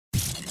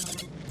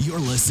You're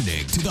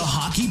listening to the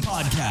Hockey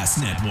Podcast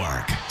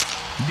Network.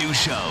 New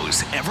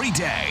shows every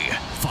day.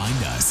 Find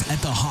us at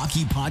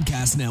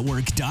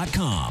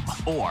thehockeypodcastnetwork.com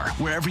or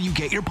wherever you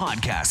get your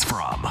podcasts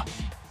from.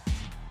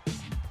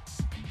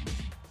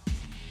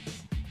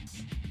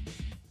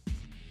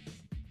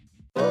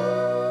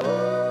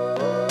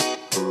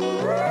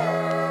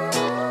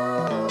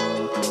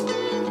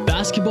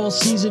 Basketball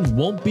season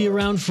won't be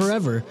around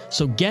forever,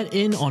 so get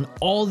in on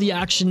all the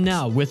action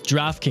now with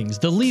DraftKings,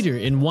 the leader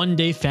in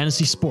one-day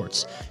fantasy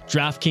sports.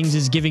 DraftKings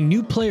is giving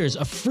new players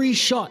a free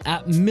shot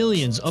at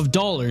millions of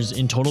dollars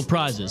in total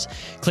prizes.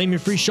 Claim your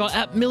free shot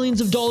at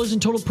millions of dollars in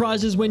total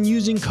prizes when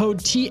using code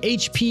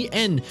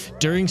THPN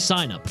during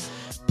signup.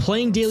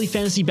 Playing daily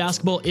fantasy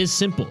basketball is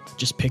simple.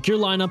 Just pick your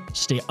lineup,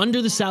 stay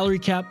under the salary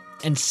cap,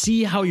 and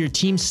see how your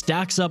team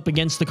stacks up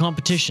against the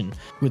competition.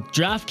 With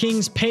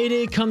DraftKings,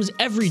 payday comes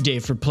every day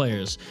for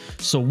players.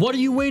 So what are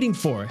you waiting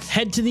for?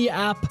 Head to the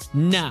app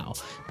now.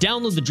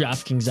 Download the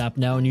DraftKings app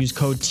now and use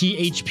code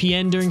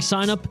THPN during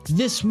signup.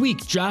 This week,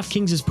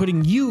 DraftKings is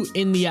putting you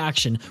in the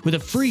action with a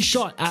free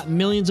shot at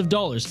millions of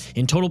dollars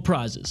in total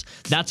prizes.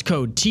 That's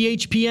code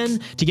THPN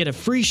to get a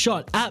free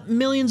shot at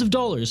millions of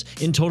dollars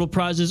in total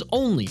prizes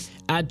only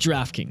at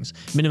DraftKings.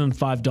 Minimum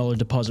 $5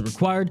 deposit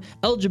required.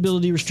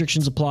 Eligibility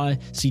restrictions apply.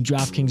 See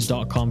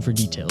DraftKings.com for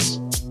details.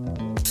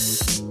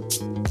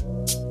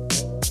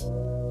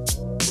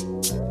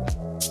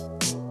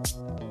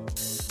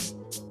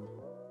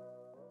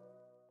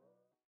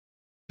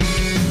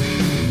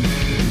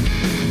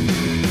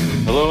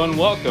 Hello and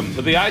welcome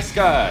to the Ice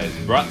Guys,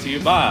 brought to you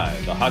by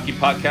the Hockey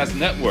Podcast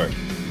Network.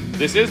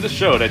 This is the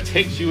show that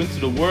takes you into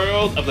the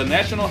world of the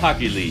National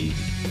Hockey League.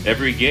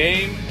 Every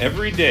game,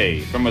 every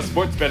day, from a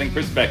sports betting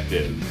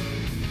perspective.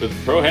 With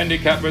pro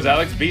handicappers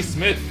Alex B.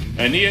 Smith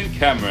and Ian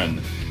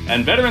Cameron,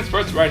 and veteran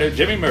sports writer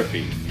Jimmy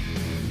Murphy.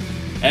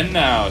 And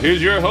now,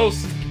 here's your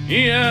host,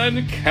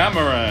 Ian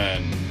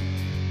Cameron.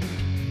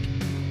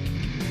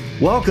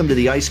 Welcome to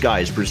the Ice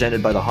Guys,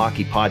 presented by the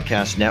Hockey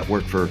Podcast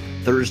Network for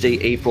Thursday,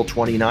 April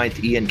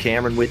 29th. Ian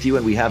Cameron with you,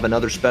 and we have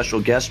another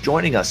special guest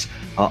joining us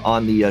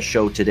on the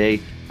show today,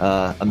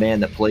 a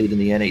man that played in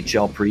the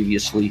NHL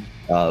previously,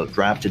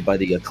 drafted by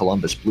the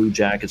Columbus Blue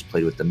Jackets,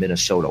 played with the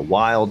Minnesota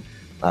Wild,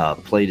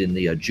 played in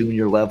the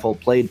junior level,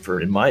 played for,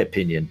 in my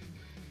opinion,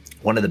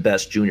 one of the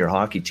best junior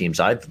hockey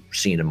teams I've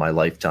seen in my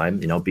lifetime,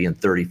 being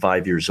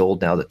 35 years old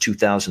now, the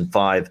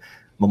 2005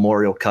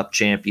 Memorial Cup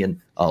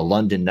champion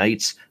London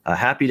Knights.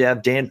 Happy to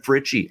have Dan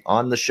Fritsche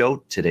on the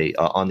show today,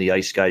 on the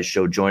Ice Guys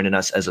show, joining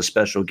us as a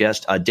special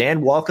guest. Dan,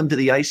 welcome to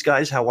the Ice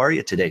Guys. How are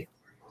you today?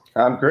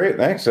 I'm great,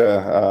 thanks.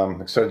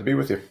 I'm excited to be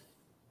with you.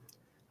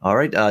 All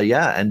right,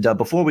 and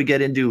before we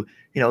get into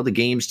the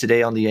games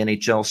today on the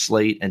NHL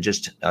slate and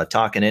just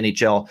talking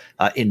NHL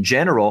in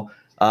general,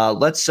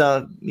 let's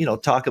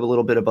talk a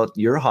little bit about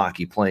your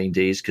hockey playing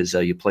days, because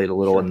you played a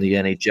little in the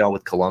NHL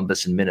with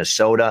Columbus and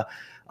Minnesota.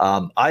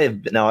 I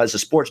have now, as a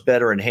sports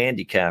bettor and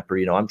handicapper,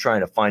 I'm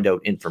trying to find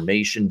out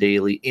information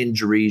daily,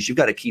 injuries. You've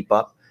got to keep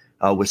up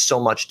with so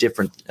much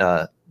different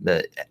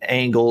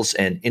angles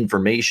and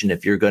information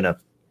if you're going to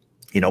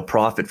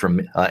profit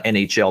from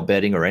NHL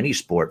betting or any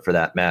sport for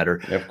that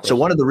matter. Yeah, so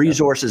one of the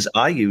resources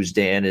I use,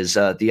 Dan, is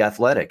The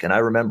Athletic. And I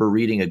remember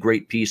reading a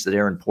great piece that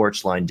Aaron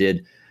Portzline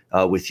did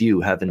with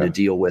you, having to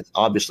deal with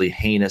obviously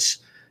heinous,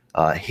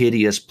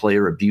 hideous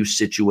player abuse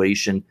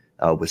situation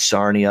with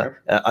Sarnia.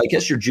 I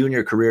guess your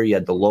junior career, you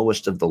had the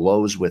lowest of the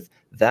lows with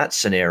that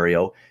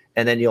scenario.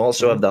 And then you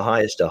also have the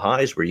highest of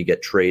highs where you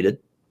get traded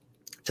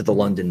to the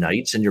London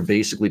Knights, and you're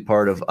basically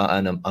part of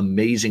an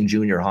amazing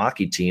junior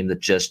hockey team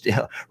that just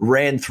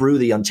ran through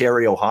the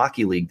Ontario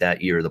Hockey League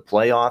that year, the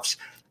playoffs,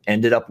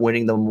 ended up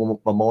winning the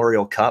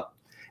Memorial Cup.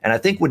 And I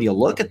think when you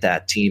look at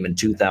that team in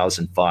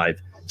 2005,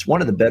 it's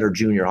one of the better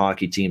junior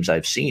hockey teams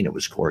I've seen. It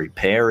was Corey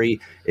Perry,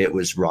 it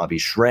was Robbie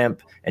Schremp,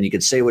 and you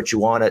could say what you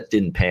want. It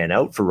didn't pan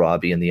out for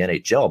Robbie in the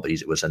NHL, but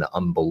it was an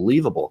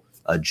unbelievable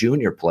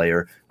junior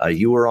player.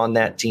 You were on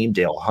that team.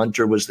 Dale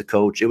Hunter was the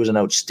coach. It was an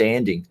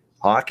outstanding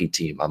hockey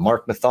team.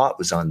 Mark Mathot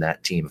was on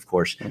that team. Of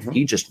course,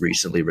 he just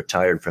recently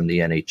retired from the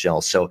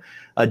NHL. So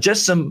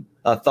just some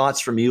thoughts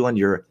from you on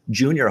your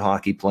junior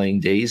hockey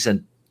playing days,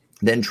 and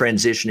then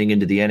transitioning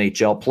into the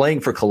NHL. Playing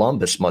for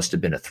Columbus must have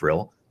been a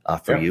thrill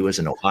for you as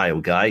an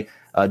Ohio guy.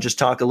 Just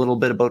talk a little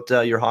bit about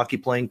your hockey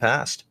playing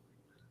past.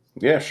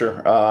 Yeah,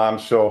 sure.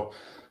 So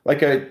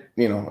like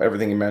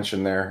everything you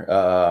mentioned there,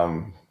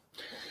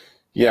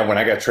 when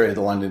I got traded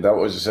to London, that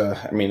was,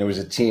 it was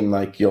a team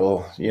like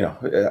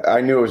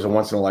I knew it was a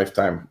once in a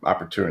lifetime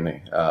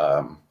opportunity.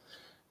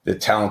 The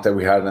talent that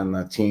we had on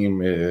the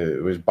team,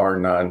 it was bar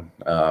none.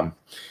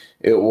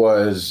 It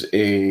was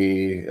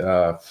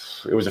a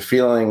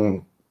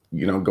feeling,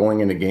 going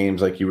into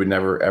games like you would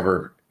never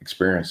ever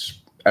experience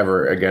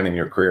ever again in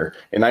your career.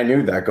 And I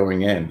knew that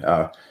going in.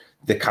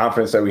 The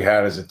confidence that we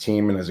had as a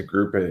team and as a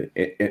group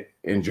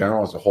in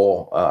general, as a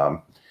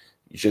whole,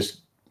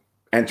 just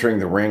entering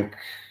the rink,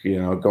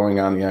 going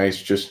on the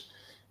ice, just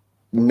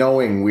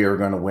knowing we were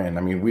going to win.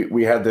 I mean,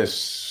 we had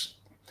this,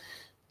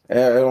 I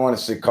don't want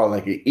to say call it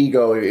like an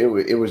ego.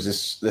 It was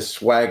this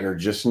swagger,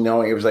 just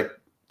knowing. It was like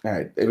all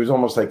right, it was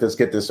almost like, let's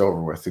get this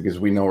over with because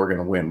we know we're going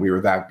to win. We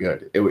were that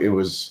good. It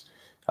was,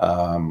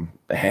 and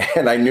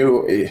I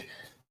knew it,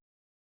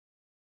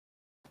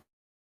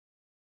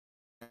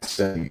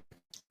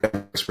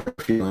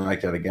 feeling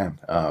like that again.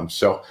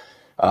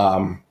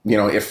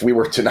 If we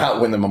were to not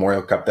win the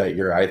Memorial Cup that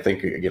year, I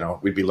think,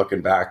 we'd be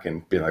looking back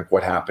and be like,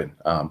 what happened?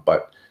 We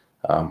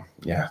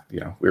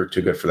were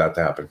too good for that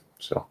to happen.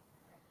 So.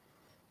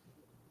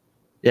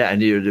 Yeah,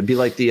 and it'd be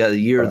like the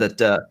year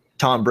that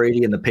Tom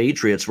Brady and the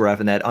Patriots were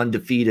having that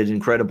undefeated,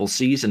 incredible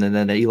season, and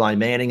then Eli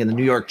Manning and the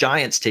New York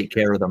Giants take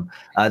care of them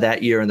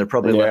that year, and they're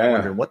probably left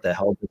wondering what the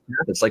hell just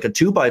happened. It's like a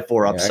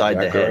 2x4 upside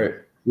the head. Right.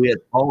 We had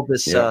all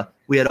this.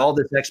 We had all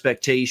this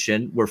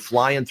expectation. We're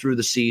flying through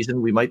the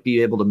season. We might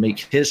be able to make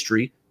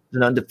history.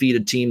 An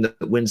undefeated team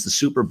that wins the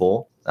Super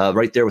Bowl,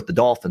 right there with the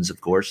Dolphins,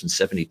 of course, in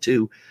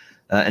 '72.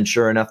 And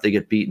sure enough, they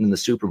get beaten in the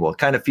Super Bowl. It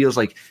kind of feels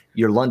like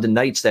your London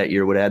Knights that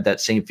year would add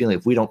that same feeling.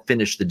 If we don't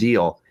finish the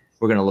deal,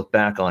 we're going to look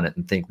back on it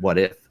and think, what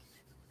if?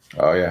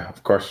 Oh, yeah,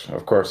 of course.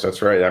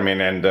 That's right. I mean,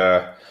 and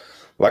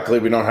luckily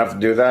we don't have to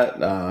do that.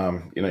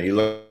 You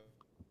look,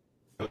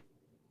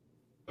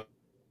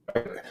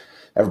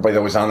 everybody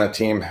that was on that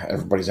team,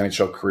 everybody's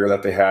NHL career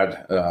that they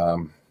had,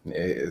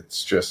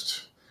 it's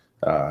just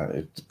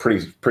it's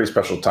pretty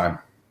special time,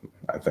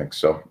 I think.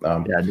 So,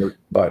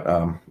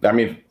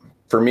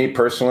 for me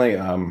personally,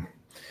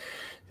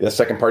 the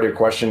second part of your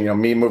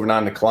question, me moving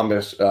on to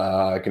Columbus,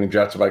 getting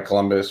drafted by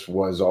Columbus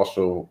was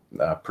also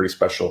pretty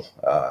special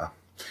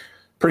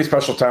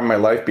time in my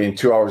life, being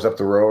 2 hours up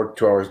the road,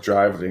 2 hours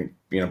drive,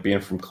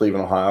 being from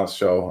Cleveland, Ohio.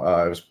 So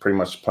I was pretty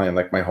much playing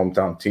like my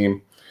hometown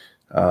team.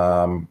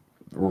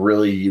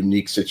 Really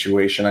unique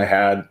situation I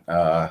had.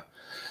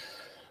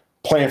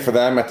 Playing for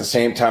them at the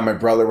same time my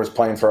brother was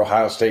playing for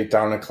Ohio State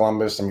down in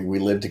Columbus. I mean, we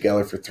lived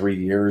together for 3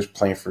 years.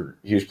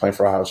 He was playing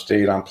for Ohio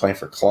State. I'm playing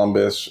for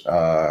Columbus.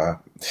 My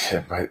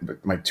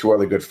two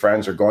other good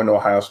friends are going to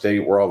Ohio State.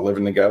 We're all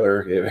living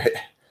together.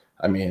 It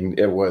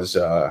was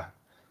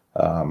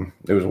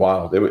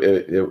wild.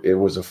 It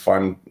was a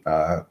fun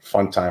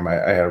time. I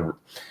had,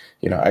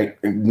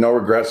 no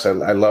regrets.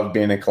 I love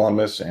being in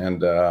Columbus,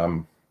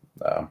 and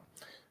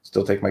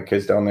still take my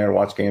kids down there and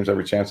watch games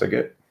every chance I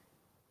get.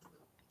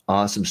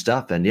 Awesome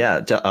stuff. And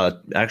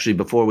actually,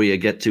 before we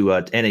get to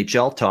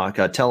NHL talk,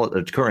 current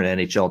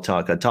NHL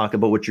talk, talk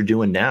about what you're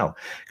doing now.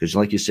 Because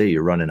like you say,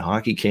 you're running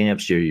hockey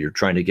camps, you're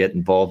trying to get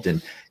involved in,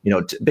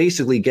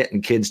 basically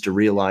getting kids to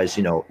realize,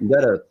 you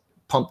got to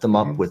pump them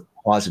up with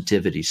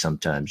positivity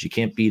sometimes. You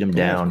can't beat them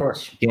down. Of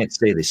course. You can't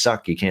say they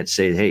suck. You can't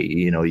say, hey,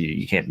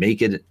 you can't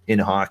make it in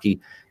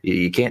hockey.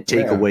 You can't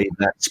take away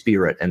that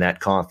spirit and that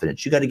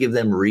confidence. You got to give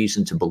them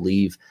reason to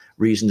believe,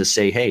 reason to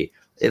say, hey,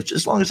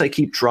 as long as I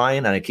keep trying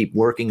and I keep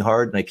working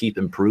hard and I keep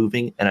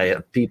improving and I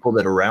have people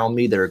that are around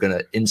me that are going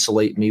to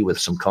insulate me with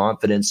some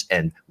confidence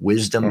and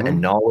wisdom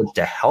and knowledge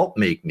to help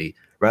make me,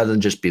 rather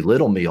than just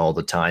belittle me all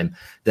the time,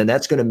 then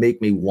that's going to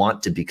make me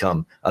want to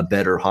become a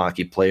better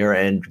hockey player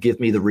and give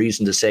me the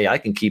reason to say I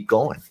can keep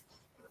going.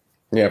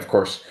 Yeah, of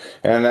course.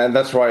 And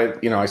that's why,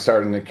 I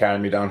started an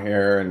academy down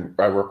here, and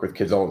I work with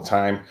kids all the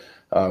time.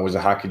 I was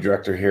a hockey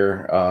director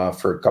here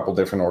for a couple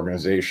different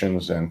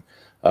organizations. And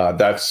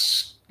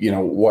that's,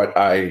 what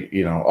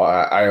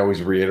I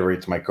always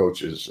reiterate to my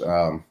coaches.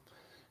 I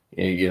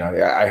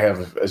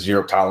have a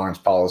zero tolerance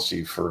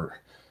policy for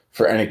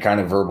any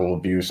kind of verbal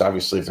abuse.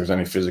 Obviously, if there's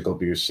any physical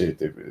abuse,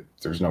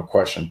 there's no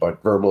question.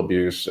 But verbal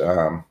abuse,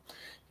 for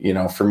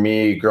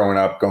me, growing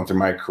up, going through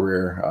my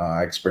career,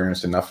 I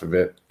experienced enough of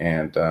it.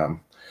 And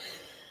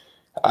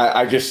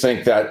I just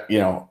think that,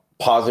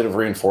 positive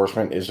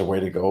reinforcement is the way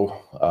to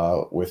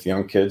go with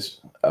young kids.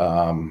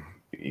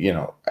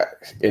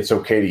 It's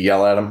okay to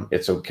yell at them.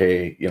 It's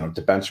okay,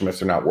 to bench them if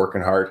they're not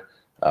working hard.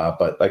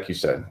 But like you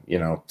said,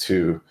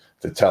 to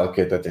tell a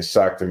kid that they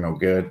suck, they're no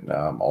good,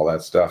 all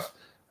that stuff.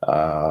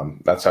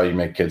 That's how you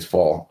make kids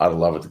fall out of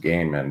love with the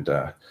game. And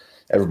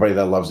everybody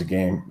that loves the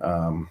game,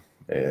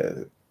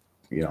 they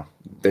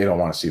don't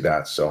want to see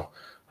that. So,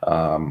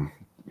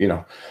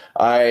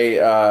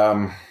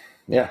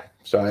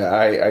 So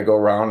I go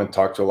around and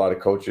talk to a lot of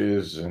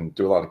coaches and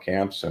do a lot of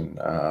camps and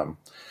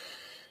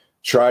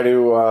trying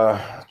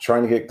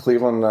to get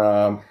Cleveland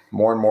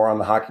more and more on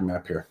the hockey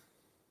map here.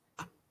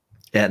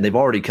 And they've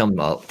already come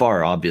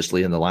far,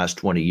 obviously, in the last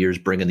 20 years,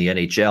 bringing the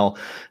NHL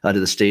to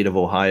the state of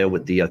Ohio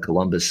with the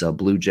Columbus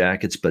Blue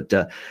Jackets. But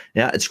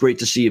it's great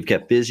to see you've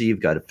kept busy.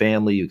 You've got a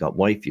family, you've got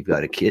wife, you've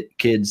got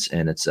kids,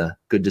 and it's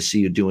good to see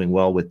you doing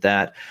well with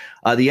that.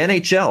 The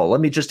NHL, let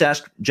me just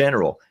ask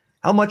general,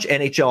 how much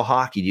NHL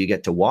hockey do you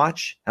get to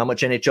watch? How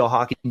much NHL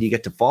hockey do you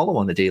get to follow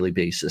on a daily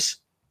basis?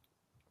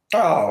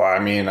 Oh, I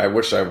mean, I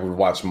wish I would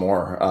watch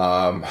more.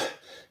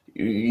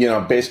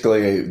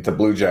 Basically the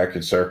Blue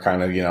Jackets are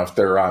kind of, if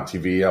they're on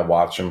TV, I'll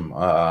watch them.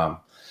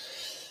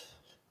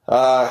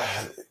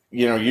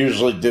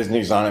 Usually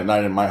Disney's on at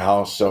night in my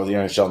house. So the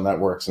NHL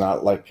network's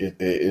not like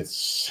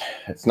it's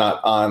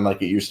not on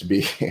like it used to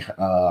be.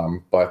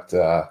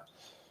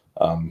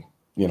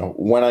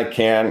 When I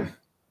can,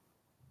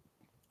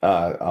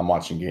 I'm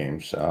watching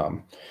games.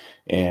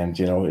 And,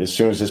 as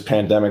soon as this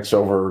pandemic's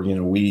over,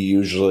 we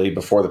usually,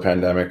 before the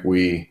pandemic,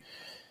 we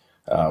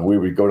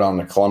would go down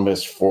to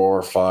Columbus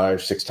 4,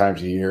 5, 6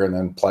 times a year, and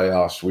then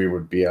playoffs, we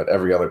would be at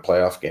every other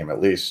playoff game, at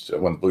least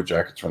when the Blue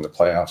Jackets were in the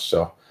playoffs.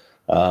 So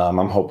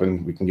I'm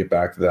hoping we can get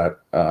back to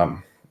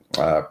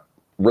that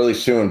really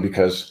soon,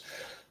 because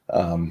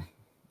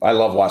I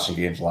love watching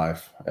games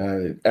live.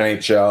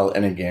 NHL,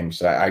 any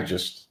games. I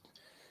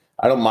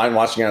don't mind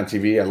watching it on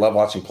TV. I love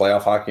watching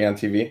playoff hockey on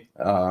TV.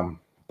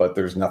 But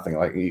there's nothing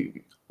like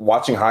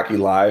watching hockey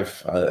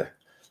live.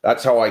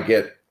 That's how I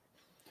get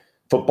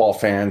football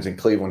fans in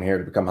Cleveland here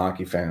to become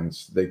hockey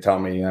fans. They tell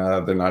me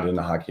they're not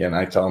into hockey, and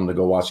I tell them to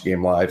go watch a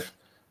game live.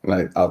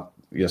 And I'll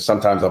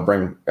sometimes I'll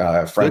bring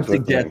friends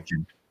with me.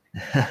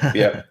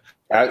 Yeah,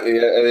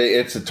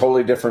 it's a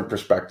totally different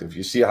perspective.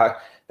 You see how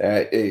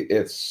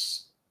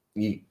it's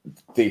the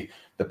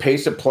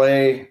pace of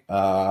play,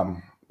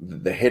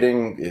 the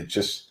hitting. It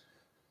just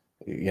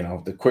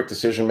the quick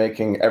decision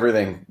making,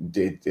 everything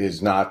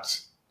is not.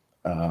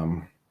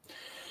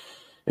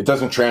 It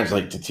doesn't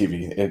translate to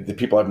TV. The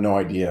people have no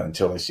idea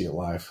until they see it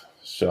live.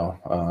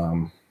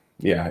 So,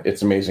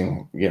 it's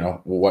amazing.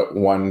 What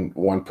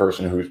one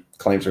person who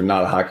claims they're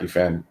not a hockey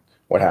fan,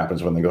 what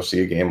happens when they go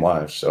see a game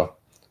live. So,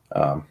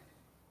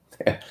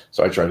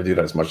 so I try to do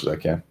that as much as I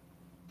can.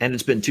 And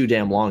it's been too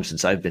damn long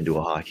since I've been to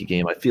a hockey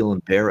game. I feel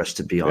embarrassed,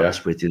 to be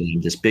honest with you.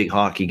 I'm this big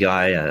hockey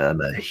guy. I'm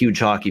a huge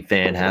hockey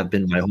fan, have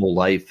been my whole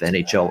life.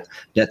 NHL,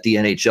 bet the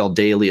NHL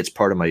daily. It's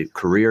part of my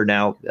career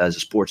now as a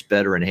sports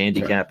bettor and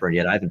handicapper, and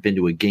yet I haven't been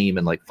to a game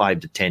in like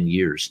 5 to 10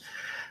 years.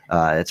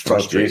 It's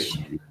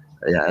frustrating.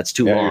 Yeah, it's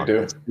too long.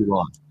 It's too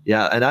long.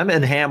 Yeah, and I'm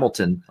in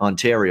Hamilton,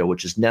 Ontario,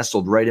 which is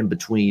nestled right in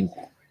between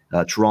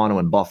Toronto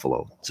and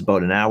Buffalo. It's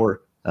about an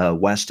hour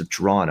west of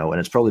Toronto, and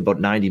it's probably about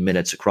 90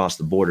 minutes across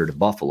the border to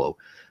Buffalo.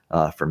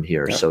 From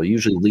here. Yeah. So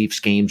usually Leafs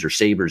games or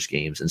Sabres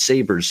games. And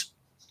Sabres,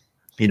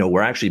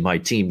 were actually my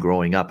team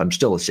growing up. I'm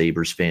still a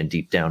Sabres fan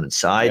deep down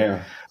inside.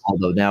 Yeah.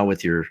 Although now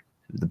with the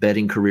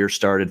betting career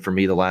started for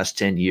me the last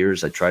 10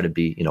 years, I try to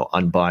be,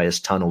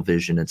 unbiased, tunnel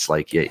vision. It's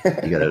like, you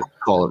got to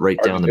call it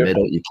right down the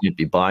middle. You can't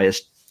be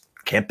biased.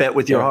 Can't bet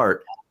with your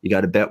heart. You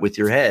got to bet with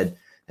your head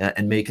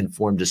and make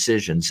informed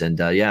decisions. And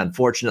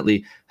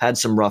unfortunately had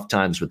some rough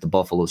times with the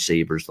Buffalo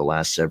Sabres the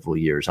last several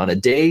years. On a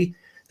day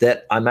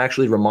that I'm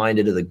actually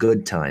reminded of the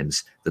good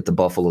times that the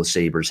Buffalo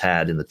Sabres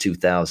had in the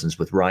 2000s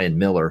with Ryan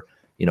Miller,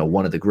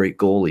 one of the great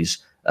goalies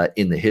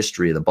in the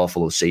history of the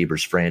Buffalo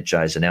Sabres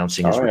franchise,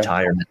 announcing his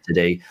retirement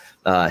today,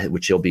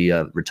 which he'll be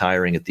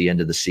retiring at the end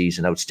of the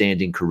season.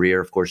 Outstanding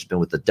career. Of course, he's been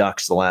with the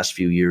Ducks the last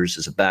few years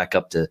as a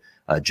backup to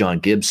John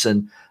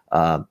Gibson,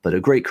 but a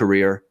great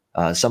career.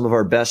 Some of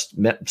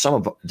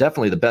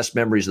definitely the best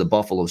memories of the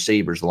Buffalo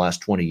Sabres the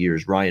last 20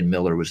 years. Ryan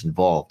Miller was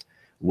involved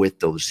with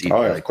those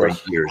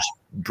great years.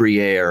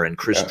 Briere and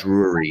Chris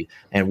Drury,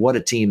 and what a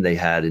team they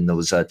had in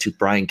those two.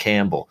 Brian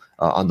Campbell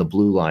on the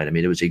blue line. I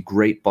mean, it was a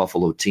great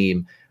Buffalo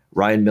team.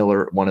 Ryan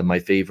Miller, one of my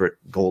favorite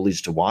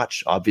goalies to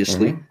watch,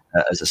 obviously,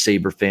 as a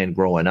Sabre fan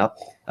growing up.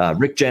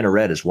 Rick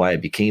Jeanneret is why I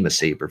became a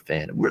Sabre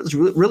fan. It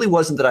really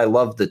wasn't that I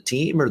loved the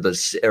team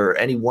or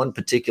any one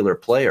particular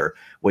player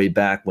way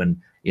back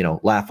when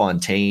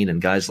LaFontaine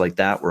and guys like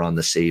that were on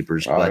the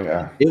Sabres.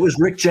 It was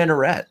Rick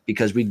Jeanneret,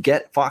 because we'd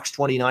get Fox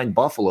 29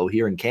 Buffalo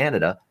here in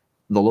Canada,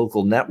 the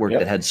local network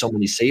that had so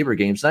many Sabre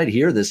games. And I'd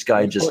hear this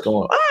guy just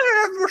going,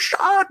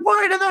 shot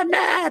wide of the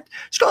net,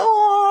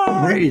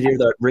 score! You'd hear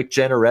that Rick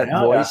Jeanneret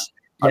voice.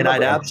 And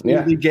I'd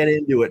absolutely get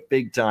into it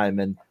big time.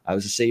 And I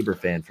was a Sabre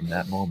fan from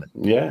that moment.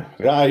 Yeah,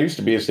 I used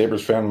to be a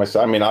Sabres fan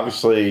myself. I mean,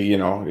 obviously,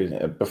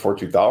 before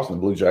 2000,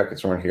 the Blue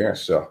Jackets weren't here.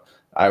 So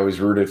I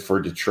was rooted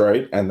for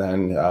Detroit. And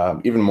then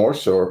even more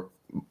so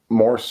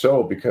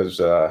because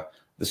the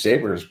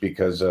Sabres,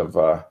 because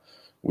of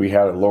we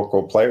had a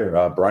local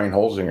player, Brian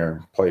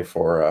Holzinger, play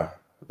for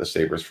the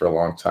Sabres for a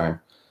long time.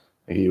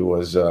 He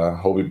was a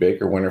Hobie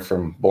Baker winner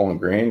from Bowling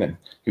Green, and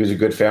he was a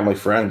good family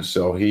friend.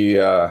 So he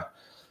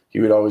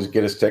would always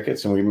get us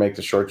tickets, and we'd make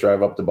the short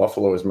drive up to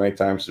Buffalo as many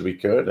times as we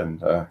could and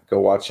go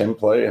watch him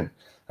play. And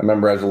I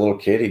remember as a little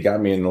kid, he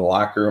got me in the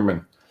locker room,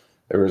 and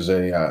there was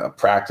a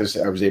practice.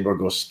 I was able to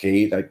go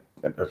skate. I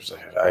had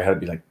to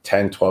be like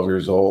 10, 12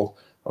 years old.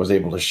 I was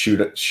able to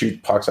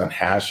shoot pucks on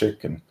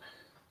Hasek and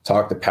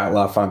talk to Pat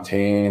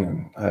LaFontaine,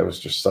 and I was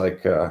just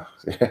like,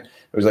 it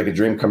was like a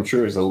dream come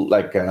true. It was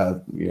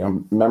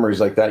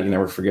memories like that you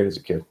never forget as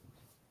a kid.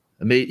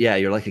 I mean, yeah,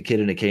 you're like a kid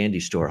in a candy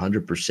store,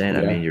 100%.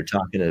 I mean, you're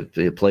talking to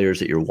the players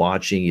that you're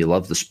watching. You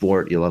love the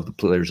sport. You love the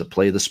players that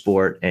play the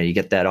sport, and you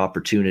get that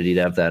opportunity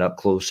to have that up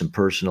close and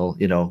personal,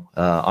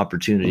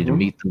 opportunity to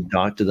meet them,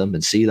 talk to them,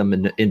 and see them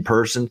in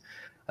person.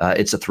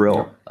 It's a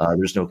thrill.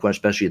 There's no question,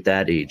 especially at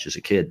that age as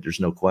a kid. There's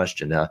no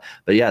question.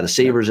 But yeah, the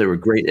Sabres, they were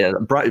great.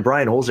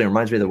 Brian Holzinger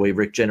reminds me of the way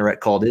Rick Jeanneret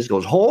called his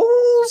goes, Holzinger.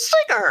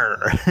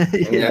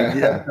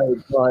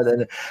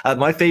 And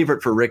my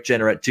favorite for Rick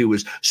Jeanneret too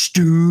was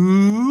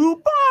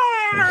Stu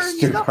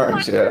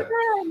Barnes.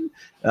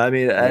 I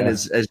mean, and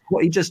as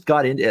he just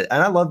got into it.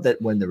 And I love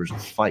that when there was a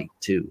fight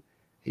too,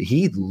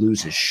 he'd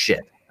lose his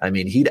shit. I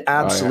mean, he'd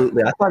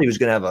absolutely. I thought he was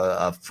going to have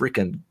a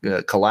freaking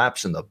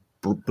collapse in the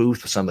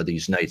booth some of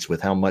these nights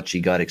with how much he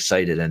got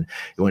excited. And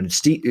when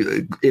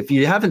Steve, if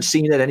you haven't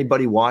seen it,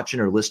 anybody watching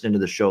or listening to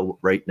the show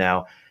right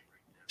now,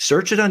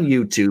 search it on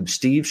YouTube,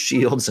 Steve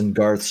Shields and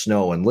Garth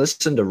Snow, and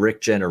listen to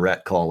Rick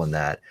Jenneret calling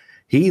that.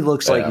 He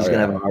looks like he's going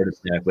to have a heart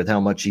attack with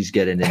how much he's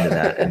getting into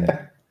that. And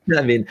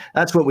I mean,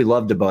 that's what we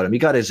loved about him. He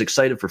got as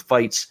excited for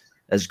fights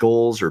as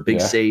goals or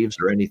big saves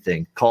or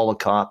anything. Call a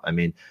cop. I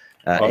mean,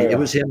 it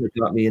was him that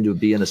got me into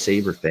being a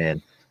Sabre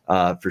fan,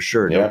 for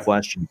sure. No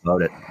question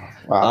about it.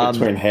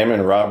 Between him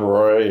and Rob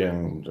Roy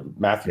and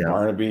Matthew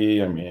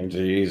Barnaby, I mean,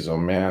 geez, oh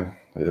man,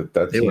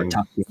 they were a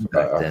tough team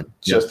back then.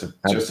 Just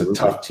a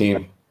tough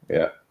team.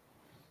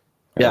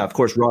 Yeah, of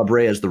course, Rob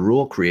Ray has the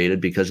rule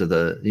created because of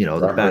the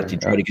fact he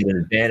tried to get an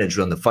advantage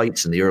on the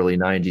fights in the early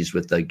 90s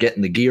with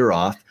getting the gear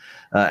off.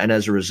 And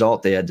as a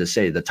result, they had to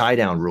say the tie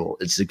down rule.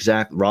 It's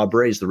Rob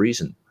Ray is the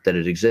reason that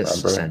it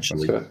exists,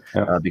 essentially,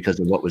 because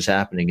of what was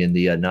happening in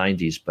the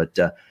 90s. But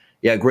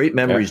great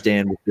memories,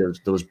 Dan,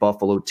 with those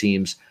Buffalo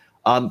teams.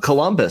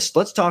 Columbus,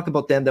 let's talk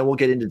about them. Then we'll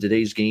get into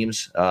today's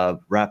games,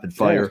 rapid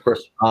fire. Yeah, of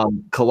course.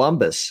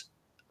 Columbus,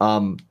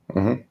 John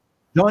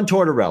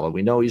Tortorella,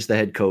 we know he's the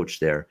head coach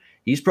there.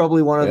 He's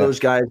probably one of those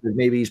guys that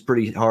maybe he's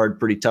pretty hard,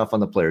 pretty tough on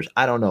the players.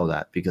 I don't know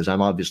that because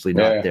I'm obviously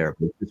not there.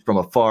 But from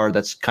afar,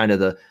 that's kind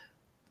of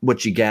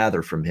what you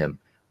gather from him.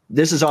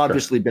 This has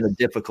obviously been a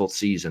difficult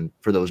season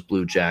for those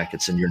Blue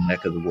Jackets in your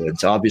neck of the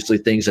woods. Obviously,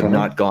 things have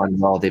not gone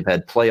well. They've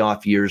had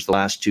playoff years the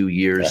last 2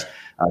 years.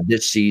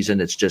 This season,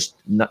 it's just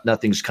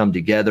nothing's come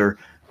together.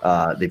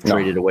 They've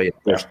traded away,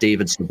 of course,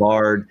 David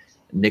Savard,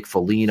 Nick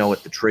Foligno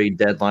at the trade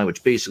deadline,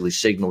 which basically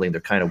signaling they're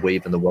kind of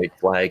waving the white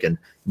flag and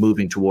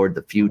moving toward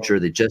the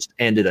future. They just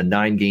ended a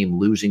 9-game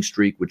losing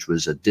streak, which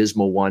was a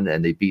dismal one,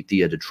 and they beat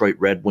the Detroit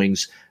Red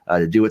Wings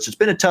to do it. So it's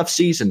been a tough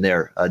season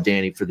there,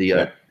 Danny, for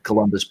the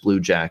Columbus Blue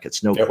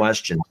Jackets, no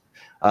question.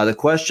 The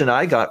question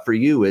I got for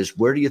you is,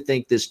 where do you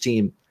think this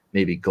team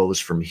maybe goes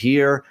from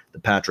here? The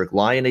Patrick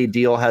Laine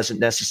deal hasn't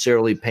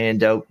necessarily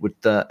panned out with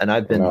and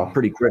I've been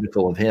pretty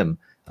critical of him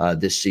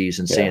this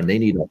season, saying they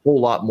need a whole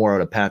lot more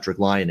out of Patrick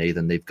Laine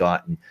than they've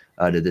gotten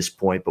to this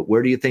point. But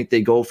where do you think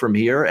they go from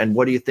here? And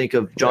what do you think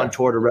of John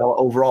Tortorella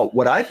overall?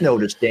 What I've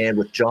noticed, Dan,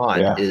 with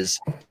John is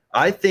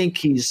I think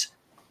he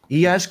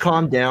has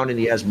calmed down and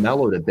he has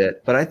mellowed a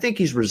bit, but I think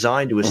he's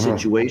resigned to a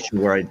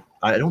situation where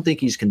I don't think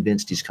he's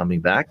convinced he's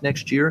coming back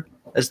next year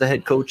as the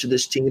head coach of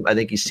this team. I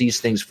think he sees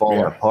things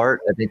falling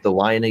apart. I think the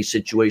Laine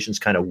situation's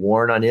kind of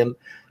worn on him.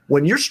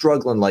 When you're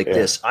struggling like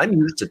this, I'm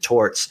used to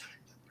Torts,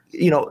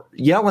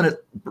 yelling at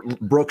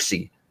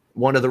Brooksy,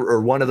 one of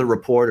the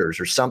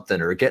reporters or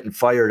something, or getting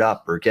fired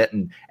up or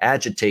getting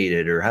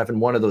agitated or having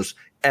one of those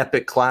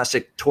epic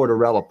classic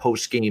Tortorella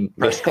post-game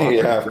press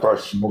conference. Yeah, of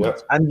course.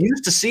 I'm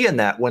used to seeing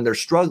that when they're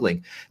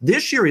struggling.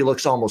 This year he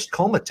looks almost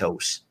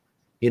comatose.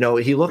 He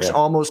looks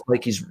almost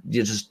like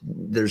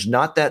there's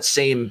not that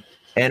same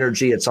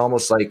energy. It's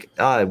almost like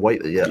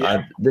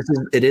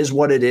it is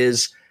what it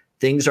is.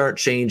 Things aren't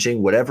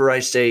changing. Whatever I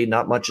say,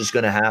 not much is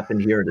going to happen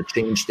here to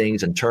change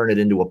things and turn it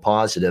into a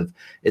positive.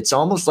 It's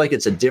almost like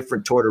it's a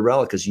different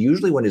Tortorella, because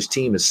usually when his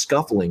team is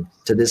scuffling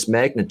to this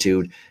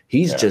magnitude,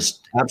 he's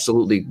just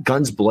absolutely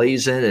guns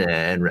blazing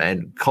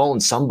and calling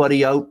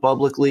somebody out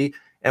publicly.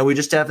 And we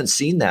just haven't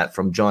seen that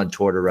from John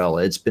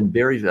Tortorella. It's been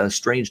very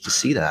strange to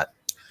see that.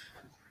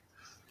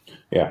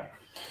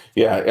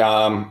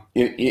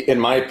 In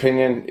my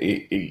opinion,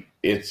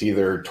 it's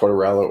either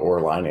Tortorella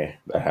or Laine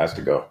that has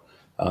to go.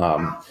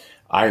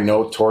 I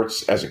know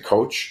Torts as a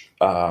coach.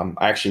 I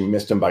actually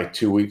missed him by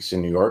 2 weeks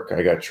in New York.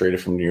 I got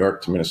traded from New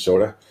York to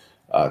Minnesota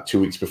 2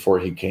 weeks before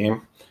he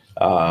came.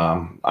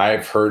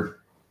 I've heard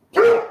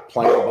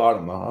plenty about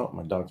him. Oh,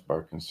 my dog's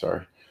barking.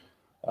 Sorry.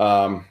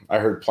 I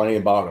heard plenty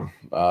about him.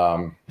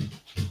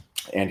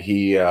 And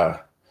he,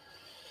 I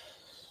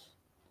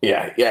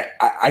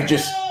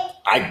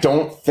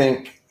don't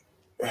think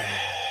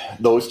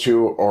those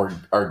two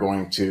are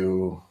going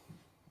to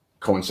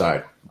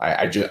coincide.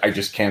 I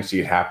just can't see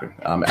it happen.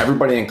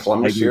 Everybody in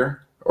Columbus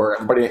here, or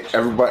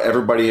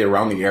everybody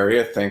around the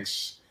area,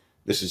 thinks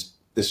this is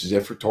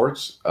it for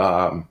Torts.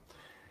 I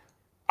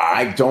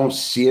don't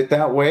see it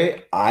that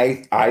way.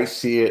 I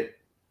see it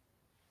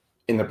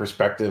in the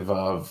perspective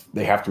of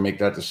they have to make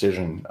that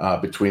decision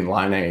between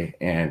Laine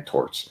and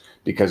Torts,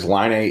 because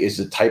Laine is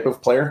the type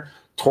of player.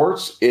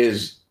 Torts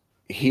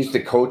he's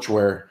the coach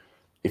where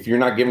if you're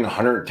not giving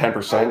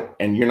 110%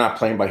 and you're not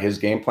playing by his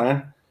game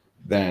plan,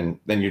 then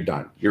you're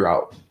done. You're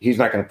out. He's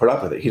not going to put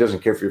up with it. He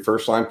doesn't care if you're a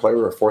first-line player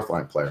or a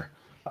fourth-line player.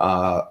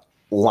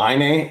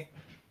 Laine,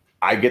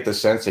 I get the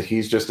sense that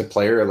he's just a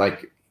player,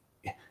 like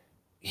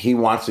he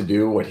wants to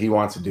do what he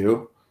wants to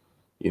do.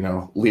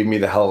 Leave me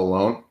the hell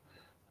alone.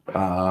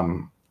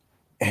 And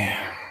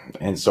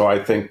so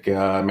I think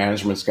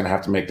management's going to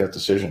have to make that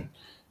decision.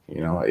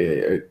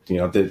 Do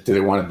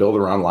they want to build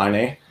around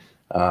Laine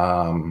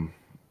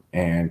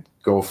and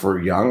go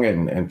for young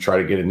and try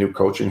to get a new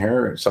coach in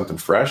here, something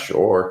fresh,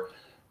 or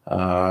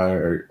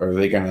are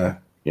they going to,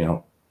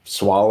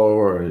 swallow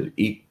or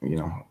eat,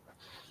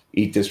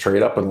 eat this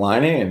trade up and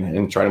Laine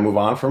and try to move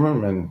on from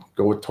him and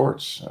go with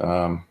Torts.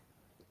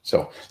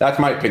 So that's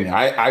my opinion.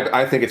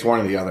 I think it's one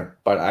or the other,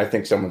 but I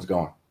think someone's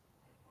going.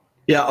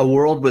 Yeah, a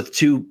world with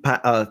two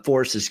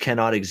forces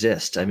cannot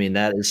exist. I mean,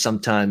 that is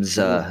sometimes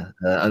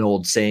an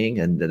old saying,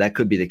 and that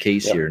could be the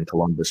case here in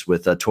Columbus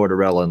with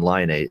Tortorella and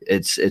Laine.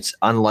 It's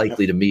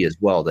unlikely to me as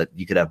well that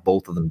you could have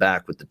both of them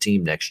back with the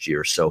team next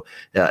year. So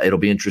it'll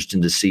be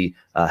interesting to see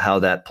how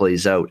that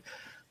plays out.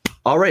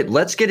 All right,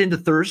 let's get into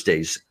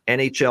Thursday's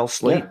NHL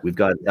slate. We've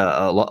got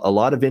a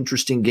lot of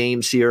interesting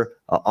games here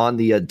on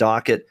the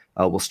docket.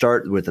 We'll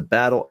start with the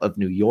Battle of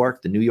New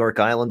York, the New York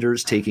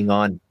Islanders taking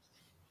on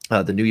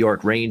the New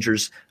York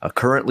Rangers.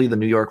 Currently, the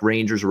New York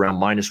Rangers around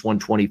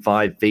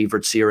 -125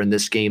 favorites here in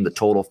this game. The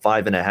total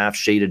 5.5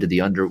 shaded to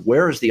the under.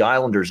 Where is the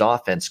Islanders'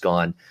 offense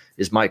gone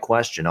is my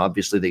question.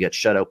 Obviously, they got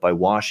shut out by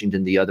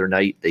Washington the other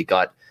night. They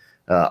got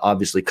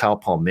obviously Kyle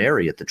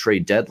Palmieri at the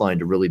trade deadline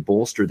to really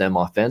bolster them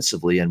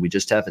offensively, and we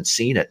just haven't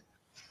seen it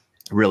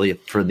really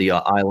for the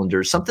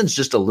Islanders. Something's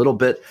just a little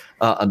bit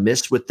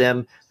amiss with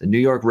them. The New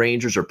York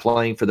Rangers are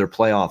playing for their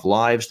playoff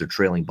lives. They're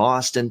trailing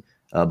Boston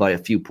by a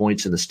few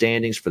points in the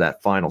standings for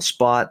that final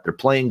spot. They're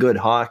playing good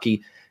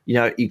hockey. You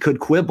know, you could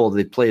quibble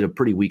they played a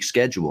pretty weak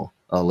schedule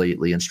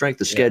lately, and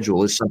strength of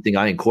schedule is something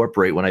I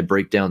incorporate when I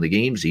break down the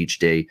games each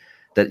day.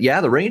 That,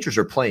 the Rangers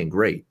are playing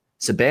great.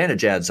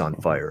 Zibanejad's on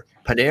fire.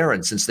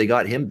 Panarin, since they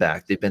got him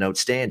back, they've been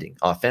outstanding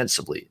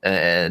offensively,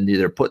 and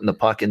they're putting the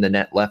puck in the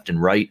net left and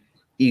right.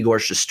 Igor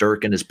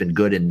Shesterkin has been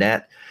good in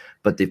net,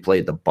 but they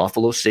played the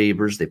Buffalo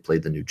Sabres, they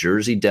played the New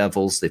Jersey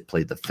Devils, they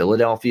played the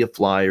Philadelphia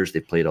Flyers,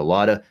 they played a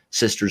lot of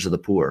Sisters of the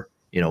Poor,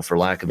 for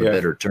lack of a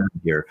better term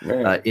here,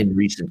 in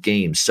recent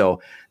games.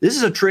 So this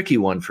is a tricky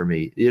one for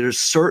me. There's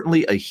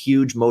certainly a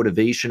huge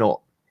motivational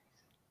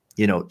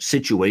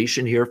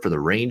situation here for the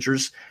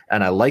Rangers,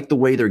 and I like the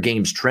way their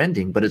game's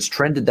trending, but it's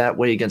trended that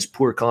way against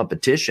poor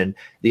competition.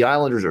 The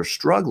Islanders are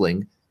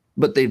struggling,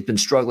 but they've been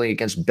struggling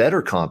against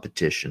better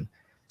competition.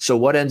 So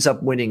what ends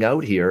up winning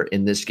out here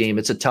in this game?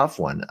 It's a tough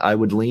one. I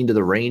would lean to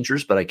the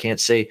Rangers, but I can't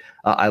say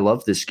I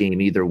love this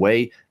game either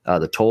way.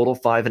 The total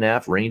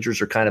 5.5.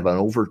 Rangers are kind of an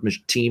over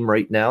team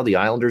right now. The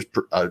Islanders,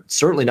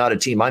 certainly not a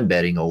team I'm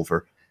betting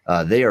over.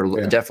 They are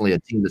definitely a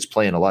team that's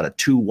playing a lot of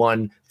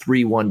 2-1,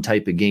 3-1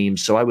 type of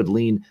games. So I would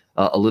lean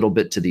a little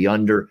bit to the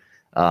under.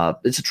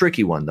 It's a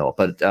tricky one, though.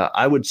 But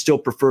I would still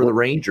prefer the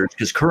Rangers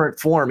because current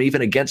form,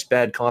 even against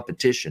bad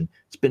competition,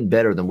 it's been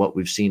better than what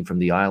we've seen from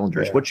the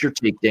Islanders. Yeah. What's your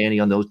take, Danny,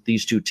 on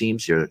these two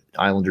teams here,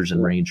 Islanders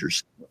and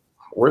Rangers?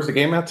 Where's the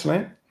game at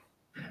tonight?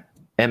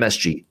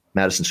 MSG,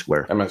 Madison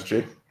Square.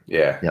 MSG?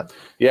 Yeah. Yep.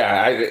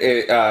 Yeah,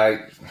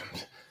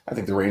 I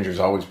think the Rangers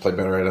always play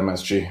better at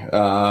MSG.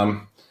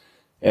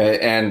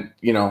 And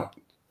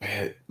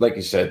like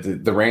you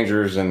said, the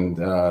Rangers and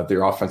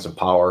their offensive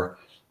power,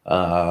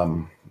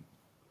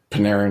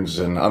 Panarin's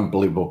an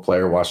unbelievable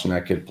player. Watching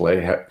that kid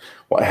play,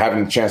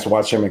 having a chance to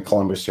watch him in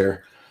Columbus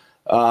here.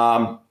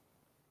 So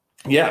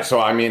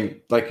I mean,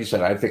 like you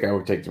said, I think I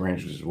would take the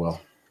Rangers as well.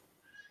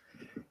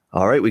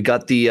 All right, we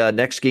got the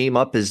next game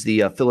up is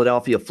the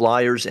Philadelphia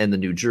Flyers and the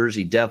New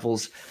Jersey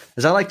Devils.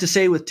 As I like to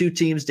say with two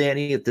teams,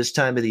 Danny, at this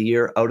time of the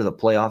year, out of the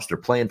playoffs, they're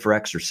playing for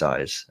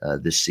exercise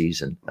this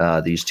season,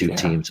 these two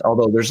teams.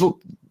 Although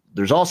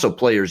there's also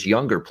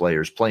younger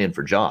players playing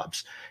for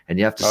jobs, and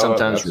you have to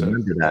sometimes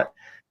remember that.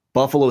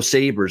 Buffalo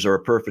Sabres are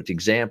a perfect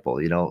example,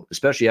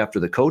 especially after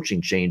the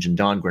coaching change and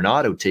Don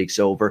Granato takes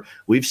over.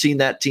 We've seen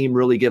that team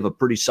really give a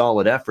pretty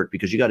solid effort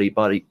because you got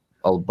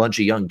a bunch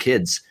of young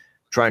kids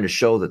trying to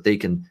show that they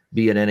can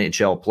be an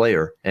NHL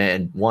player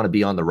and want to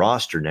be on the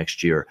roster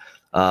next year.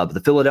 But the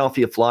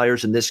Philadelphia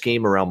Flyers in this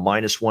game around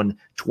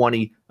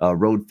 -120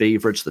 road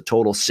favorites, the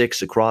total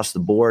 6 across the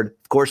board.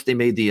 Of course, they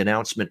made the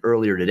announcement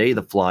earlier today,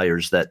 the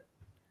Flyers, that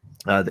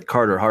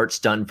Carter Hart's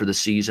done for the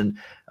season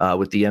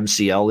with the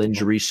MCL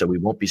injury, so we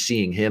won't be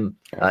seeing him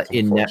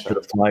in net for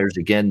the Flyers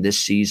again this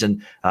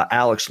season.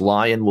 Alex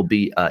Lyon will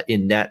be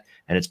in net,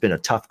 and it's been a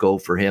tough go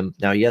for him.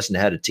 Now, he hasn't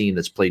had a team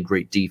that's played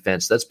great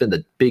defense. That's been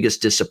the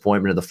biggest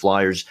disappointment of the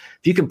Flyers.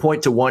 If you can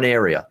point to one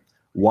area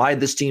why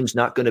this team's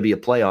not going to be a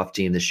playoff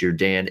team this year,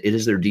 Dan, it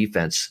is their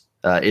defense.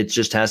 It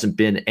just hasn't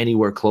been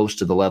anywhere close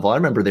to the level. I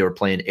remember they were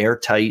playing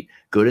airtight,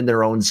 good in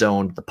their own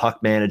zone. The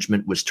puck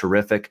management was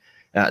terrific.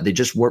 They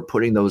just weren't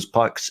putting those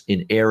pucks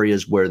in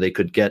areas where they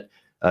could get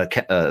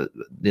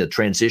the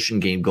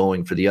transition game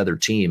going for the other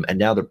team. And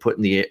now they're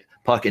putting the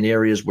puck in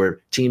areas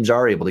where teams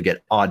are able to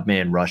get odd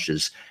man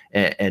rushes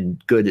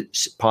and good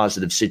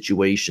positive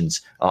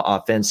situations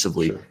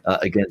offensively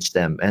against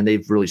them. And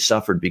they've really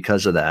suffered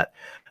because of that.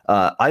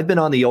 I've been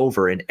on the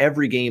over in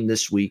every game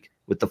this week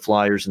with the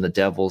Flyers and the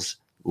Devils.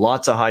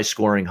 Lots of high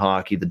scoring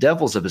hockey. The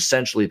Devils have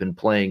essentially been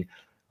playing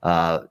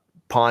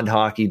pond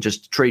hockey,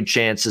 just trade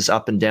chances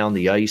up and down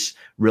the ice,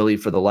 really,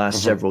 for the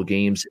last several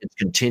games. It's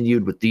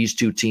continued with these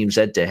two teams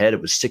head to head.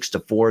 It was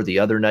 6-4 the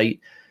other night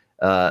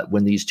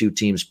when these two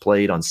teams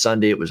played on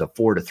Sunday. It was a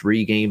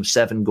 4-3 game,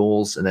 7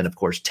 goals, and then of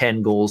course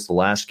 10 goals the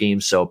last game.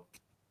 So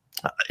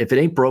if it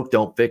ain't broke,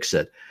 don't fix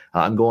it.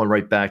 I'm going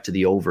right back to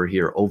the over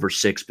here, over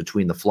 6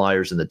 between the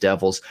Flyers and the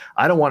Devils.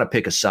 I don't want to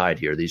pick a side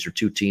here. These are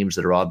two teams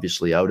that are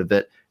obviously out of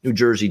it. New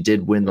Jersey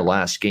did win the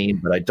last game,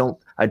 but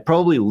I'd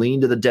probably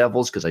lean to the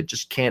Devils because I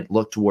just can't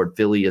look toward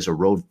Philly as a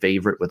road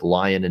favorite with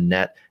Lyon and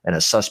net and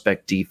a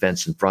suspect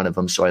defense in front of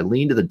them. So I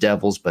lean to the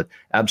Devils, but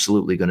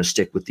absolutely going to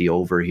stick with the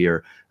over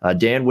here.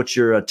 Dan, what's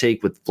your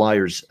take with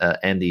Flyers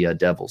and the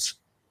Devils?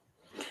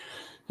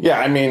 Yeah,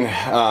 I mean,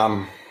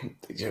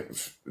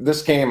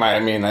 this game,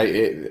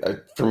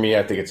 for me,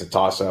 I think it's a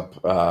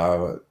toss-up.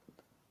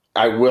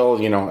 I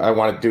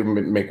want to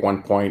make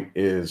one point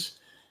is,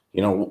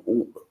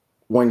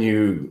 when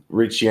you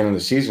reach the end of the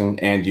season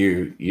and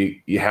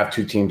you have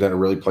two teams that are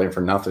really playing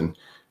for nothing,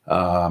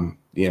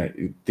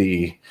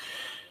 the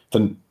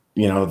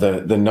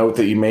note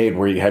that you made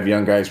where you have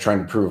young guys trying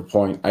to prove a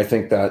point, I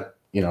think that,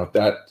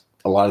 that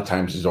a lot of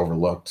times is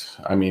overlooked.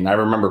 I mean, I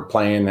remember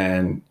playing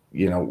and,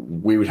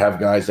 we would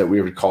have guys that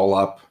we would call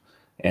up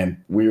and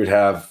we would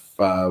have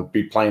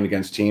be playing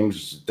against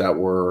teams that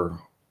were,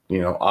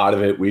 out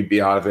of it. We'd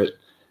be out of it.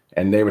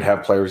 And they would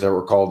have players that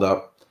were called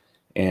up.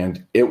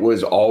 And it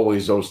was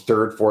always those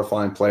third, fourth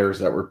line players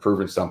that were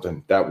proving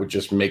something that would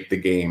just make the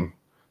game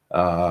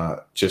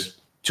just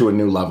to a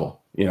new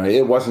level.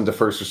 It wasn't the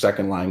first or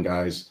second line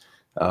guys.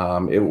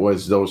 It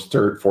was those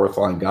third, fourth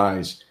line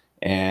guys.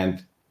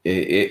 And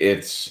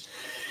it's,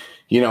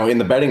 in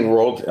the betting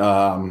world,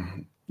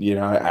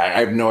 I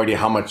have no idea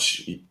how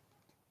much,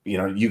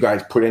 you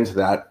guys put into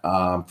that.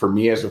 For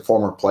me as a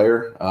former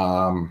player,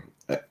 I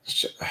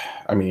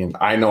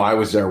know I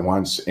was there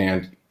once,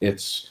 and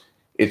it's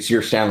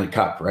your Stanley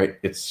Cup, right?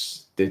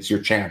 It's your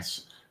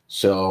chance.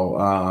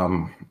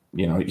 So,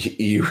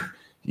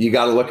 you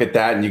got to look at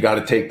that and you got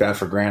to take that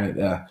for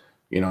granted.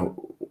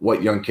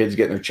 What young kids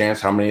getting their chance,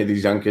 how many of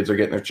these young kids are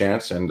getting their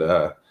chance, and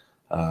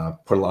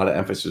put a lot of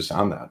emphasis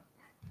on that.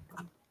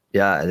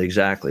 Yeah,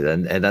 exactly.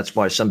 And that's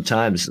why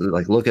sometimes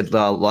look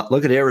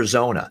at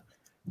Arizona,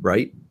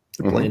 right?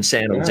 They're playing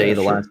San Jose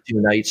the last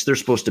 2 nights. They're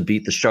supposed to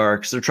beat the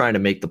Sharks. They're trying to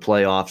make the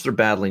playoffs. They're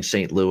battling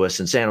St. Louis,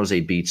 and San Jose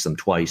beats them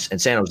twice. And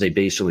San Jose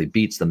basically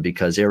beats them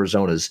because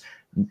Arizona's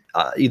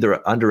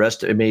either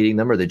underestimating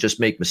them or they just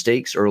make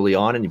mistakes early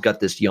on. And you've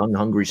got this young,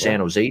 hungry San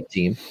Jose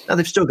team. Now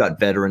they've still got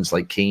veterans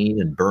like Kane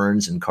and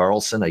Burns and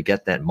Carlson. I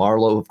get that.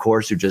 Marlowe, of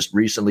course, who just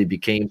recently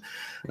became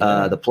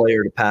the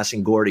player to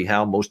passing Gordie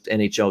Howe most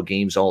NHL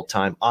games all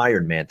time.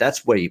 Iron Man.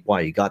 That's why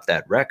he got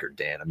that record,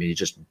 Dan. I mean, he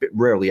just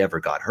rarely ever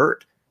got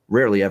hurt.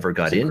 Rarely ever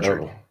got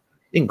injured.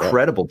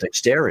 Incredible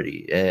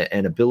dexterity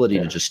and ability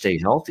to just stay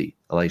healthy,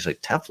 like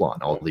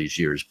Teflon all these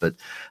years. But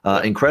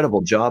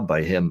incredible job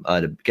by him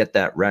to get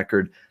that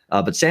record.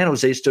 But San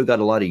Jose still got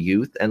a lot of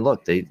youth. And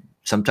look,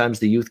 sometimes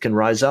the youth can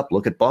rise up.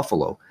 Look at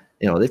Buffalo.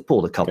 They've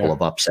pulled a couple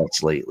of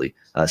upsets lately.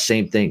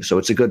 Same thing. So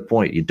it's a good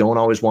point. You don't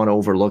always want to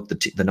overlook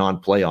the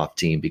non-playoff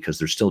team because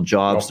there's still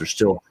jobs, there's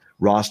still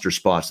roster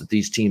spots that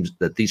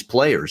these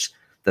players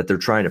that they're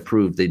trying to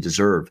prove they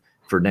deserve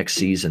for next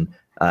season.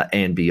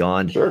 And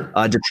beyond. Sure.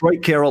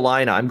 Detroit,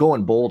 Carolina, I'm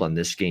going bold on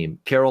this game.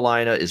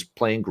 Carolina is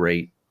playing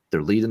great.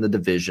 They're leading the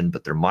division,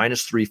 but they're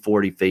minus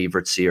 340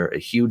 favorites here, a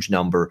huge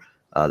number.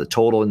 The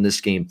total in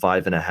this game,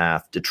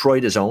 5.5.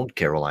 Detroit has owned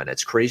Carolina.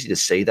 It's crazy to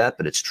say that,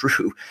 but it's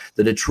true.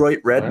 The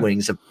Detroit Red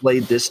Wings have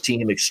played this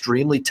team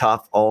extremely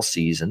tough all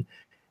season.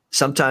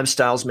 Sometimes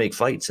styles make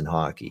fights in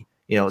hockey.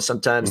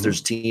 Sometimes there's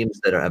teams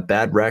that have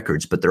bad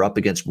records, but they're up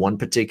against one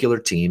particular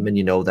team, and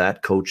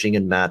that coaching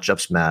and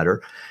matchups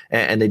matter,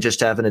 and they just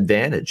have an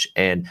advantage.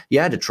 And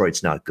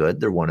Detroit's not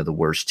good. They're one of the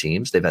worst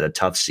teams. They've had a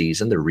tough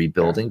season. They're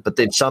rebuilding, but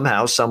they've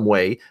somehow, some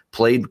way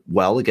played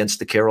well against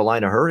the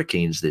Carolina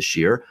Hurricanes this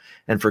year.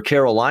 And for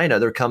Carolina,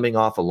 they're coming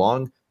off a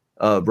long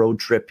road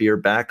trip here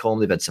back home.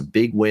 They've had some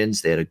big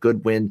wins. They had a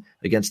good win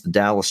against the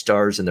Dallas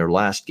Stars in their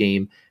last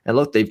game. And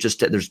look,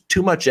 there's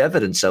too much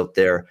evidence out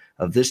there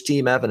of this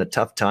team having a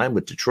tough time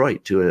with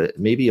Detroit to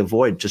maybe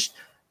avoid just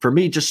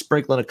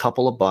sprinkling a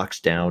couple of bucks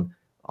down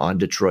on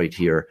Detroit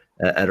here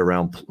at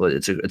around,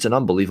 it's an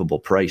unbelievable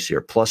price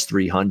here, plus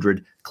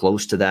 300,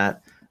 close to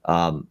that.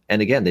 And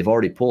again, they've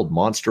already pulled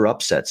monster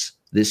upsets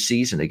this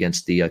season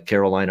against the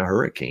Carolina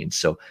Hurricanes.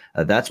 So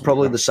that's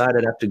probably the side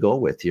I'd have to go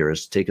with here,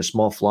 is to take a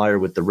small flyer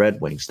with the Red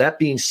Wings. That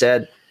being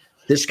said,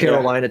 this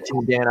Carolina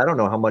team, Dan, I don't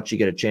know how much you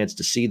get a chance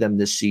to see them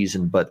this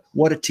season, but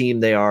what a team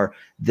they are.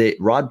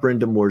 Rod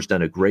Brindamore's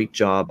done a great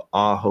job.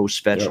 Aho,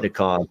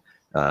 Svechnikov,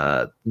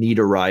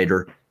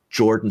 Niederreiter,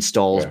 Jordan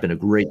Stahl's been a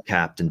great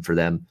captain for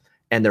them.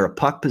 And they're a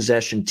puck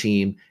possession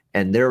team,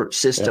 and their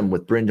system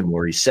with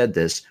Brindamore, he said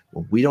this,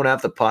 when we don't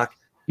have the puck,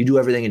 you do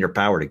everything in your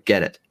power to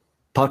get it.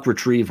 Puck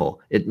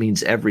retrieval, it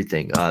means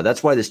everything.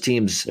 That's why this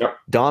team's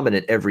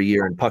dominant every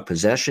year in puck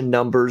possession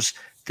numbers.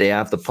 They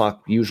have the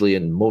puck usually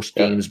in most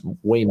games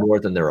way more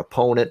than their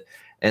opponent,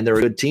 and they're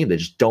a good team. They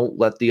just don't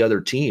let the other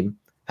team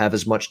have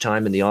as much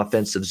time in the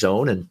offensive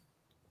zone, and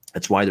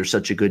that's why they're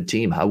such a good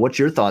team. What's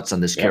your thoughts on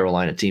this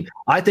Carolina team?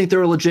 I think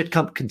they're a legit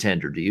cup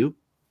contender. Do you?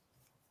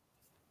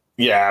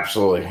 Yeah,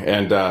 absolutely.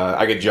 And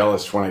I get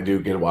jealous when I do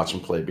get to watch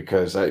him play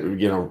because I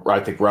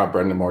think Rob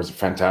Brendamore is a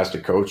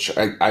fantastic coach.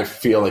 I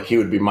feel like he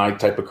would be my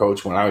type of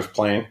coach when I was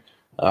playing.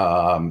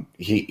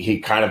 He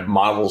kind of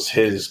models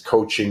his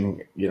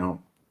coaching,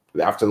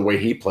 after the way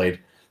he played,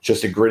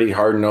 just a gritty,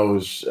 hard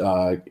nosed,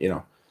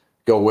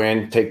 go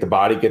in, take the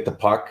body, get the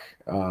puck.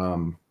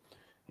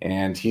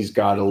 And he's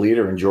got a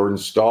leader in Jordan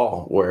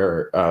Stahl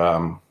where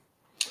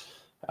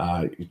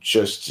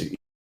just,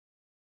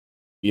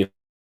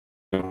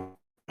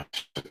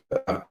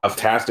 a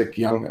fantastic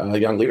young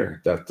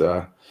leader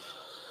that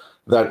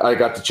I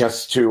got the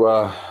chance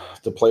to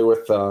play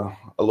with a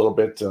little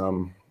bit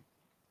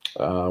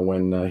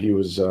when he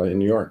was in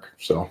New York.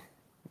 So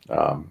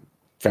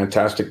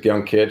fantastic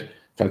young kid,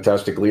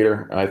 fantastic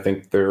leader. I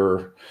think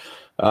they're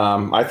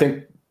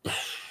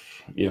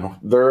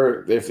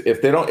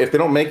if they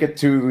don't make it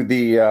to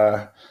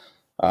the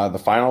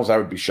finals, I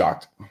would be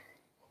shocked.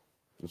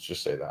 Let's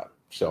just say that.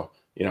 So.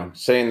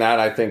 Saying that,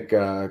 I think,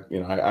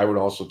 I would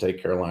also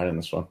take Carolina in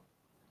this one.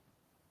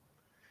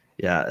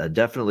 Yeah,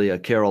 definitely.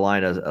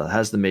 Carolina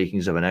has the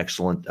makings of an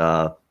excellent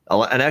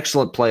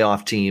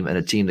playoff team and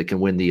a team that can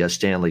win the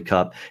Stanley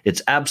Cup.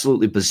 It's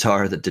absolutely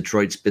bizarre that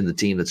Detroit's been the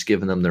team that's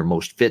given them their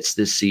most fits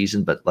this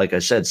season. But like I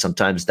said,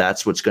 sometimes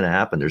that's what's going to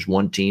happen. There's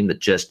one team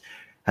that just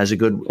has a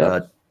good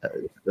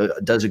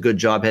does a good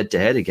job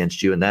head-to-head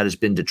against you, and that has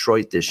been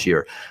Detroit this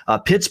year.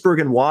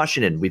 Pittsburgh and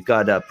Washington, we've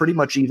got pretty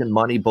much even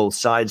money both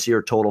sides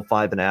here, total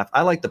 5.5.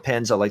 I like the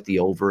Pens. I like the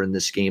over in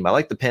this game. I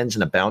like the Pens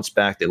in a bounce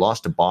back. They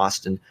lost to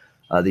Boston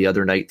the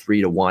other night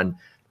 3-1.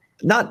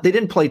 They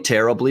didn't play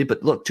terribly,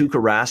 but look,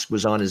 Tuukka Rask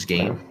was on his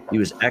game. He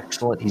was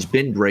excellent. He's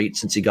been great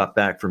since he got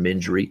back from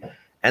injury.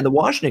 And the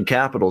Washington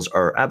Capitals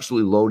are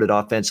absolutely loaded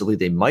offensively.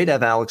 They might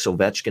have Alex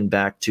Ovechkin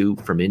back too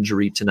from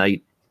injury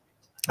tonight.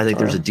 I think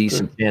there's a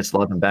decent chance they'll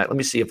have him back. Let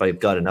me see if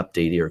I've got an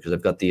update here because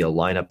I've got the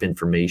lineup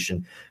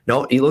information.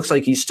 No, he looks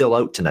like he's still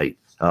out tonight,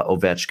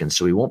 Ovechkin,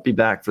 so he won't be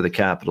back for the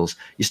Capitals.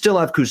 You still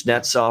have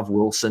Kuznetsov,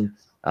 Wilson,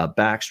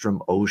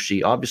 Backstrom,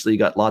 Oshie. Obviously, you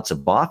got lots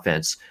of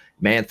offense.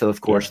 Mantha, of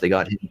course, they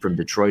got him from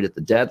Detroit at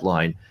the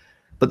deadline.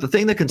 But the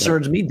thing that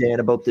concerns me, Dan,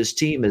 about this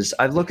team is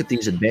I look at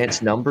these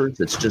advanced numbers.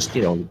 It's just,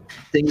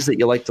 things that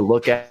you like to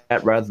look at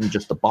rather than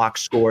just the box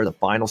score, the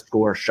final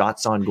score,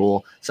 shots on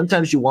goal.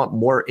 Sometimes you want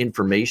more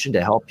information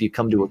to help you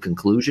come to a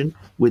conclusion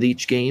with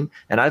each game.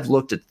 And I've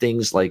looked at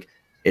things like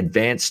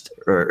advanced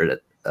or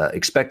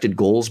expected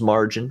goals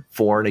margin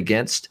for and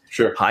against,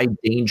 high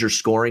danger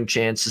scoring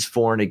chances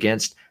for and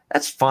against.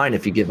 That's fine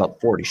if you give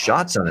up 40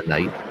 shots on a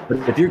night, but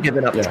if you're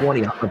giving up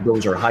 20 of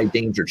those are high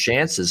danger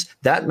chances,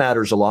 that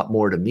matters a lot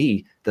more to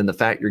me than the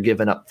fact you're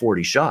giving up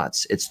 40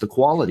 shots. It's the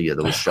quality of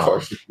those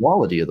shots, the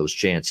quality of those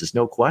chances,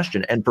 no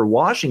question. And for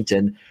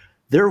Washington,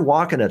 they're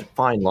walking a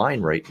fine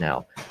line right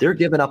now. They're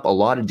giving up a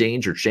lot of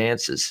danger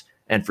chances.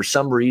 And for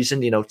some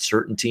reason,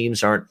 certain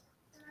teams aren't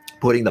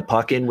putting the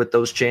puck in with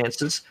those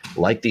chances,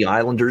 like the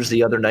Islanders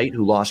the other night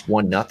who lost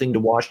 1-0 to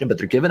Washington, but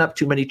they're giving up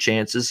too many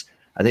chances.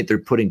 I think they're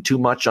putting too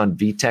much on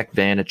Vitek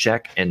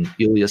Vanacek and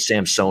Ilya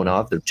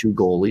Samsonov. They're two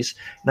goalies.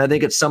 And I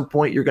think at some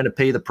point you're going to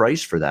pay the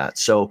price for that.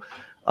 So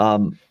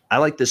I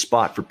like this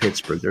spot for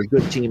Pittsburgh. They're a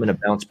good team in a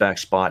bounce-back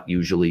spot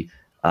usually.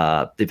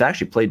 They've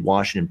actually played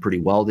Washington pretty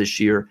well this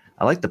year.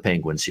 I like the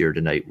Penguins here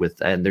tonight,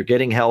 and they're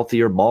getting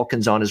healthier.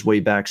 Malkin's on his way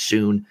back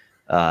soon.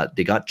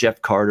 They got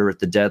Jeff Carter at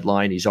the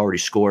deadline. He's already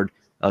scored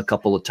a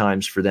couple of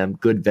times for them.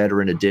 Good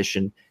veteran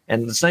addition.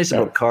 And what's nice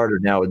about Carter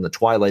now in the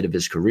twilight of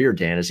his career,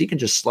 Dan, is he can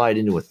just slide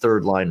into a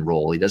third-line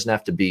role. He doesn't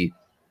have to be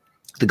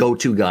the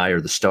go-to guy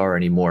or the star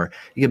anymore.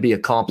 He can be a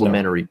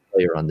complementary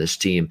player on this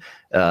team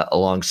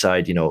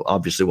alongside,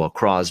 obviously,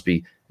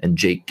 Crosby and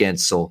Jake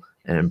Gensel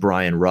and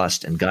Brian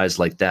Rust and guys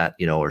like that,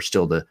 are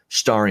still the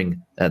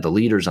the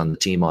leaders on the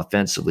team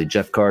offensively.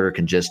 Jeff Carter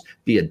can just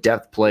be a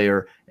depth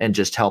player and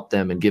just help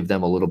them and give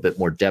them a little bit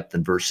more depth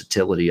and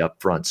versatility up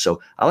front.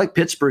 So I like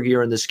Pittsburgh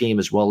here in this game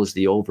as well as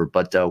the over.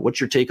 But what's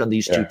your take on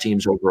these two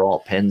teams overall,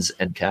 Pens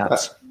and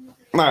Caps?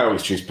 I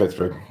always choose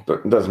Pittsburgh,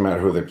 but it doesn't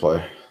matter who they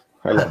play.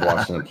 I love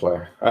watching them play.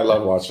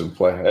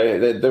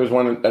 There was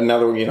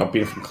another,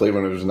 being from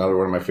Cleveland, it was another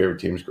one of my favorite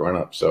teams growing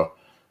up. So,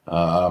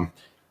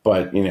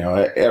 but,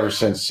 ever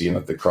since,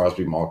 the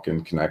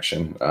Crosby-Malkin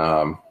connection,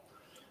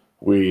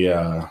 we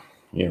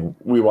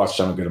watched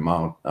them a good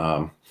amount.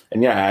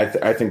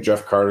 I think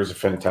Jeff Carter is a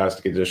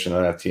fantastic addition to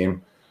that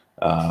team.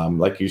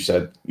 Like you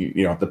said,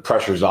 the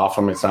pressure's off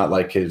him. It's not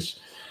like his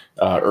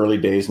early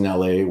days in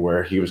LA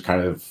where he was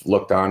kind of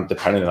looked on,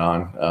 dependent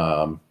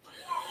on.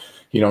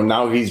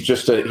 Now he's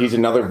he's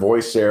another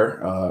voice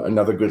there,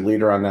 another good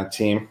leader on that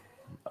team.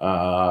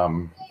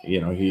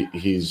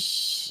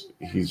 He's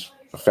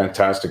a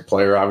fantastic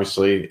player,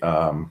 obviously.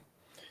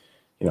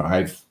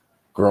 I've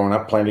grown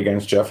up playing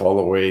against Jeff all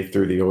the way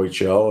through the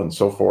OHL and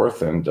so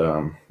forth. And,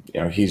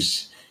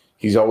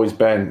 he's always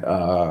been,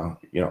 a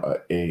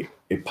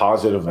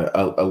positive,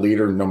 a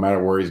leader no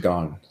matter where he's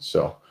gone.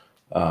 So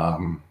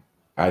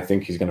I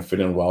think he's going to fit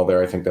in well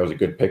there. I think that was a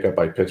good pickup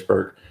by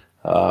Pittsburgh.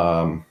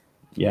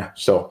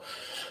 So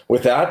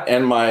with that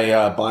and my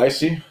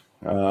biasy,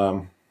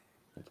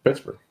 it's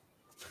Pittsburgh.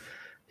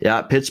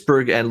 Yeah,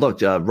 Pittsburgh, and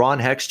look, Ron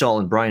Hextall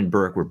and Brian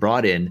Burke were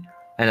brought in,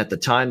 and at the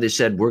time they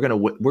said we're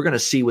gonna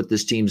see what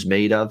this team's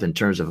made of in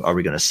terms of, are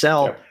we going to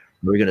sell? Yep.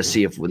 We're going to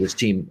see if with this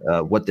team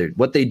what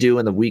they do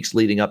in the weeks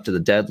leading up to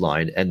the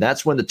deadline, and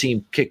that's when the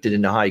team kicked it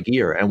into high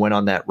gear and went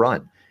on that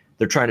run.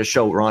 They're trying to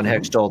show Ron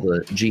Hextall,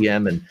 the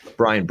GM, and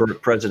Brian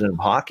Burke, president of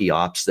hockey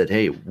ops, that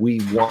hey, we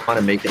want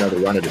to make another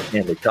run at the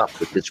Stanley Cup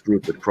with this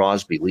group with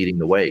Crosby leading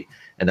the way,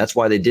 and that's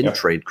why they didn't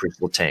trade Chris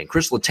Letang.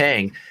 Chris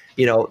Letang,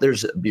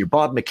 there's your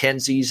Bob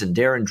McKenzie's and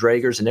Darren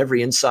Dragers, and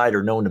every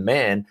insider known to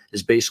man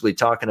is basically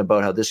talking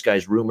about how this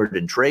guy's rumored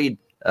in trade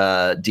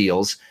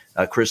deals,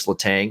 Chris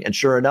Letang. And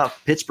sure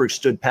enough, Pittsburgh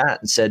stood pat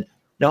and said,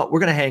 no, we're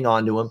going to hang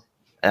on to him.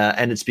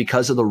 And it's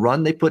because of the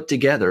run they put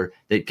together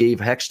that gave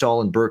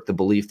Hextall and Burke the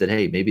belief that,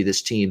 hey, maybe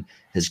this team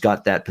has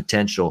got that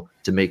potential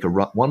to make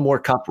one more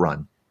cup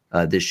run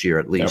this year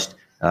at least.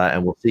 Yep.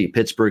 And we'll see.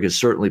 Pittsburgh has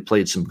certainly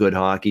played some good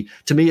hockey.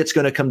 To me, it's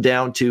going to come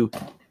down to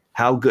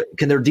how good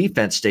can their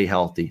defense stay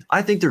healthy.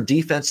 I think their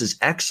defense is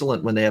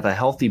excellent when they have a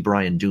healthy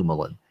Brian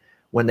Dumoulin,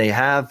 when they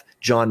have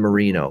John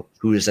Marino,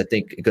 who is, I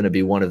think, going to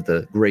be one of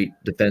the great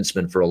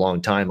defensemen for a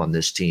long time on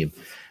this team.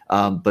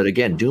 But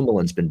again,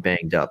 Dumoulin's been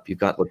banged up. You've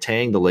got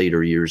Letang the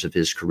later years of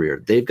his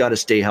career. They've got to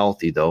stay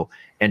healthy, though.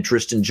 And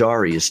Tristan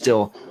Jarry is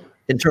still,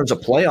 in terms of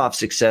playoff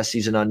success,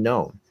 he's an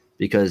unknown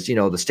because,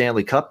 the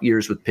Stanley Cup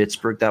years with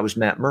Pittsburgh, that was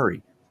Matt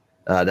Murray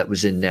that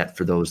was in net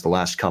for the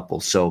last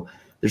couple. So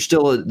there's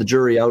still the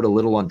jury out a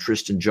little on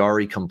Tristan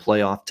Jarry come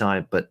playoff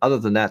time. But other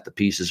than that, the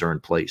pieces are in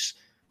place,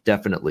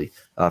 definitely,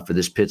 for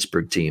this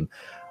Pittsburgh team.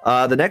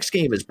 The next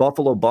game is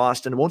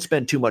Buffalo-Boston. Won't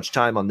spend too much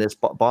time on this.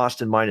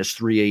 Boston minus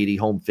 380,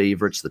 home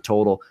favorites. The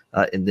total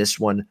in this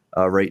one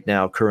right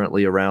now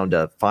currently around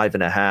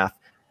 5.5.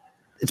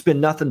 It's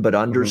been nothing but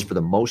unders for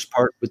the most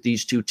part with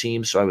these two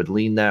teams, so I would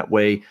lean that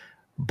way.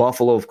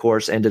 Buffalo, of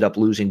course, ended up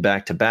losing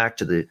back-to-back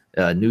to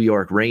the New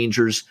York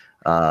Rangers.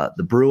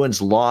 The Bruins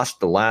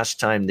lost the last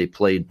time they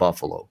played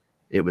Buffalo.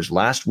 It was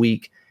last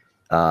week.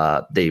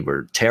 They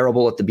were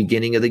terrible at the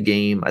beginning of the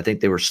game. I think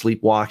they were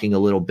sleepwalking a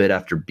little bit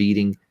after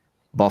beating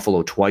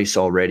Buffalo twice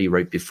already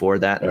right before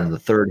that. And in the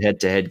third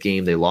head-to-head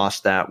game, they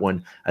lost that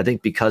one. I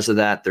think because of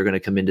that, they're going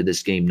to come into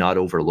this game not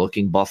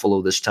overlooking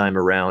Buffalo this time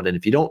around. And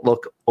if you don't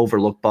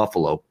overlook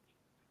Buffalo,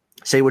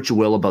 say what you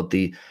will about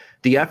the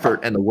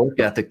effort and the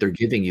work ethic they're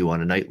giving you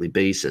on a nightly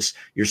basis,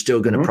 you're still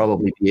going to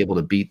probably be able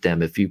to beat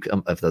them if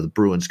the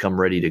Bruins come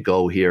ready to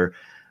go here.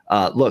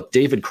 Look,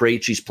 David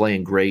Krejci's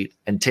playing great.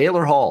 And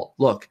Taylor Hall,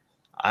 look,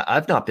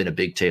 I've not been a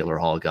big Taylor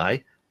Hall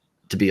guy,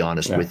 to be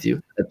honest with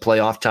you. At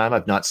playoff time,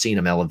 I've not seen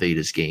him elevate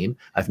his game.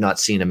 I've not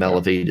seen him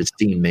elevate his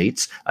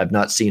teammates. I've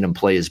not seen him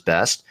play his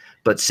best.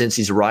 But since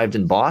he's arrived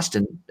in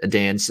Boston,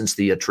 Dan, since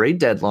the trade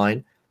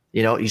deadline,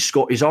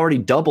 he's already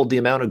doubled the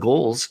amount of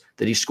goals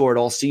that he scored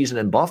all season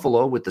in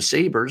Buffalo with the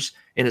Sabres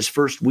in his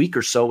first week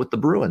or so with the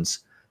Bruins.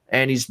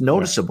 And he's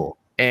noticeable.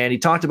 And he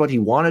talked about he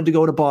wanted to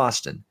go to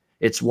Boston.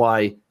 It's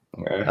why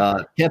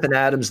Kevin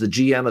Adams, the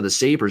GM of the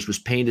Sabres, was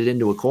painted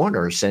into a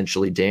corner,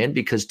 essentially, Dan,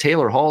 because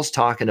Taylor Hall's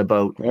talking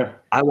about,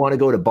 I want to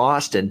go to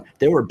Boston.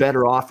 There were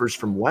better offers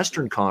from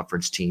Western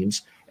Conference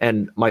teams.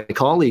 And my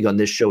colleague on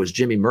this show is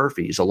Jimmy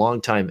Murphy. He's a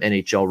longtime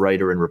NHL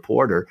writer and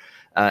reporter.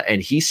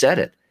 And he said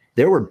it.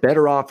 There were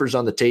better offers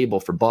on the table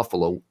for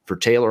Buffalo, for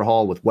Taylor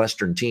Hall with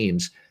Western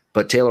teams.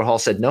 But Taylor Hall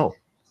said, no,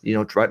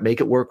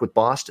 make it work with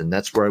Boston.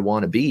 That's where I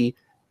want to be,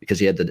 because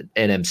he had the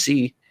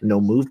NMC,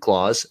 no move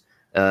clause.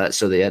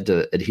 So they had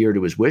to adhere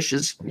to his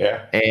wishes,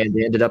 and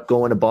they ended up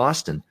going to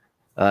Boston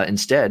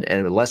instead,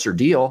 and a lesser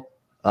deal.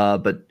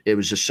 But it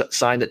was just a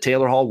sign that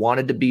Taylor Hall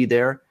wanted to be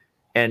there,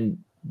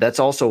 and that's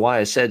also why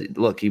I said,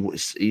 look,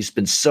 he's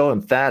been so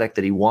emphatic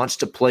that he wants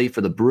to play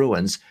for the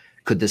Bruins.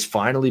 Could this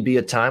finally be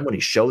a time when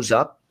he shows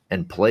up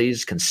and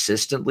plays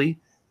consistently,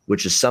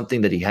 which is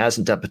something that he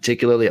hasn't done,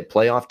 particularly at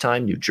playoff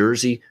time? New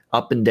Jersey,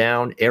 up and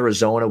down.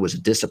 Arizona was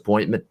a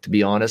disappointment, to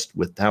be honest,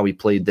 with how he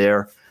played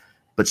there.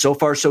 But so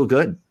far, so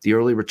good. The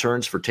early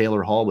returns for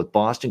Taylor Hall with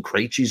Boston.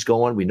 Krejci's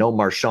going. We know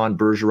Marchand,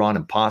 Bergeron,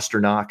 and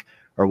Pasternak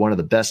are one of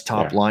the best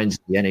top lines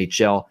in the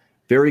NHL.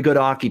 Very good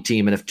hockey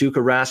team. And if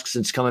Tuukka Rask,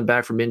 since coming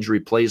back from injury,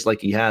 plays like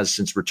he has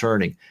since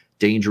returning,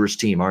 dangerous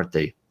team, aren't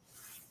they?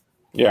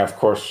 Yeah, of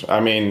course. I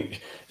mean,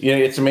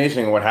 it's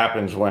amazing what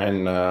happens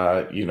when,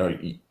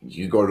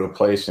 you go to a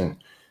place and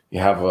you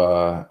have,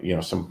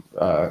 some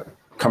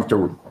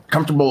comfortable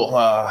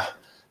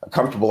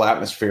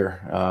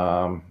atmosphere.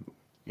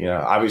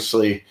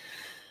 Obviously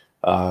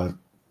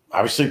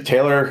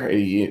Taylor,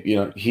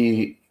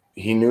 he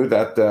knew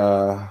that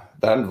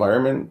that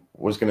environment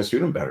was going to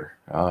suit him better.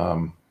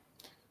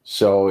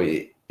 So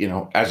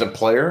as a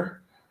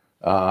player,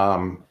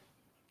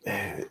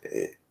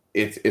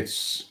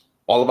 it's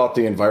all about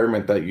the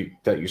environment that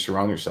you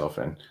surround yourself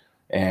in.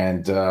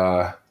 And,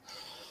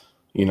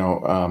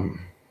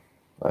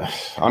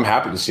 I'm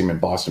happy to see him in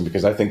Boston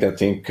because I think that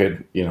team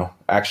could,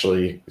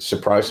 actually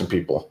surprise some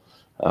people.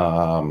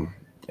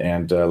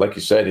 And like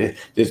you said,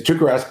 is Tuukka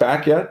Rask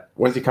back yet?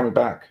 When's he coming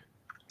back?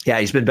 Yeah,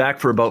 he's been back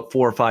for about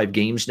 4 or 5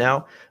 games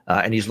now,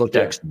 and he's looked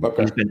excellent.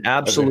 Okay. He's been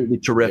absolutely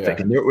terrific.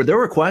 Yeah. And there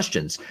were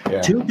questions. Yeah.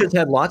 Tuukka's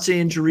had lots of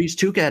injuries.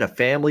 Tuukka had a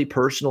family,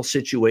 personal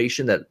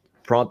situation that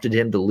prompted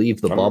him to leave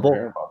the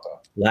bubble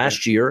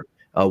last year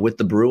with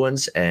the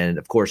Bruins. And,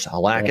 of course,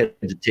 Halak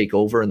had to take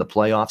over in the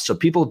playoffs. So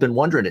people have been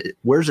wondering,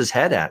 where's his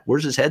head at?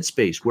 Where's his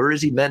headspace? Where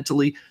is he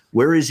mentally?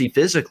 Where is he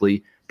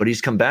physically? But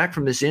he's come back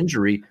from this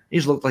injury.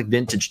 He's looked like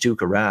vintage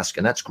Tuukka Rask,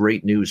 and that's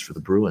great news for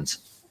the Bruins.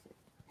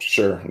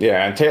 Sure.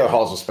 Yeah. And Taylor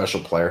Hall's a special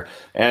player.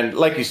 And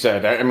like you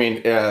said, I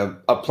mean,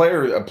 a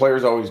player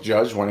is always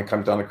judged when it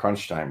comes down to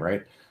crunch time,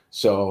 right?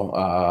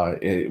 So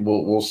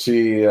we'll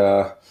see.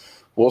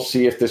 We'll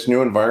see if this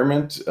new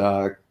environment,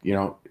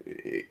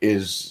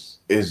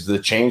 is the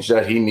change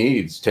that he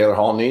needs. Taylor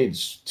Hall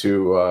needs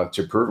to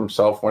prove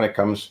himself when it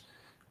comes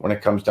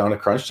down to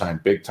crunch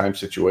time, big time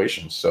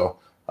situations. So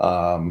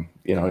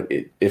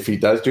if he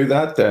does do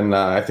that, then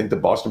I think the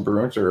Boston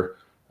Bruins are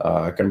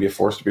going to be a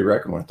force to be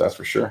reckoned with. That's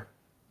for sure.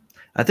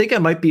 I think I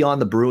might be on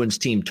the Bruins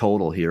team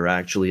total here,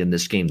 actually, in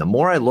this game. The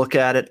more I look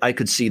at it, I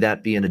could see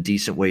that being a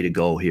decent way to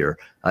go here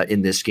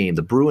in this game.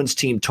 The Bruins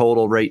team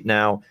total right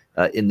now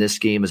in this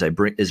game is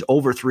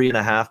over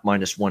 3.5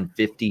 minus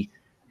 150.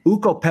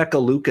 Ukko-Pekka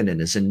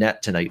Luukkonen is in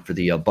net tonight for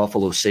the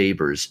Buffalo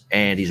Sabres,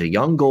 and he's a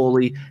young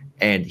goalie,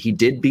 and he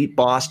did beat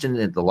Boston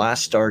in the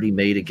last start he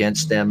made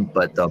against them.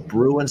 But the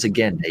Bruins,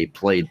 again, they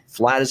played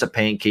flat as a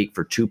pancake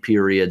for 2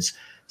 periods.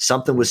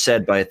 Something was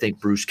said by, I think,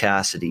 Bruce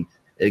Cassidy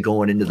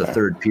going into the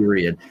third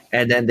period.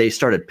 And then they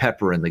started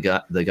peppering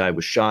the guy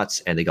with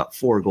shots, and they got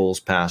 4 goals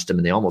past him,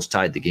 and they almost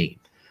tied the game.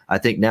 I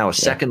think now a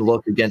second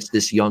look against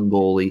this young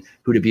goalie,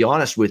 who, to be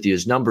honest with you,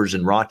 his numbers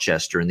in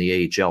Rochester in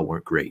the AHL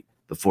weren't great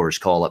before his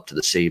call up to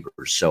the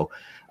Sabres. So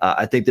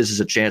I think this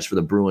is a chance for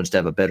the Bruins to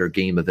have a better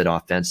game of it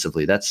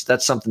offensively. That's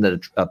something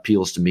that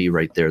appeals to me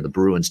right there, the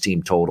Bruins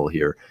team total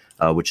here,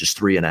 which is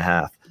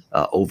 3.5.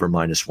 Over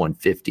minus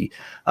 150.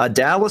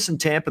 Dallas and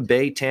Tampa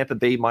Bay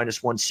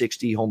minus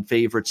 160, home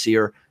favorites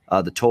here.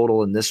 The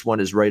total in this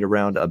one is right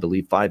around, I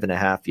believe,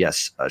 5.5.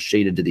 Yes,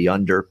 shaded to the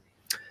under.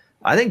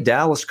 I think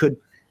Dallas could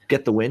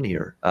get the win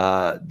here.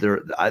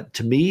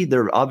 To me,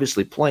 they're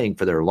obviously playing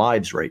for their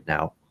lives right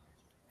now.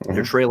 Mm-hmm.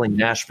 They're trailing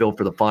Nashville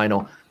for the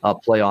final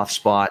playoff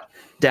spot.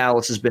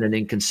 Dallas has been an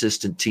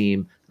inconsistent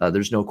team.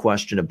 There's no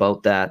question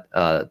about that.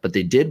 But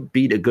they did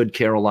beat a good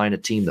Carolina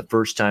team the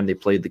first time they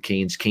played the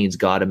Canes. Canes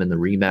got them in the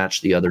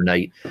rematch the other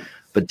night.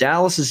 But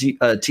Dallas is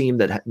a team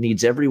that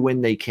needs every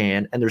win they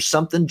can. And there's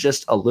something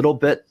just a little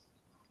bit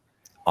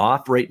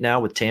off right now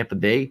with Tampa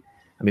Bay.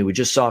 I mean, we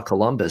just saw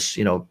Columbus,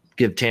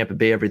 give Tampa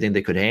Bay everything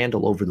they could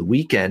handle over the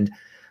weekend.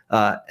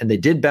 And they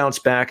did bounce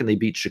back and they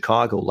beat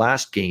Chicago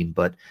last game.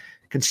 But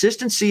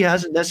consistency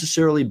hasn't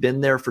necessarily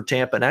been there for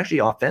Tampa. And actually,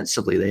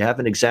 offensively, they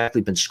haven't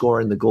exactly been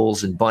scoring the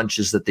goals in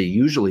bunches that they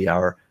usually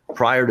are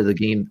prior to the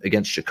game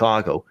against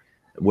Chicago,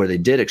 where they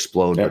did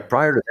explode. Yeah. But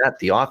prior to that,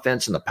 the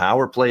offense and the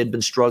power play had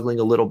been struggling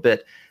a little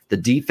bit. The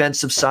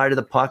defensive side of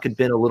the puck had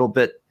been a little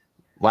bit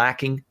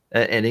lacking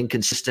and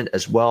inconsistent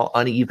as well,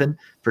 uneven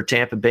for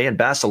Tampa Bay. And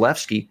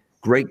Vasilevsky,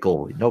 great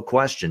goalie, no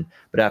question.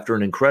 But after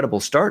an incredible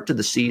start to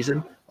the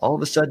season, all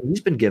of a sudden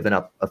he's been giving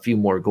up a few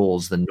more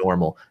goals than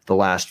normal the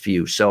last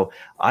few. So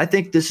I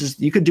think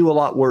you could do a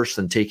lot worse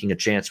than taking a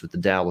chance with the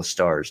Dallas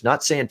Stars.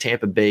 Not saying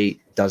Tampa Bay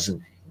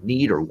doesn't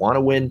need or want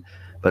to win,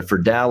 but for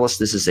Dallas,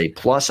 this is a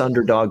plus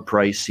underdog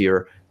price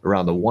here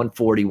around the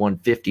 140,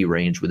 150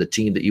 range with a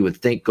team that you would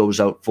think goes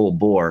out full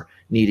bore,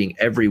 needing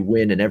every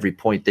win and every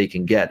point they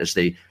can get as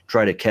they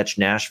try to catch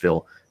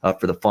Nashville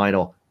for the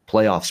final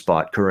playoff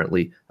spot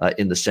currently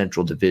in the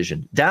Central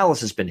Division.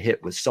 Dallas has been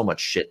hit with so much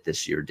shit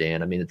this year,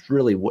 Dan. I mean,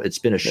 it's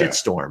been a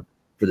shitstorm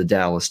for the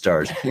Dallas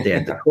Stars. They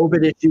had the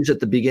COVID issues at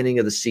the beginning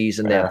of the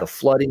season. They have the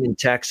flooding in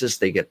Texas.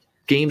 They get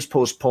games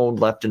postponed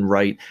left and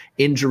right,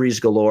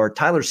 injuries galore.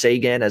 Tyler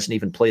Seguin hasn't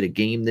even played a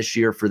game this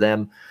year for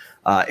them.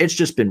 It's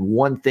just been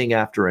one thing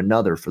after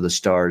another for the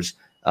Stars.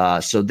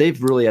 So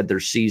they've really had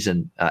their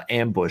season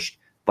ambushed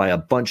by a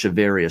bunch of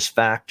various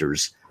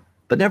factors.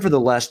 But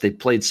nevertheless, they've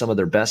played some of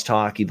their best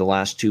hockey the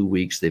last 2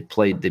 weeks. They've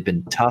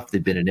been tough.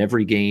 They've been in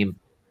every game.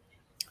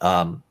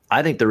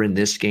 I think they're in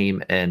this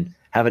game and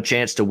have a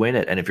chance to win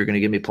it. And if you're going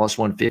to give me plus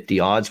 150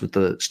 odds with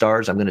the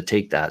Stars, I'm going to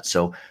take that.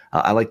 So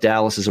I like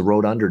Dallas as a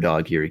road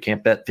underdog here. You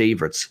can't bet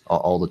favorites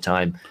all the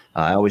time.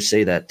 I always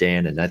say that,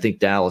 Dan. And I think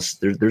Dallas,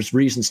 there's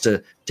reasons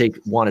to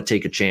want to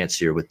take a chance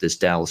here with this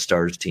Dallas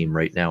Stars team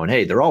right now. And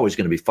hey, they're always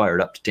going to be fired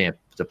up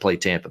to play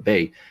Tampa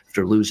Bay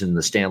after losing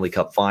the Stanley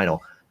Cup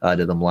final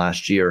to them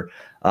last year.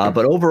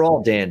 But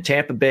overall, Dan,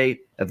 Tampa Bay,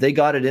 have they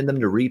got it in them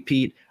to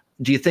repeat?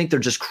 Do you think they're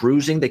just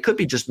cruising? They could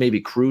be just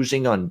maybe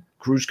cruising on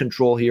cruise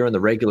control here in the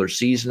regular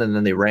season, and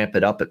then they ramp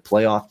it up at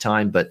playoff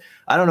time. But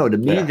I don't know. To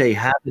me, they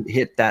haven't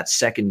hit that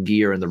second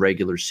gear in the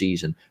regular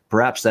season.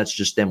 Perhaps that's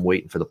just them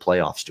waiting for the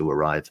playoffs to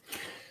arrive.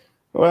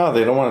 Well,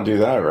 they don't want to do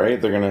that,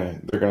 right? They're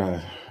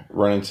gonna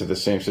run into the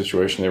same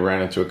situation they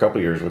ran into a couple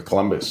of years with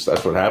Columbus.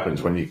 That's what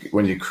happens when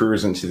you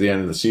cruise into the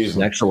end of the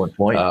season. Excellent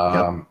point.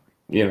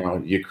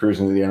 You cruise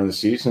into the end of the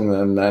season,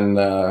 and then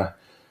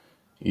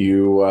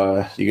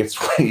you get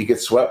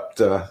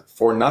swept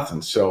for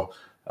nothing. So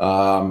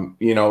in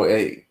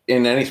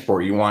any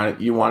sport, you want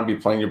to be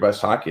playing your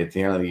best hockey at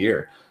the end of the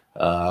year.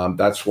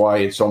 That's why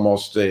it's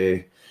almost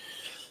a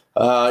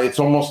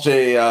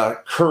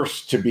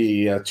curse to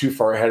be too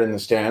far ahead in the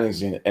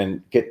standings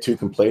and get too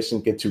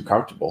complacent, get too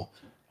comfortable.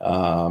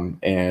 That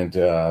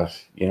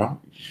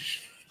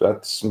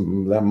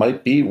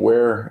might be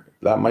where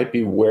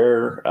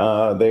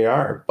they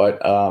are.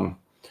 But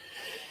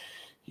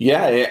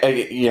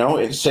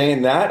in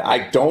saying that,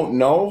 I don't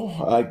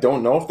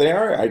know if they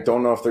are. I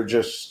don't know if they're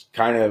just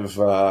kind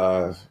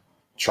of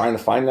trying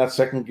to find that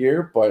second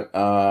gear. But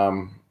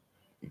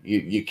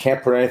you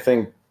can't put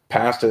anything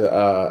past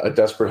a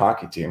desperate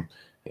hockey team.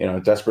 A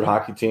desperate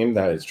hockey team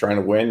that is trying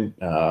to win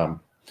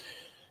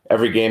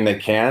every game they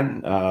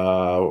can,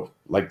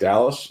 like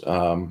Dallas.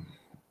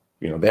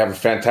 They have a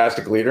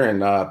fantastic leader in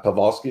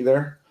Pavelski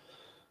there.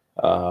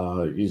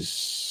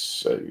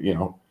 He's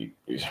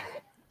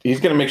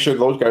going to make sure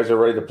those guys are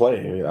ready to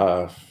play.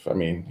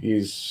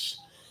 He's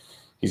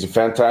a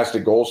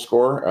fantastic goal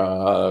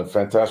scorer,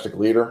 fantastic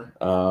leader,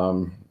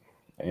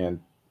 and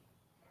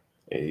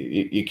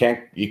you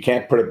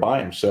can't put it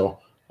by him. So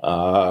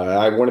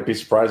I wouldn't be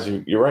surprised.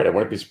 You're right. I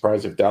wouldn't be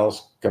surprised if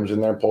Dallas comes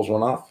in there and pulls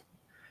one off.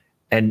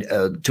 And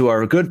to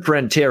our good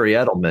friend Terry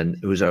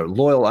Edelman, who's a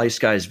loyal Ice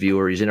Guys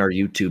viewer, he's in our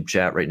YouTube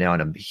chat right now,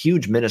 and a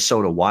huge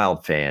Minnesota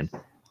Wild fan.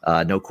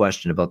 No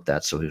question about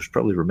that. So he'll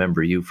probably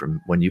remember you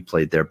from when you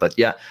played there. But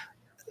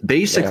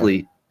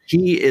basically,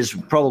 he is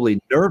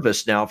probably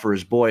nervous now for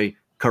his boy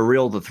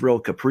Kirill the Thrill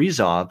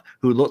Kaprizov,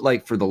 who looked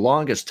like for the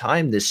longest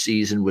time this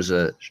season was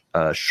a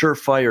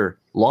surefire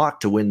lock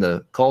to win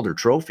the Calder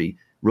Trophy,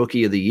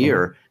 Rookie of the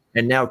Year,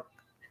 and now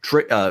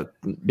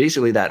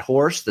basically that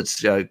horse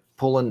that's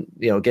pulling,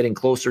 getting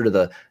closer to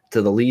the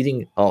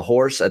leading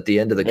horse at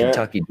the end of the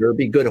Kentucky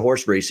Derby. Good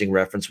horse racing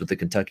reference with the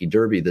Kentucky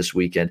Derby this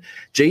weekend.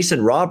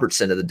 Jason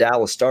Robertson of the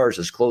Dallas Stars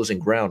is closing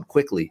ground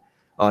quickly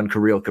on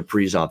Kirill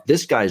Kaprizov.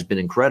 This guy's been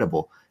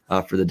incredible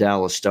for the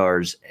Dallas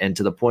Stars, and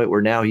to the point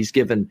where now he's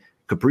given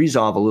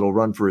Kaprizov a little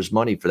run for his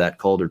money for that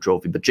Calder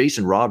Trophy. But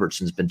Jason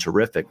Robertson's been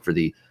terrific for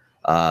the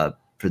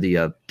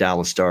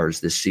Dallas Stars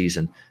this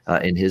season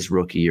in his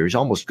rookie year. He's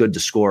almost good to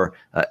score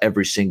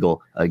every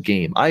single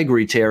game. I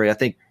agree, Terry. I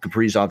think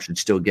Kaprizov should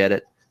still get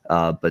it,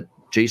 but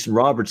Jason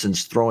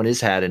Robertson's throwing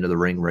his hat into the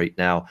ring right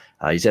now.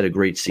 He's had a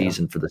great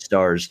season for the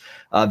Stars.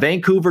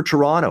 Vancouver,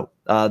 Toronto.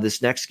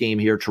 This next game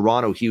here,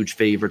 Toronto huge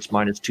favorites,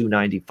 minus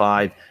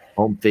 295.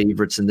 Home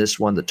favorites in this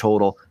one. The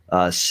total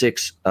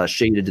 6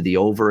 shaded to the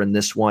over in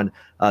this one.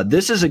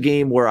 This is a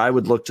game where I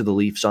would look to the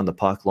Leafs on the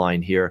puck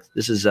line here.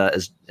 This is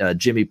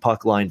Jimmy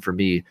puck line for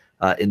me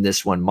in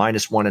this one.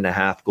 Minus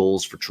 1.5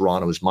 goals for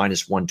Toronto is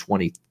minus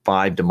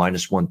 125 to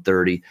minus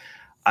 130.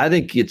 I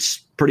think it's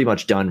pretty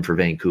much done for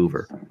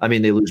Vancouver. I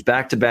mean, they lose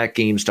back-to-back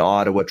games to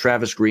Ottawa.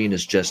 Travis Green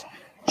is just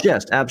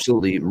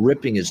absolutely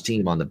ripping his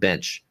team on the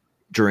bench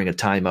during a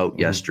timeout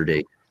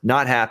yesterday.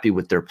 Not happy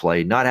with their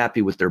play, not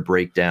happy with their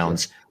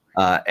breakdowns.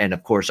 And,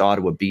 of course,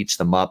 Ottawa beats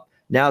them up.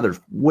 Now they're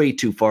way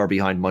too far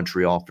behind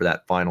Montreal for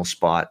that final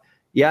spot.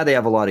 Yeah, they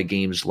have a lot of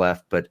games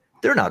left, but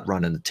they're not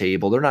running the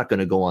table. They're not going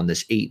to go on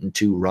this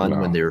 8-2 run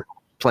when they're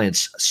playing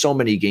so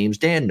many games.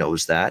 Dan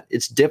knows that.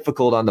 It's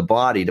difficult on the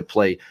body to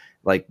play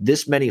like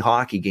this many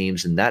hockey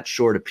games in that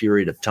short a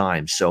period of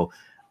time. So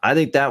I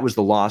think that was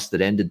the loss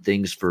that ended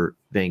things for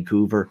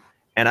Vancouver.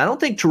 And I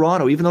don't think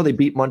Toronto, even though they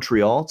beat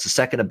Montreal, it's the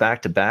second of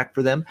back-to-back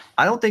for them,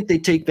 I don't think they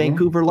take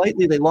Vancouver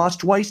lightly. They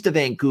lost twice to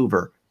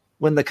Vancouver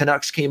when the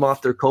Canucks came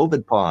off their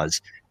COVID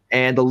pause.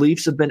 And the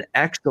Leafs have been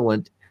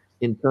excellent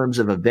in terms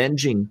of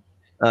avenging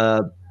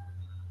a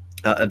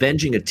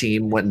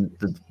team when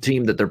the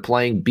team that they're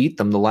playing beat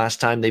them the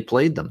last time they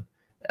played them.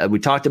 We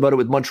talked about it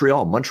with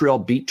Montreal. Montreal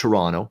beat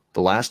Toronto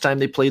the last time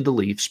they played the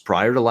Leafs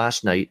prior to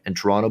last night, and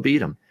Toronto beat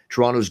them.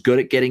 Toronto's good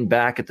at getting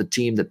back at the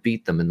team that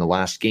beat them in the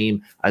last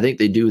game. I think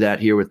they do that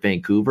here with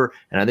Vancouver,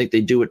 and I think they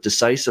do it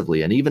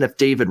decisively. And even if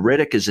David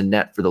Riddick is in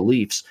net for the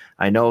Leafs,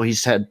 I know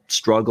he's had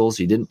struggles.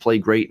 He didn't play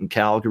great in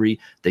Calgary.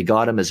 They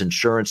got him as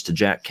insurance to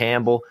Jack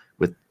Campbell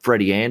with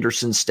Freddie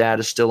Anderson's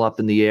status still up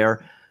in the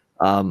air.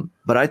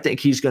 But I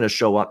think he's going to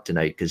show up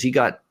tonight because he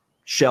got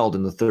shelled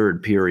in the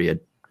third period.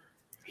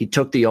 He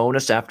took the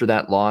onus after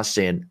that loss,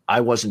 saying,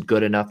 I wasn't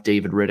good enough,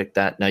 David Riddick,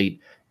 that night.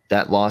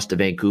 That loss to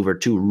Vancouver,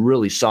 2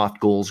 really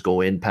soft goals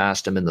go in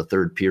past him in the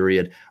third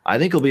period. I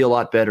think he'll be a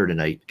lot better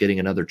tonight, getting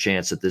another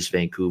chance at this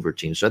Vancouver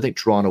team. So I think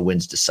Toronto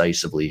wins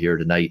decisively here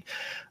tonight.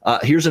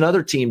 Here's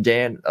another team,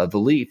 Dan, the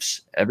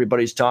Leafs.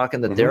 Everybody's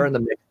talking that they're in the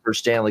mix for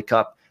Stanley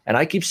Cup. And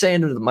I keep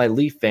saying to my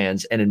Leaf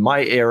fans, and in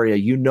my area,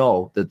 you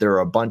know that there are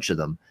a bunch of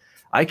them.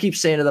 I keep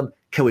saying to them,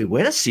 can we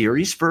win a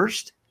series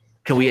first?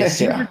 Can we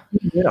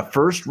win a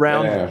first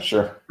round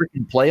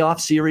freaking playoff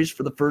series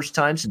for the first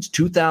time since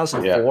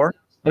 2004?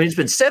 I mean, it's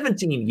been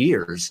 17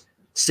 years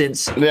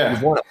since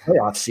you've won a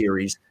playoff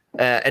series,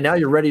 and now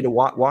you're ready to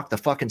walk the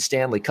fucking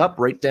Stanley Cup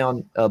right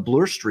down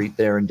Bloor Street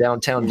there in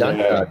downtown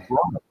Toronto.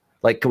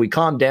 Like, can we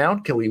calm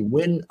down? Can we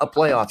win a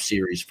playoff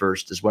series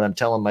first is what I'm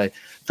telling my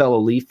fellow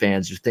Leaf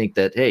fans who think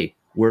that, hey,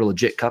 we're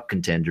legit cup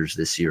contenders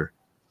this year.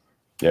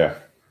 Yeah.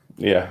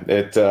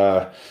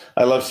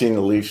 I love seeing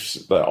the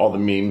Leafs, all the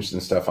memes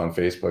and stuff on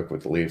Facebook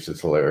with the Leafs.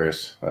 It's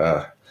hilarious.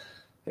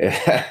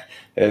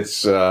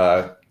 It's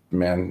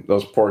man,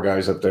 those poor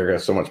guys up there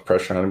got so much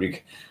pressure on them.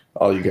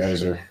 All you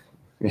guys are,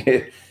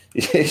 you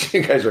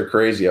guys are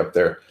crazy up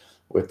there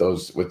with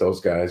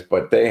those guys.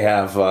 But they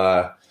have,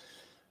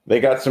 they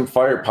got some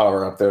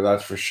firepower up there,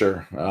 that's for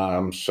sure.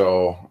 It's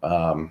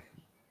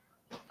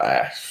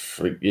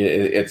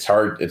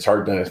hard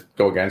to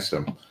go against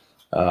them.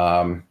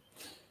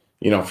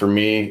 For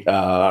me,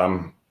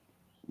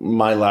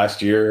 my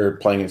last year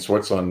playing in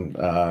Switzerland,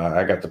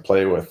 I got to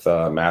play with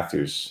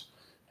Matthews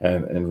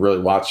and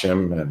really watch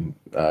him and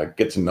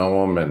get to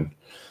know him. And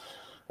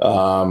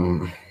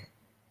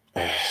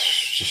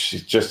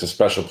just a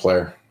special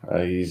player.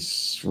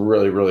 He's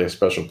really, really a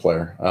special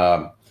player.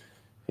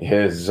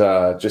 His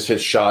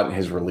shot and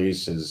his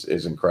release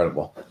is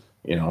incredible.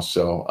 The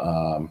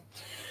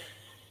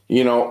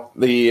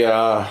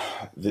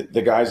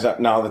guys that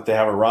now that they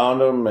have around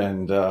them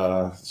and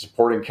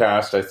supporting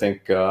cast, I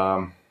think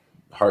hard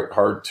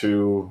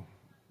to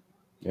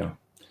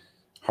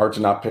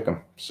not pick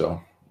them.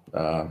 So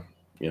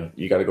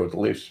you got to go with the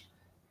Leafs.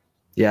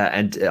 Yeah,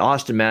 and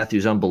Austin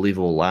Matthews,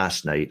 unbelievable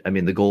last night. I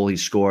mean, the goal he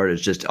scored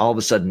is just all of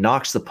a sudden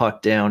knocks the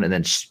puck down, and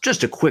then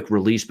just a quick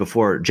release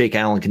before Jake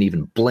Allen can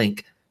even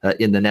blink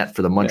in the net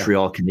for the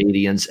Montreal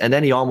Canadiens. And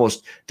then he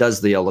almost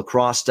does the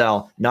lacrosse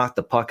style, knock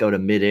the puck out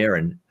of midair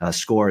and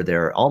score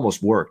there.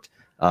 Almost worked.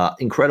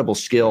 Incredible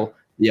skill.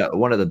 Yeah,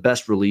 one of the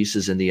best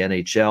releases in the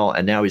NHL.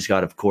 And now he's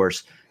got, of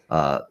course,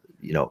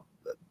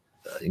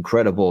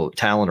 incredible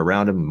talent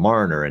around him,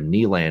 Marner and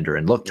Nylander.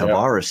 And look,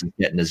 Tavares is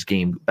getting his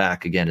game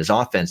back again, his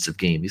offensive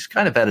game. He's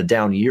kind of had a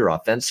down year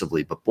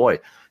offensively, but boy,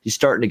 he's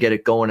starting to get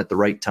it going at the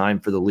right time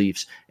for the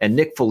Leafs. And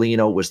Nick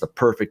Foligno was the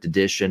perfect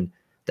addition.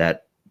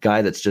 That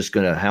guy that's just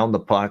going to hound the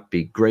puck,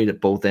 be great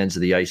at both ends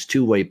of the ice,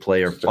 two-way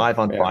player,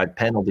 5-on-5,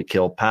 penalty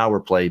kill,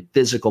 power play,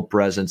 physical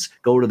presence,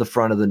 go to the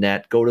front of the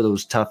net, go to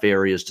those tough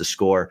areas to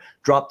score,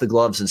 drop the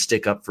gloves and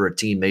stick up for a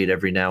teammate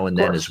every now and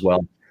then as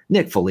well.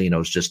 Nick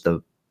Foligno's just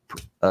the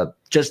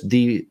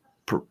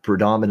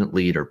predominant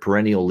leader,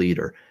 perennial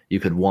leader you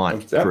could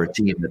want for a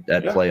team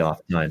at playoff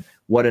time.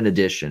 What an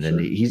addition.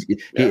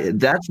 And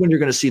that's when you're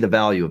going to see the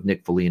value of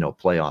Nick Foligno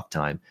playoff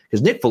time,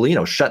 because Nick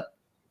Foligno shut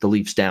the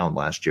Leafs down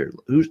last year.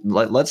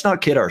 Let's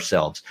not kid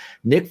ourselves.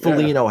 Nick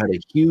Foligno had a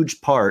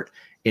huge part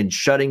in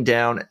shutting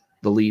down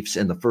the Leafs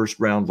in the first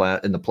round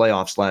in the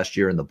playoffs last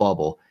year in the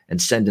bubble and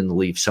sending the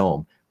Leafs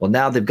home. Well,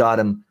 now they've got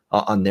him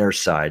on their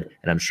side,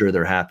 and I'm sure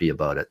they're happy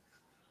about it.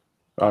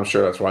 I'm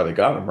sure that's why they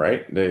got him,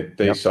 right?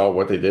 They saw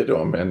what they did to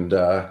him, and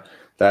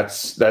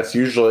that's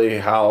usually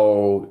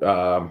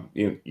how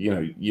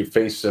you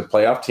face a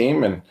playoff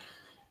team and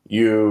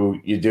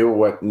you do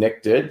what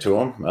Nick did to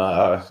him.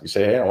 You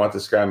say, hey, I want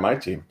this guy on my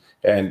team.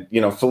 And,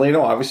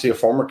 Foligno, obviously a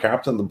former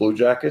captain of the Blue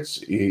Jackets.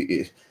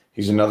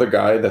 He's another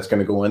guy that's going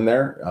to go in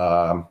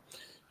there.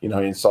 He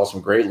installed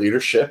some great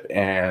leadership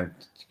and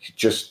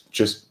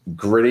just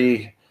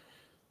gritty,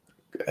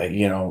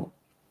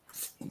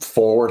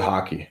 forward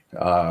hockey.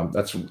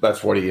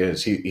 That's what he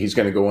is. He's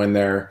going to go in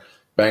there,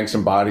 bang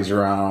some bodies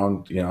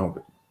around,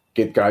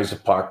 get guys a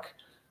puck.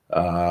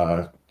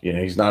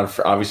 He's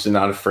obviously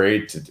not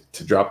afraid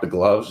to drop the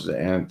gloves,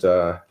 and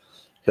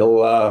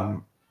he'll.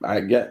 I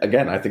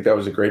think that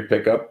was a great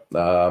pickup.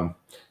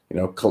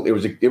 It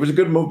was a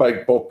good move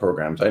by both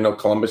programs. I know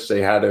Columbus,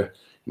 they had to,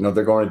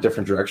 they're going a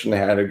different direction. They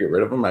had to get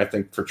rid of him. I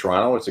think for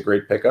Toronto, it's a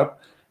great pickup,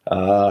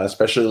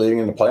 especially leading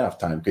into playoff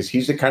time, because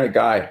he's the kind of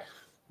guy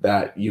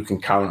that you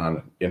can count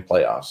on in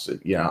playoffs.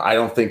 I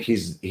don't think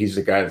he's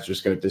the guy that's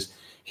just going to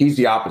he's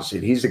the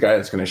opposite. He's the guy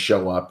that's going to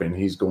show up and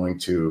he's going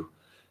to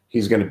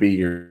be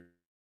your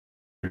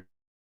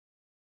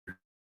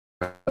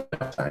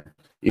time.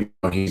 Even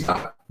though he's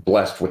not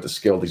blessed with the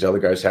skill these other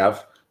guys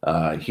have,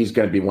 he's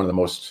going to be one of the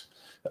most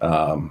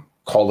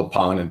called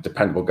upon and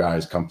dependable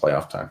guys come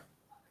playoff time.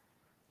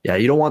 Yeah,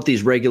 you don't want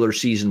these regular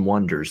season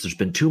wonders. There's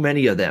been too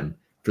many of them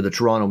for the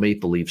Toronto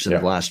Maple Leafs in the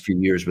last few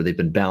years where they've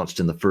been bounced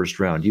in the first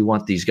round. You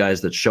want these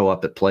guys that show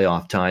up at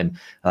playoff time,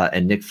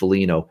 and Nick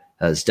Foligno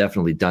has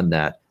definitely done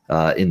that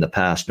in the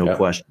past, no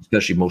question,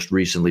 especially most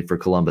recently for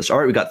Columbus. All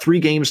right, we got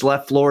 3 games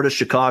left, Florida,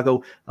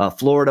 Chicago.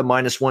 Florida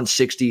minus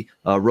 160,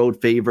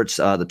 road favorites.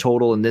 The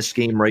total in this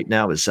game right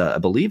now is, I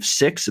believe,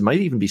 6. It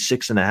might even be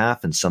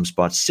 6.5 in some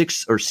spots,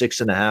 6 or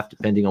 6.5,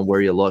 depending on where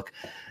you look.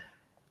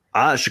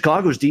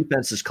 Chicago's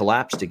defense has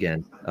collapsed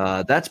again.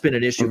 That's been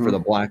an issue for the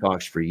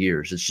Blackhawks for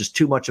years. It's just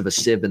too much of a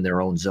sieve in their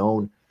own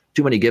zone,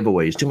 too many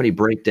giveaways, too many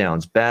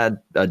breakdowns,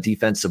 bad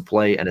defensive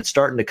play, and it's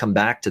starting to come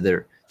back to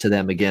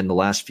them again the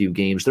last few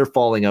games. They're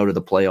falling out of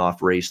the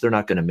playoff race. They're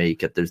not going to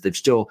make it. They've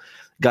still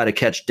got to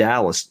catch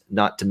Dallas,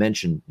 not to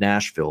mention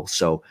Nashville.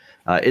 So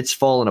it's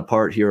fallen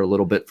apart here a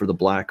little bit for the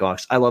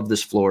Blackhawks. I love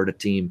this Florida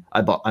team.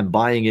 I'm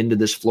buying into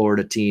this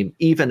Florida team,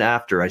 even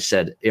after I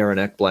said Aaron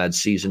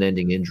Ekblad's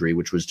season-ending injury,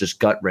 which was just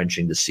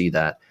gut-wrenching to see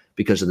that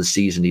because of the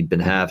season he'd been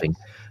having.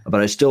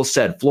 But I still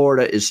said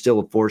Florida is still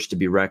a force to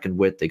be reckoned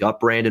with. They got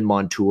Brandon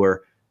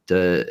Montour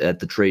at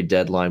the trade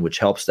deadline, which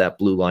helps that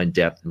blue line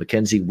depth.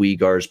 Mackenzie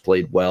Weegar's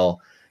played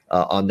well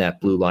on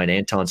that blue line.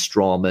 Anton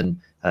Strawman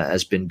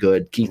has been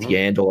good. Keith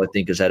Yandel, I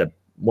think, has had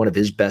one of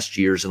his best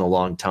years in a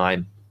long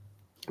time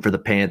for the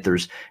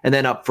Panthers. And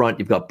then up front,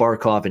 you've got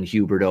Barkov and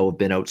Huberdeau have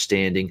been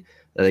outstanding.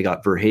 They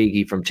got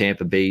Verhaeghe from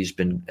Tampa Bay. He's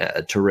been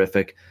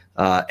terrific.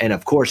 And,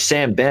 of course,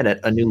 Sam Bennett,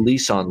 a new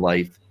lease on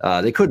life.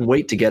 They couldn't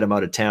wait to get him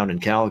out of town in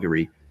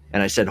Calgary.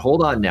 And I said,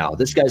 hold on now.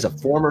 This guy's a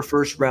former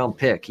first-round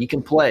pick. He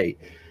can play.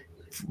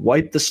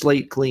 Wipe the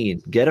slate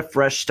clean. Get a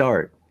fresh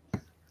start.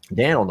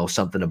 Dan will know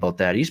something about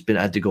that. He's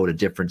had to go to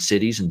different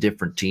cities and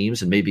different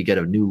teams and maybe get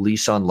a new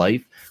lease on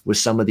life with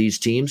some of these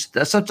teams.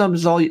 That's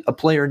sometimes all a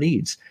player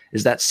needs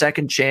is that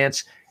second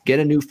chance, get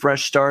a new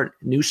fresh start,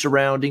 new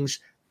surroundings.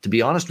 To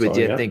be honest with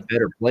you, I think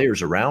better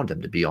players around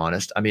him, to be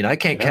honest. I mean, I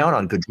can't count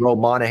on Gaudreau,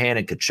 Monahan,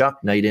 and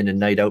Tkachuk night in and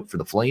night out for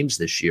the Flames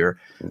this year.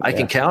 I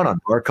can count on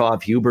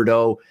Barkov,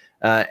 Huberdeau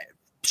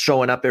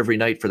showing up every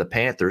night for the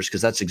Panthers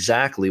because that's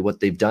exactly what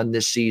they've done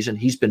this season.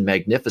 He's been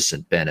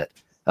magnificent, Bennett.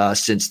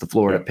 Since the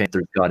Florida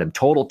Panthers got him.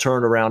 Total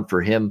turnaround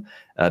for him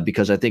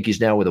because I think he's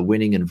now with a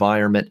winning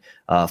environment.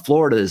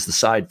 Florida is the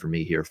side for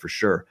me here for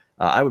sure.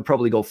 I would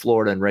probably go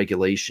Florida in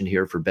regulation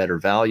here for better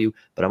value,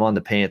 but I'm on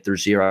the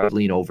Panthers here. I would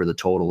lean over the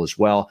total as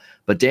well.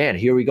 But Dan,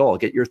 here we go. I'll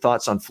get your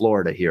thoughts on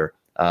Florida here.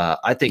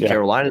 I think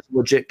Carolina's a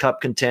legit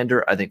cup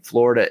contender. I think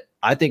Florida,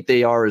 I think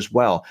they are as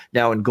well.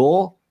 Now in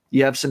goal,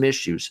 you have some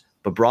issues.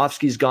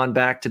 Bobrovsky's gone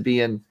back to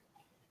being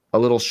a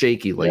little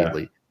shaky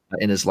lately.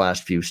 In his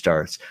last few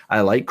starts.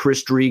 I like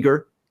Chris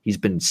Drieger. He's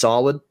been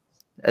solid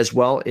as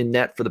well in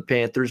net for the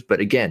Panthers, but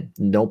again,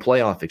 no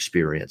playoff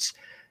experience.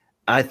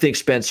 I think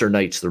Spencer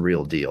Knight's the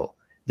real deal.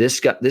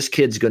 This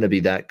kid's going to be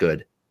that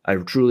good. I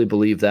truly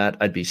believe that.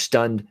 I'd be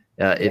stunned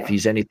if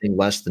he's anything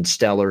less than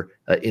stellar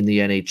in the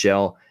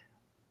NHL.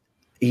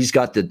 He's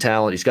got the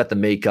talent. He's got the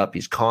makeup.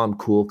 He's calm,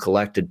 cool,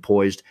 collected,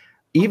 poised.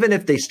 Even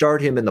if they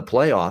start him in the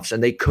playoffs,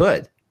 and they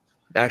could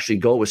actually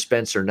go with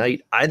Spencer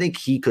Knight, I think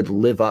he could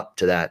live up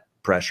to that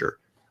pressure.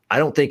 I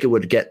don't think it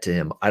would get to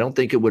him. I don't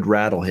think it would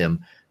rattle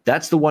him.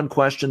 That's the one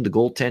question, the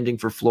goaltending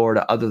for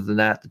Florida. Other than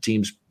that, the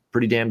team's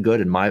pretty damn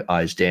good in my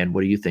eyes. Dan,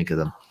 what do you think of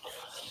them?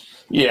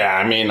 Yeah,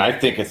 I mean, I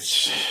think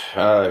it's,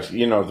 with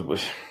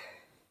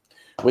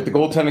the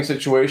goaltending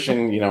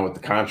situation, with the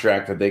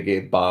contract that they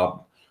gave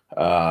Bob,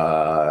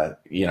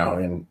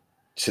 and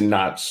to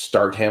not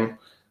start him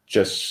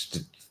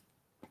just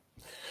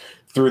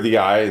through the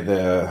eye,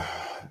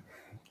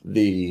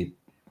 the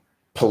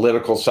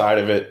political side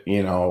of it,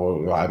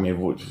 I mean,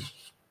 what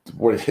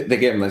they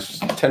gave him this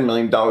 $10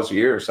 million a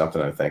year or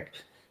something, I think.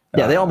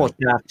 Yeah, they almost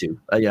have to,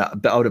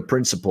 out of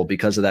principle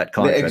because of that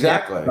contract.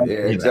 Exactly.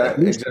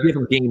 Give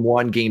him game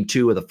 1, game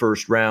 2 of the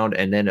first round,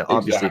 and then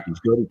obviously if he's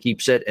good, he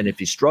keeps it, and if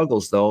he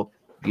struggles, though,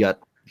 you got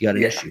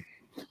an issue.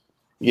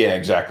 Yeah,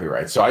 exactly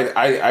right. So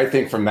I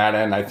think from that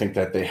end, I think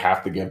that they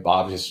have to give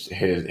Bob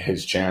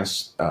his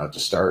chance to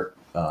start.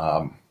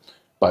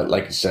 But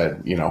like you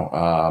said,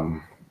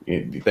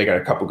 they got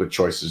a couple good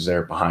choices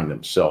there behind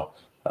them. So,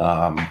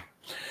 that's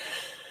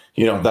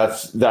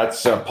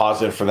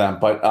positive for them.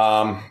 But,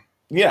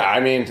 I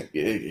mean,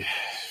 that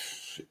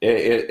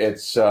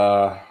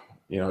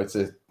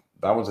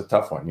one's a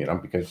tough one,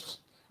 because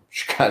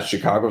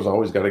Chicago's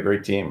always got a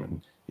great team,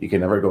 and you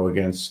can never go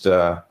against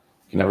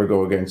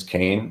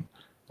Kane,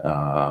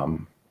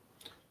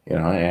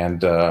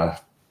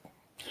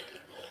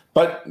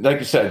 but like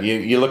you said,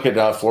 you look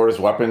at Florida's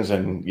weapons,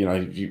 and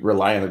you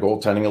rely on the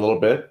goaltending a little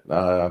bit.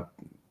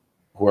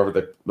 Who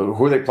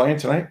are they playing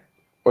tonight?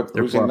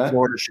 Who's in that?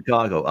 Florida,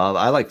 Chicago.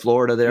 I like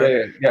Florida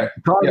there. Yeah.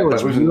 Chicago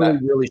has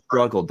really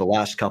struggled the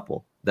last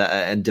couple.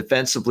 And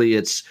defensively,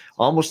 it's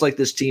almost like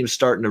this team's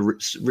starting to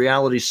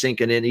reality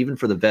sinking in, even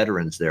for the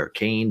veterans there.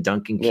 Kane,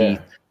 Duncan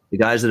Keith, the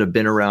guys that have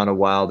been around a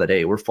while. That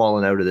hey, we're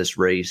falling out of this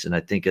race, and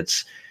I think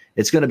it's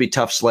going to be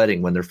tough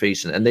sledding when they're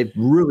facing. And the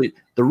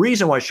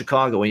reason why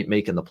Chicago ain't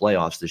making the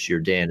playoffs this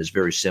year, Dan, is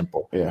very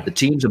simple. Yeah. The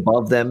teams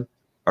above them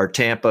are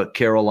Tampa,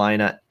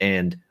 Carolina,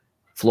 and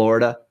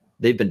Florida.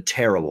 They've been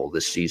terrible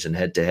this season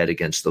head to head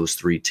against those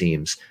three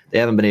teams. They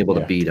haven't been able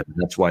to beat them.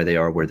 That's why they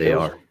are where they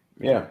are.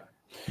 Yeah.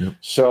 Yep.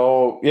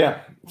 So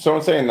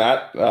I'm saying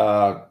that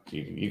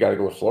you got to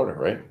go with Florida,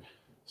 right?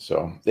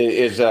 So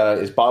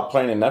is Bob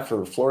playing in net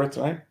for Florida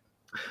tonight?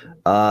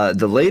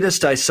 The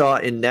latest I saw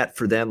in net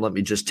for them, let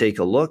me just take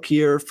a look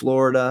here.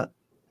 Florida.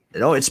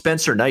 No, it's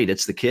Spencer Knight.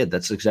 It's the kid.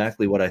 That's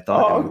exactly what I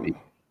thought it would be.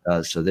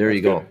 So there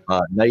you go.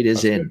 Knight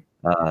is in.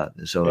 Well,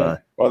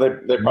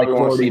 they probably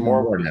want to see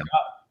more of him.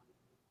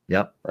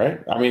 Yep. Right.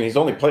 I mean, he's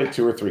only played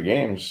 2 or 3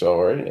 games. So,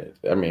 right.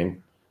 I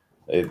mean,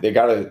 they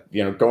got to,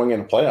 going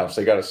into playoffs,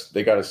 they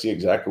got to see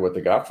exactly what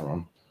they got from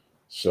him.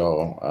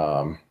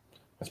 So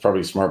that's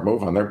probably a smart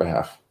move on their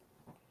behalf.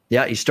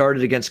 Yeah. He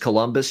started against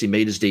Columbus. He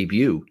made his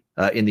debut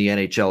in the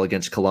NHL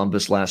against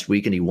Columbus last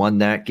week, and he won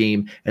that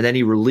game. And then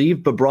he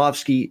relieved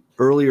Bobrovsky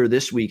earlier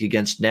this week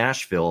against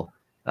Nashville,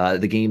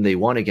 the game they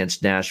won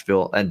against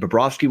Nashville. And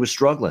Bobrovsky was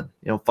struggling,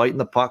 fighting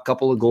the puck,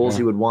 couple of goals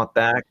he would want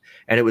back.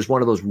 And it was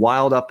one of those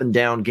wild up and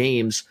down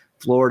games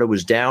Florida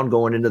was down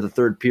going into the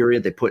third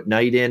period. They put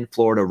Knight in.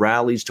 Florida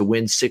rallies to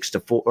win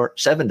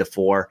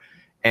 7-4,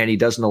 and he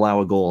doesn't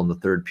allow a goal in the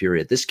third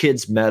period. This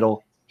kid's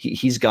mettle.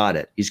 He's got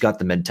it. He's got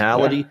the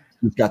mentality. Yeah.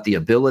 He's got the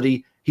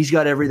ability. He's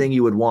got everything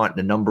you would want in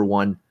a number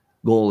one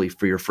goalie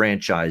for your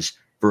franchise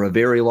for a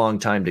very long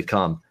time to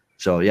come.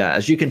 So, yeah,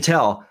 as you can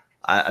tell,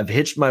 I've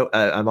hitched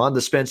I'm on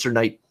the Spencer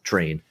Knight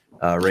train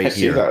right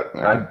here.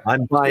 Yeah.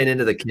 I'm buying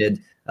into the kid,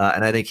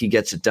 and I think he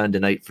gets it done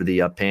tonight for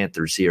the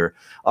Panthers here.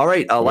 All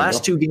right,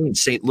 last two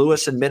games, St.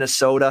 Louis and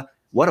Minnesota.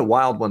 What a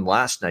wild one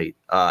last night,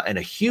 and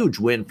a huge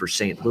win for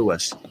St.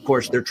 Louis. Of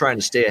course, they're trying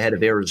to stay ahead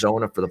of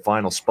Arizona for the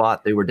final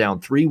spot. They were down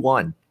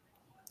 3-1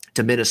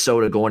 to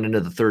Minnesota going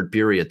into the third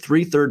period.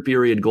 3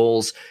 third-period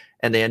goals,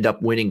 and they end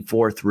up winning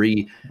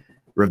 4-3.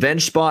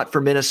 Revenge spot for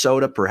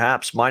Minnesota,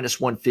 perhaps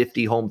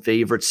 -150 home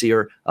favorites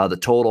here. The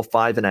total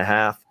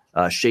 5.5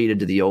 shaded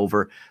to the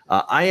over.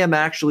 I am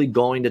actually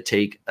going to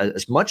take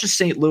as much as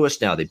St.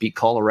 Louis now. They beat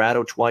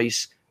Colorado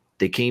twice.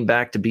 They came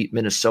back to beat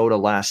Minnesota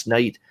last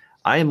night.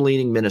 I am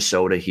leaning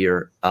Minnesota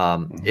here.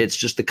 It's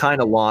just the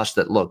kind of loss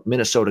that, look,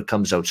 Minnesota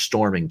comes out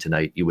storming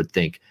tonight, you would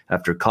think,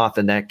 after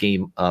coughing that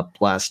game up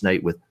last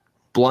night with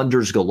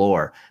blunders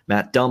galore.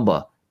 Matt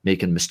Dumba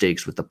making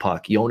mistakes with the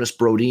puck. Jonas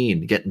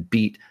Brodin getting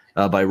beat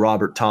by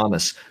Robert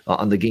Thomas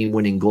on the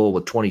game-winning goal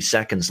with 20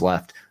 seconds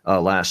left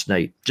last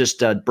night.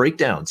 Just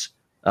breakdowns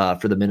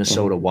for the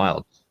Minnesota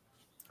Wild,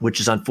 which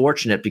is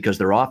unfortunate because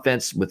their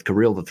offense with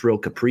Kirill the Thrill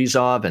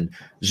Kaprizov and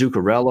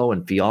Zuccarello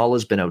and Fiala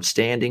has been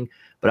outstanding.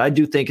 But I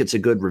do think it's a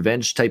good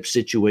revenge-type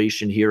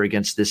situation here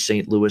against this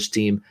St. Louis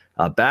team.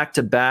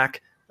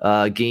 Back-to-back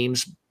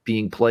games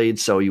being played,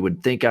 so you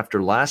would think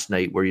after last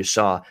night where you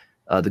saw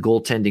the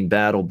goaltending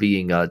battle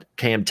being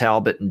Cam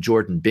Talbot and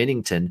Jordan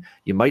Binnington,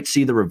 you might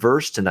see the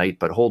reverse tonight,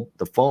 but hold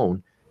the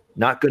phone.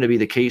 Not going to be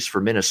the case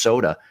for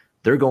Minnesota.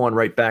 They're going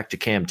right back to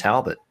Cam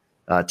Talbot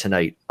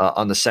tonight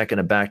on the second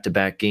of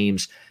back-to-back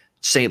games.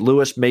 St.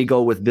 Louis may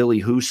go with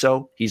Billy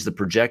Husso. He's the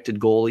projected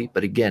goalie,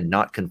 but again,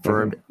 not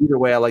confirmed. Either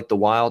way, I like the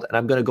Wild, and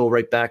I'm going to go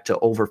right back to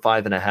over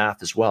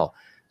 5.5 as well.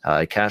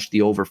 I cashed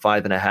the over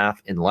 5.5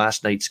 in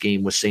last night's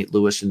game with St.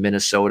 Louis and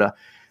Minnesota.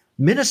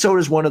 Minnesota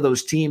is one of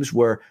those teams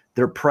where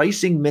they're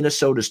pricing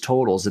Minnesota's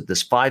totals at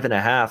this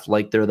 5.5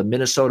 like they're the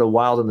Minnesota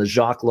Wild in the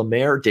Jacques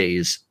Lemaire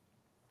days,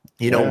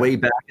 way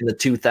back in the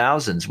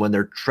 2000s when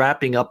they're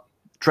trapping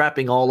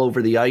all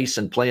over the ice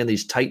and playing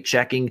these tight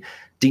checking,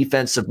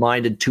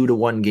 defensive-minded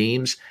 2-1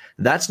 games.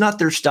 That's not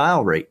their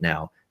style right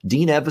now.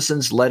 Dean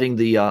Evason's letting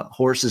the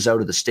horses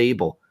out of the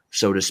stable,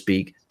 so to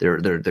speak.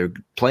 They're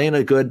playing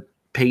a good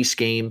pace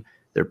game.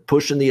 They're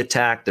pushing the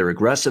attack. They're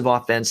aggressive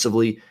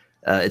offensively.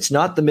 It's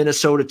not the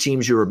Minnesota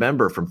teams you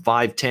remember from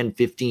 5, 10,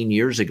 15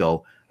 years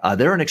ago.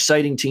 They're an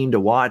exciting team to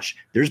watch.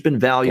 There's been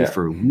value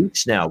for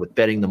weeks now with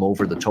betting them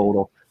over the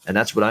total, and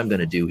that's what I'm going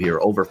to do here,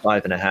 over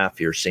 5.5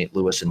 here, St.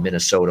 Louis and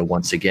Minnesota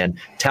once again.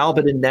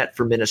 Talbot in net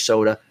for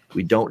Minnesota.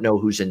 We don't know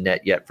who's in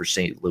net yet for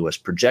St. Louis.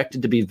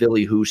 Projected to be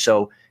Billy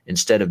Husso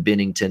instead of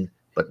Binnington,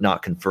 but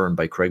not confirmed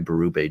by Craig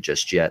Berube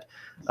just yet.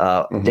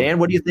 Dan,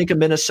 what do you think of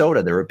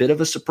Minnesota? They're a bit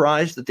of a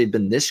surprise that they've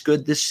been this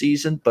good this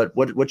season, but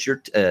what's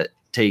your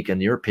take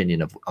and your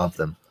opinion of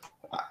them?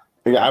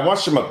 Yeah, I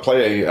watched them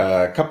play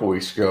a couple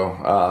weeks ago.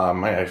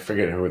 I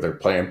forget who they're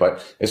playing,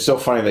 but it's so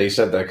funny that you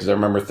said that because I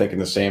remember thinking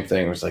the same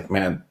thing. It was like,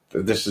 man,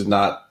 this is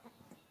not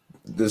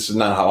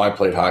how I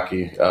played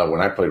hockey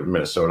when I played with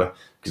Minnesota,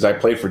 because I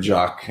played for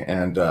Jacques,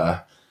 and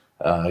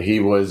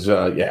he was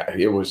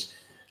it was.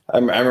 I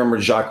remember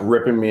Jacques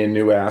ripping me a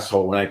new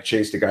asshole when I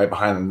chased a guy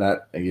behind the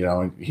net,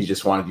 and he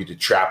just wanted you to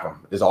trap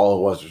him. Is all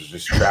it was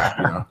just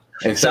trap,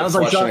 And sounds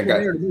like Jacques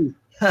to me.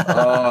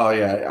 Oh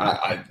yeah,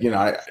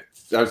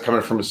 I was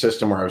coming from a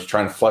system where I was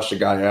trying to flush a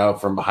guy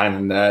out from behind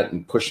the net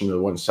and push him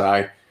to one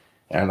side,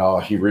 and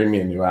he reamed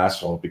me a new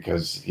asshole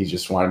because he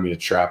just wanted me to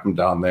trap him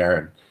down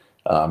there.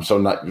 And so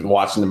not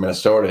watching the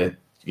Minnesota,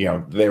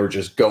 they were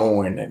just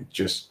going and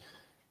just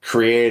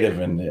creative,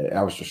 and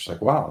I was just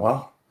like, wow,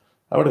 well.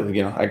 I would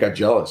have, I got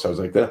jealous. I was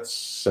like,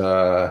 that's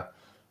a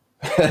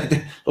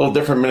little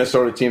different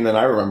Minnesota team than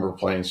I remember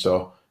playing.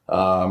 So,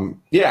 I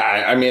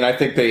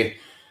think they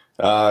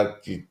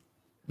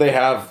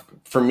have,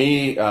 for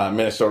me,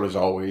 Minnesota's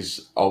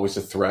always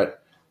a threat.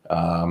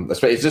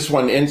 Is this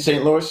one in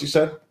St. Louis, you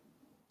said?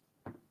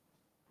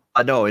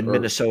 No, in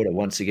Minnesota,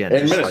 once again.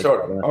 In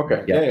Minnesota.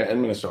 Okay. Yeah,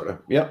 in Minnesota.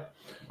 Yep.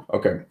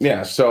 Okay.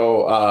 Yeah.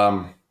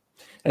 So,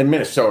 in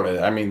Minnesota,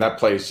 that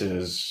place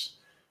is,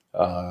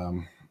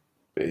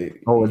 they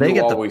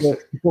get the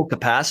full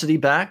capacity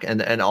back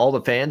and all the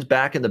fans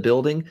back in the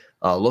building.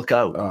 Look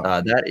out.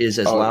 That is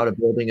as loud a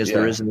building as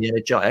there is in the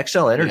NHL.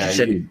 XL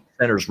Energy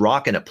Center's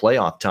rocking at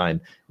playoff time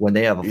when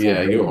they have a full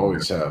building. You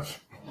always have.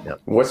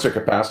 Yep. What's their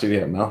capacity they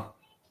have now?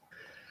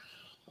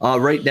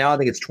 Right now, I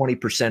think it's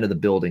 20% of the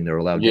building they're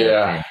allowed to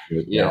have.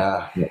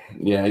 Yeah.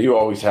 You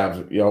always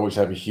have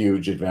a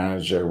huge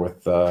advantage there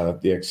with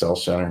the XL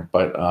Center.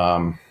 But,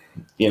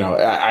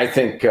 I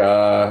think,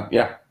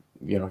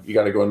 you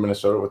got to go in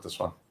Minnesota with this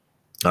one.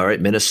 All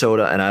right,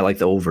 Minnesota, and I like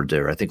the over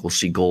there. I think we'll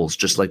see goals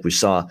just like we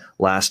saw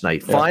last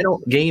night. Yeah.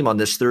 Final game on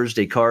this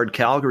Thursday card,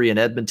 Calgary and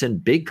Edmonton.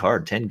 Big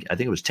card, 10. I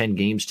think it was 10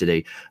 games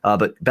today.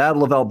 But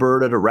Battle of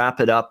Alberta to wrap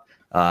it up.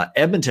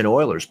 Edmonton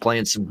Oilers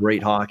playing some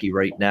great hockey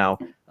right now.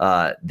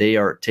 They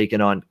are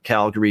taking on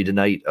Calgary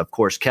tonight. Of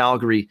course,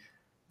 Calgary,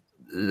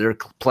 their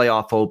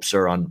playoff hopes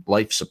are on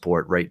life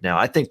support right now.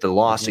 I think the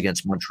loss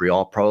against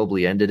Montreal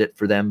probably ended it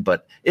for them,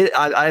 but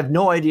I have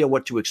no idea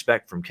what to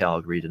expect from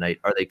Calgary tonight.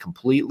 Are they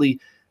completely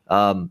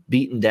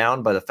beaten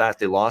down by the fact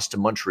they lost to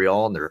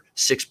Montreal and they're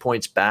 6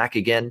 points back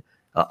again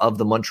of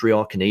the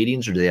Montreal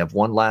Canadiens, or do they have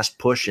one last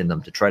push in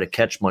them to try to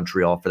catch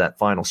Montreal for that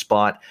final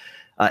spot?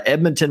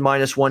 Edmonton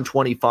minus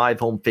 125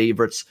 home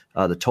favorites.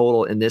 The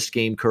total in this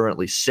game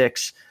currently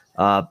 6.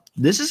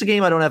 This is a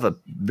game I don't have a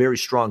very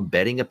strong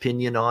betting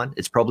opinion on.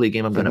 It's probably a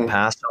game I'm going to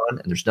pass on,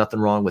 and there's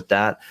nothing wrong with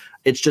that.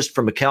 It's just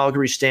from a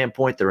Calgary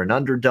standpoint, they're an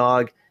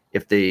underdog.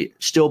 If they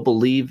still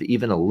believe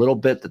even a little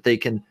bit that they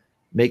can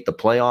make the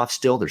playoffs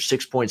still, they're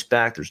 6 points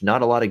back. There's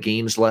not a lot of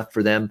games left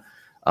for them.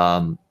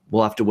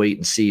 We'll have to wait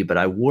and see, but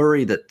I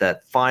worry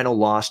that final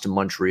loss to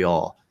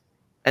Montreal,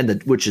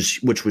 and which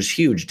was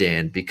huge,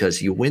 Dan,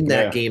 because you win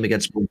that game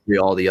against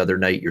Montreal the other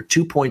night, you're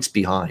 2 points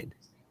behind.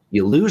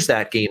 You lose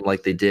that game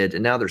like they did,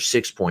 and now they're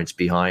 6 points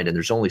behind, and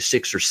there's only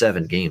 6 or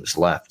 7 games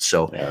left.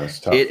 So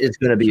it is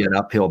going to be an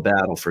uphill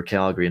battle for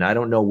Calgary, and I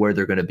don't know where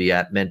they're going to be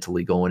at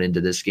mentally going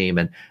into this game.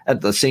 And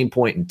at the same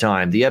point in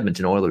time, the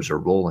Edmonton Oilers are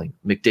rolling.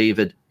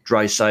 McDavid,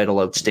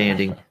 Draisaitl,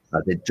 outstanding.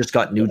 They just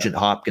got Nugent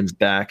Hopkins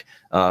back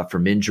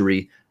from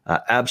injury.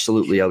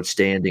 Absolutely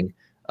outstanding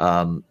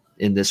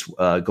in this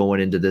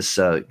going into this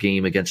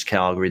game against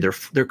Calgary.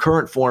 Their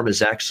current form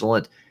is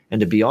excellent. And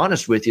to be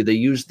honest with you, they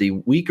used the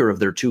weaker of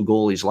their 2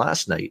 goalies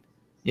last night.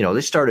 You know, they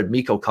started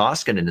Mikko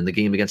Koskinen in the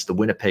game against the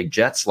Winnipeg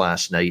Jets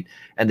last night,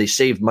 and they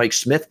saved Mike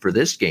Smith for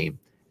this game.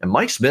 And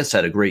Mike Smith's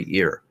had a great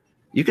year.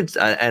 You could,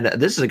 and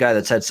this is a guy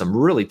that's had some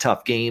really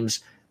tough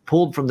games,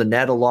 pulled from the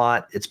net a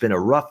lot. It's been a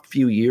rough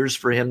few years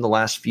for him, the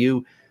last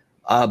few.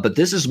 But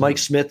this is Mike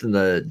Smith in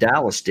the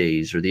Dallas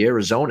days or the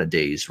Arizona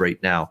days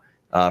right now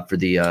for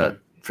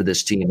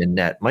this team in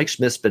net. Mike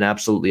Smith's been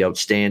absolutely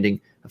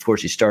outstanding. Of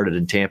course, he started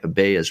in Tampa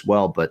Bay as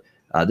well, but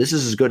this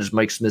is as good as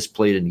Mike Smith's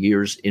played in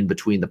years in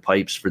between the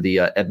pipes for the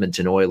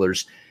Edmonton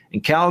Oilers. In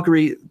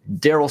Calgary,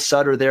 Daryl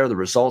Sutter there, the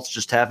results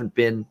just haven't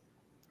been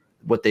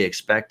what they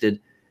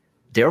expected.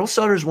 Daryl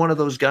Sutter is one of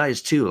those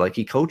guys, too. Like,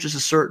 he coaches a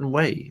certain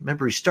way.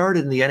 Remember, he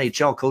started in the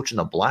NHL coaching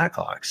the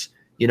Blackhawks,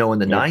 in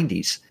the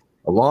 90s,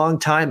 a long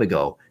time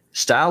ago.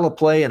 Style of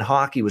play in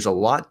hockey was a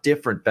lot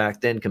different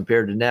back then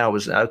compared to now. It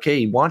was, okay,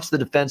 he wants the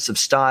defensive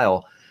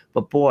style,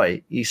 but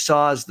boy, he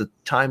saw as the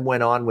time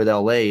went on with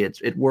LA,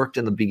 it worked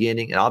in the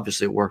beginning, and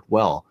obviously it worked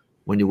well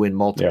when you win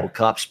multiple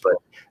cups. But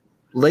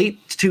late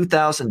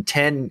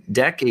 2010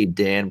 decade,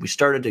 Dan, we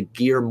started to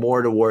gear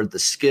more toward the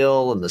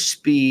skill and the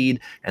speed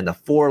and the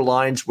 4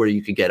 lines where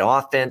you could get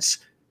offense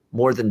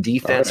more than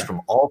defense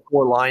from all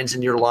 4 lines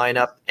in your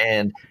lineup.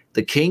 And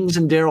the Kings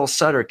and Daryl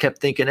Sutter kept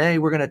thinking, hey,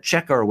 we're going to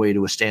check our way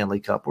to a Stanley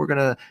Cup. We're going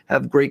to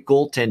have great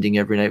goaltending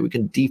every night. We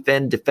can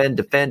defend,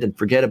 and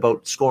forget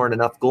about scoring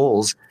enough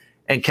goals.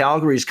 And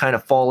Calgary's kind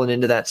of fallen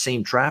into that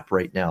same trap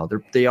right now.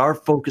 They are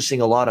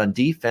focusing a lot on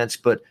defense,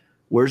 but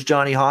where's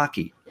Johnny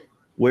Hockey?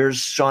 Where's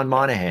Sean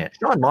Monahan?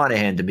 Sean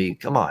Monahan, to me,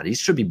 come on, he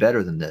should be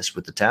better than this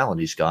with the talent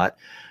he's got.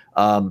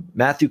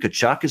 Matthew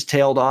Tkachuk has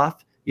tailed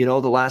off, the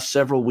last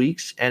several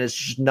weeks, and it's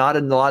just not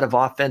in a lot of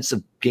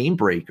offensive game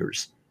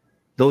breakers.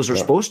 Those are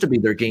supposed to be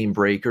their game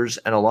breakers,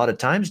 and a lot of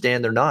times,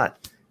 Dan, they're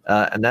not.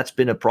 And that's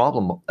been a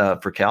problem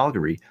for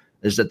Calgary,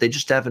 is that they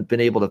just haven't been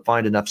able to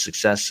find enough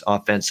success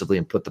offensively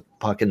and put the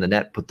puck in the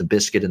net, put the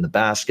biscuit in the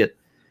basket,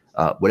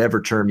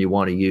 whatever term you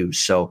want to use.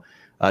 So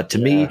to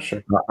me,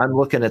 I'm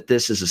looking at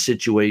this as a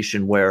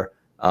situation where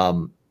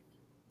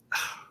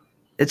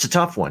it's a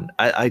tough one.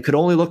 I could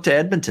only look to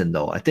Edmonton,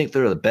 though. I think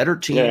they're the better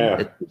team.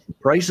 The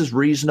price is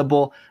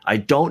reasonable. I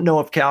don't know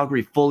if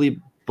Calgary fully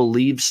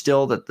believes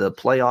still that the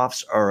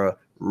playoffs are a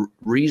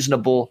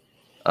reasonable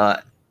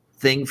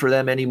thing for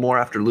them anymore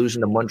after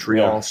losing to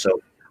Montreal. So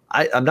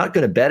I'm not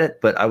going to bet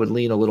it, but I would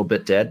lean a little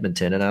bit to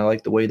Edmonton, and I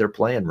like the way they're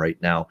playing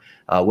right now.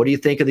 What do you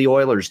think of the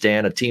Oilers,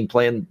 Dan? A team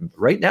playing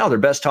right now their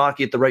best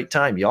hockey at the right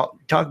time. Y'all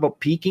talk about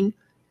peaking,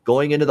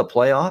 going into the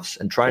playoffs,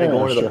 and trying to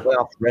go into the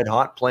playoffs red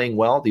hot, playing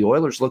well. The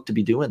Oilers look to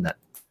be doing that.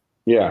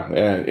 Yeah,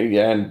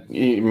 and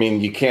I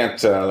mean, you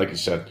can't, like you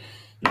said,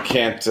 you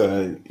can't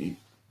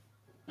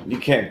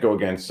go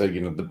against,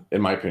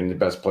 in my opinion, the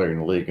best player in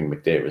the league in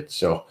McDavid.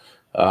 So,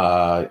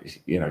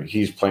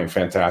 he's playing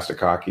fantastic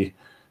hockey.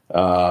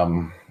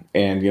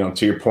 And,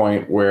 to your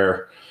point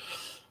where,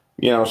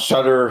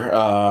 Sutter,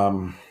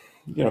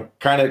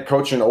 kind of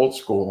coaching old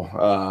school.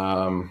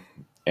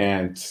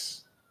 And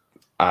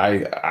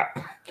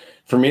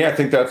for me, I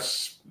think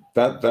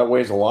that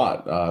weighs a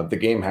lot. The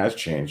game has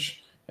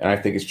changed, and I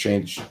think it's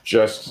changed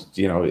just,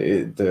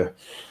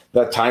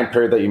 that time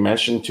period that you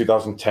mentioned,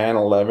 2010,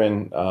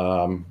 11,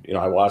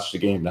 I watched the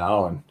game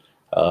now,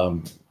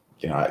 and,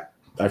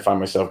 I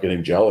find myself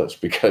getting jealous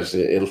because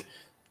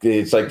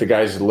it's like the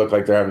guys that look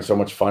like they're having so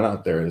much fun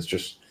out there. It's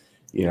just,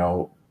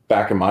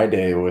 back in my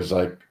day, it was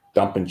like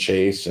dump and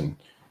chase and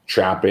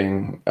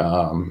trapping.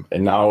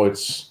 And now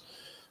it's,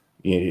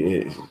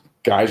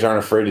 guys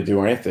aren't afraid to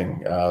do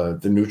anything.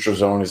 The neutral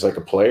zone is like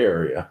a play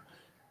area.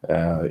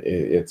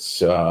 It's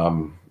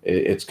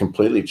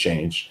completely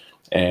changed.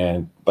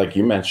 And like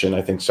you mentioned,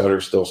 I think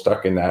Sutter's still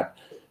stuck in that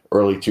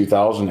early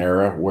 2000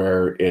 era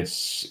where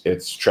it's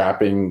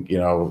trapping,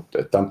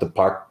 dump the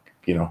puck,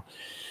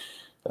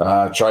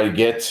 try to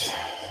get,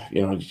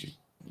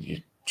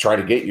 you try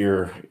to get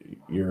your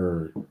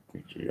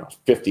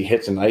 50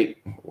 hits a night,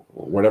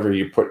 whatever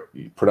you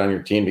put on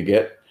your team to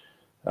get.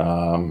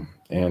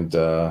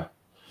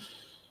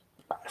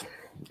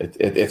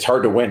 It's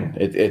hard to win.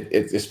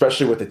 It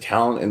especially with the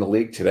talent in the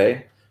league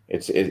today.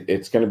 It's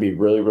going to be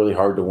really, really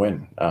hard to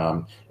win.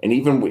 And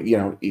even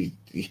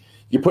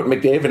you put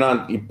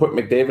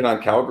McDavid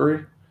on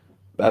Calgary,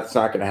 that's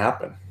not going to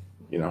happen.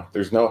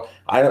 There's no.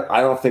 I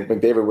don't think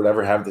McDavid would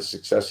ever have the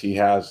success he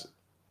has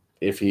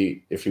if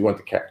he went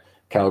to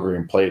Calgary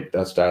and played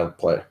that style of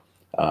play.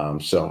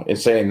 So in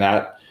saying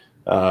that,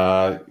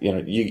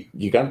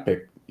 you got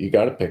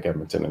to pick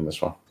Edmonton in this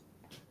one.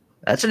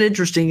 That's an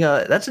interesting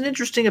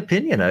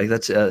opinion. I think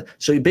that's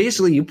so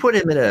basically you put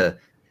him in a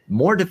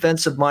more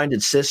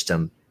defensive-minded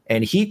system,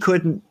 and he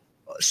couldn't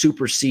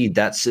supersede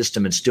that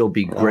system and still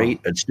be great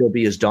and still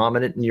be as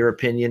dominant in your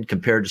opinion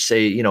compared to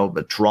say,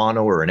 a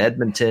Toronto or an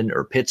Edmonton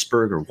or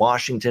Pittsburgh or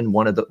Washington,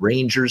 one of the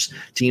Rangers,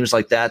 teams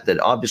like that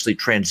obviously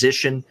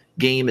transition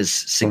game is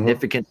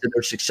significant to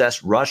their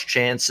success, rush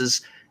chances.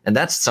 And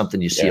that's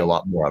something you see a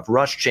lot more of,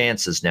 rush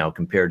chances now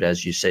compared to,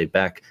 as you say,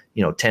 back,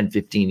 10,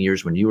 15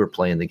 years when you were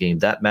playing the game.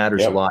 That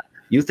matters a lot.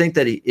 You think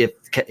that if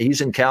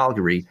he's in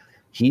Calgary,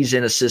 he's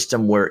in a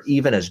system where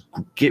even as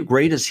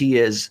great as he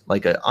is,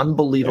 like an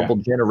unbelievable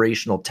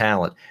generational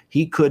talent,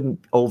 he couldn't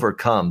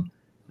overcome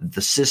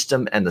the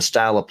system and the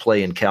style of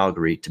play in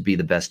Calgary to be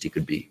the best he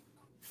could be.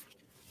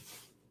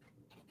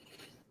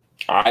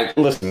 I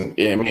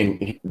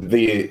mean,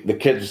 the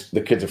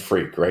kid's a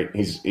freak, right?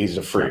 He's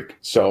a freak.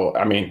 So,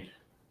 I mean,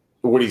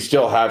 would he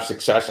still have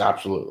success?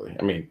 Absolutely.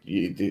 I mean,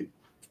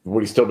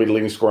 would he still be the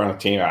leading scorer on the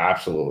team?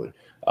 Absolutely.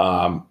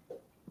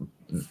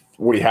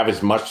 Would he have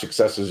as much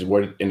success as he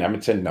would in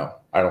Edmonton? No,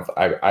 I don't.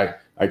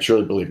 I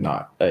truly believe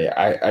not.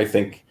 I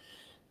think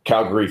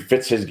Calgary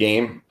fits his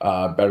game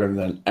better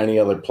than any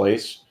other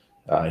place.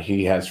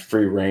 He has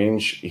free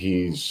range.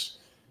 He's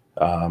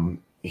a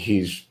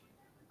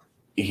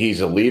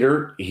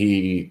leader.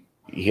 He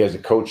has a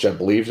coach that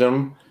believes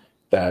him.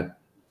 That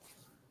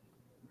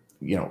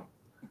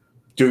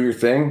do your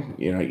thing.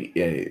 You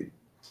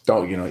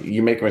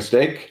make a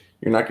mistake,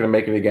 you're not going to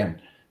make it again.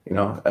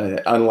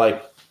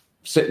 Unlike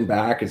sitting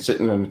back and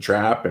sitting in a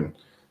trap and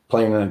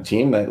playing on a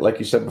team that, like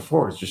you said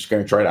before, is just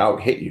going to try to out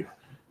hit you.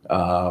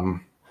 But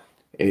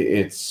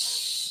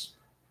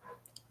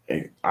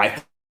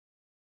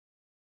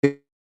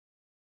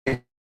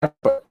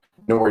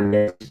nowhere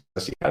near.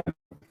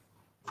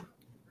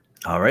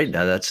 All right,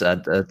 now that's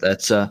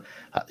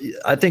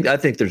I think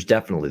there's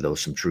definitely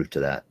some truth to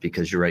that,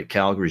 because you're right.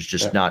 Calgary's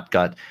just not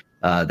got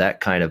that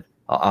kind of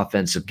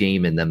offensive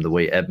game in them the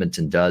way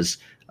Edmonton does.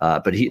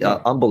 But he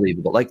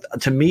unbelievable. Like,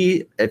 to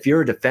me, if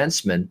you're a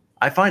defenseman,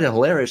 I find it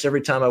hilarious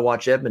every time I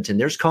watch Edmonton.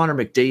 There's Connor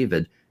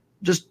McDavid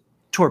just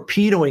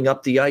torpedoing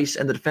up the ice,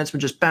 and the defenseman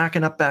just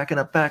backing up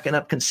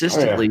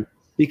consistently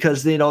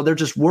because they're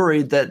just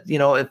worried that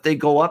if they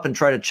go up and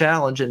try to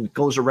challenge and it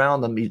goes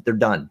around them, they're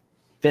done.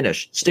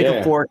 Finished. Stick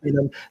a fork in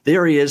him.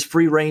 There he is,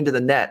 free reign to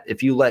the net.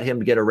 If you let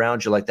him get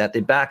around you like that, they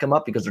back him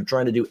up because they're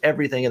trying to do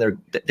everything in their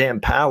damn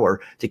power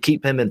to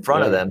keep him in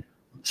front of them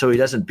so he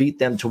doesn't beat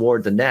them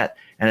toward the net.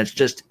 And it's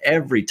just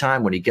every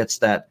time when he gets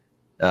that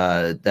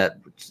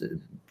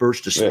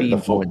burst of speed, the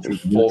full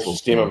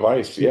steam of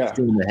ice,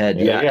 steam ahead,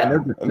 and they're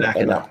just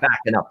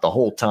backing up the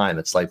whole time.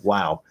 It's like,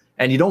 wow.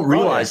 And you don't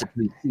realize it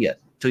until you see it,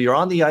 till you're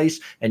on the ice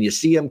and you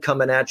see him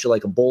coming at you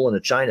like a bull in a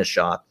china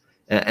shop.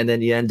 And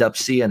then you end up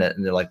seeing it,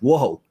 and they're like,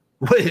 whoa,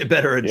 we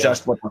better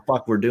adjust what the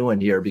fuck we're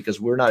doing here because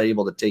we're not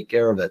able to take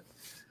care of it.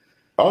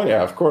 Oh,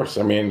 yeah, of course.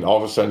 I mean, all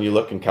of a sudden you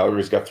look and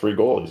Calgary's got 3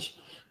 goalies,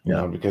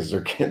 because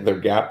their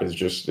gap is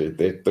just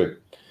it's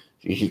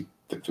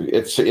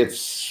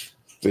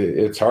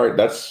hard.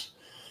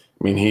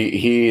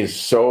 He is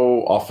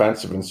so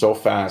offensive and so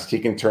fast. He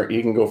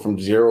can go from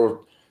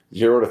 0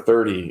 to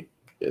 30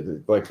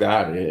 like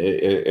that.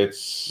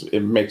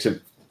 It makes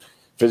it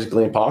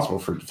physically impossible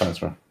for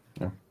defensemen.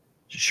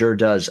 Sure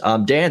does.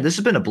 Dan, this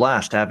has been a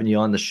blast having you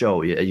on the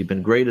show. You've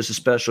been great as a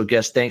special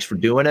guest. Thanks for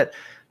doing it.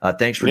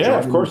 Thanks for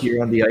joining me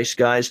here on the Ice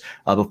Guys.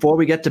 Before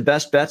we get to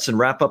best bets and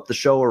wrap up the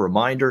show, a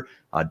reminder,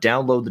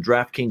 download the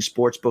DraftKings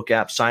Sportsbook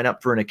app, sign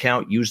up for an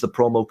account, use the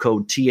promo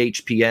code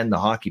THPN, the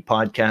Hockey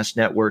Podcast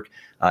Network.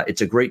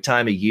 It's a great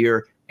time of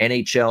year.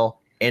 NHL,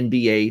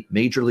 NBA,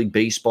 Major League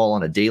Baseball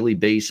on a daily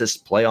basis.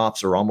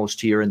 Playoffs are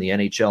almost here in the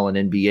NHL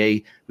and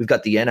NBA. We've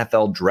got the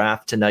NFL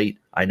draft tonight.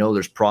 I know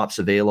there's props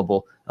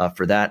available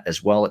for that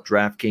as well at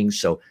DraftKings.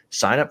 So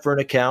sign up for an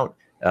account.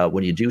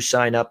 When you do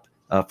sign up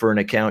for an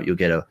account, you'll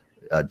get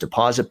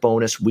deposit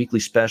bonus, weekly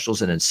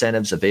specials, and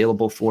incentives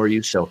available for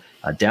you. So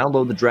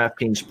download the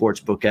DraftKings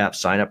Sportsbook app,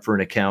 sign up for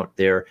an account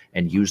there,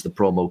 and use the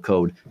promo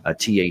code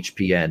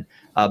THPN.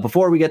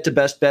 Before we get to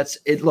best bets,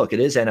 it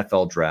is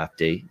NFL draft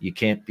day. You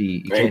can't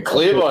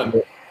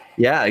Cleveland.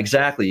 Yeah,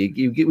 exactly.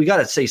 We got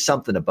to say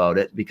something about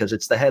it because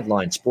it's the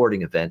headline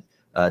sporting event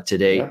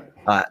today.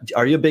 Yeah.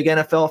 Are you a big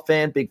NFL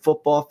fan, big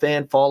football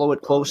fan? Follow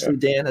it closely,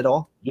 Dan, at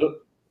all?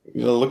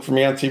 You'll look for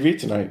me on TV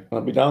tonight.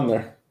 I'll be down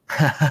there.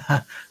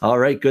 All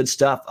right, good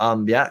stuff.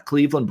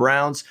 Cleveland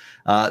Browns.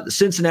 The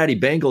Cincinnati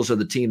Bengals are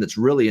the team that's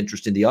really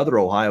interesting, the other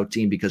Ohio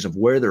team, because of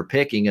where they're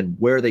picking and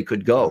where they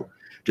could go.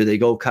 Do they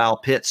go Kyle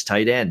Pitts,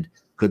 tight end?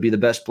 Could be the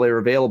best player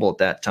available at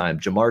that time.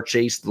 Jamar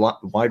Chase, the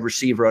wide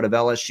receiver out of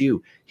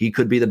LSU. He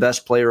could be the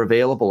best player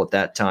available at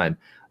that time.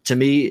 To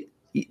me,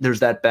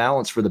 there's that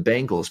balance for the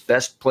Bengals.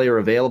 Best player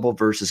available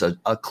versus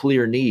a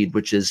clear need,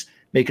 which is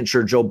making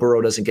sure Joe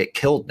Burrow doesn't get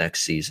killed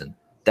next season.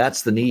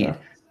 That's the need. Yeah.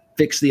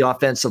 Fix the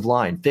offensive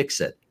line.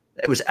 Fix it.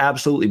 It was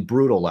absolutely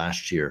brutal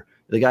last year.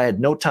 The guy had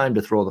no time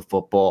to throw the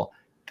football.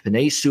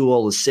 Penei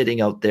Sewell is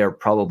sitting out there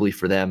probably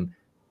for them.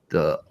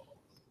 The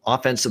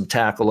offensive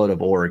tackle out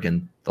of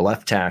Oregon, the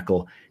left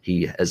tackle,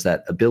 he has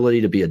that ability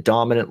to be a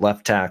dominant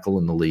left tackle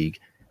in the league.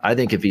 I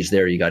think if he's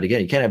there, you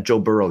can't have Joe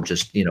Burrow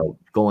just,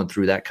 going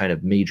through that kind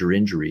of major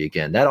injury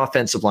again. That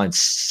offensive line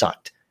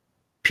sucked,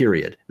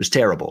 period. It was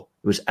terrible.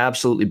 It was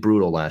absolutely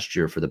brutal last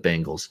year for the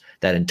Bengals.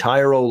 That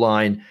entire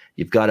O-line,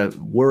 you've got to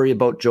worry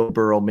about Joe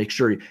Burrow. Make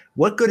sure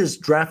what good is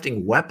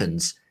drafting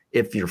weapons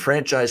if your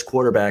franchise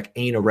quarterback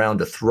ain't around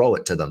to throw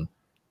it to them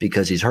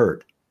because he's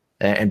hurt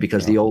and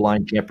because the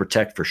O-line can't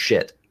protect for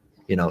shit.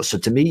 So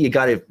to me, you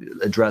got to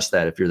address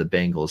that if you're the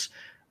Bengals.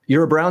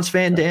 You're a Browns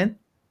fan, Dan?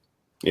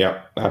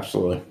 Yeah,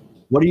 absolutely.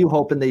 What are you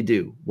hoping they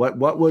do?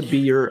 What would be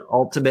your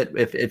ultimate,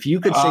 if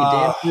you could say,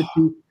 Dan,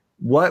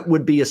 what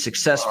would be a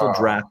successful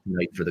draft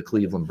night for the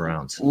Cleveland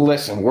Browns?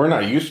 Listen, we're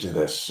not used to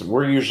this.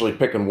 We're usually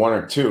picking one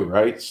or two,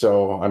 right?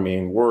 So,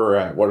 we're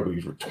at, we're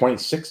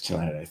 26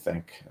 tonight, I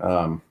think.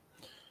 We're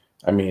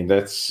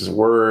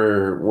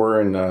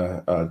in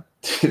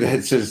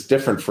it's just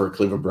different for a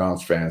Cleveland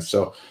Browns fan.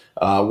 So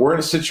we're in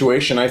a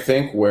situation, I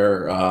think,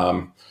 where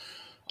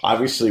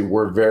obviously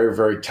we're very,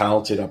 very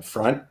talented up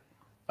front.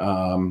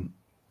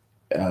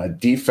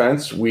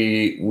 Defense,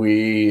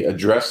 we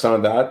address some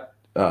of that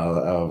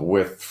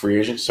with free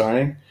agent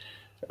signing.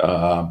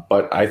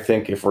 But I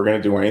think if we're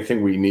going to do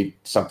anything, we need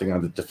something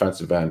on the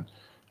defensive end.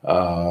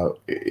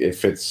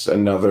 If it's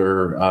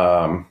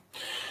another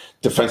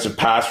defensive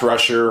pass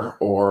rusher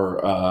or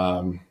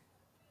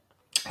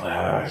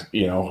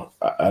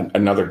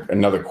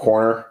another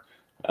corner,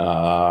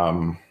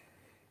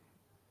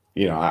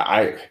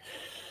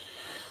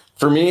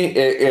 for me,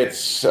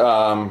 it's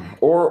there's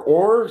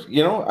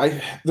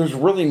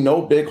really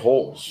no big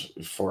holes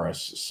for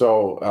us.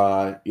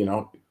 So,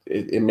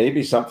 it may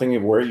be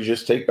something where you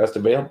just take best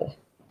available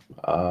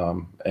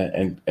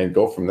and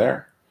go from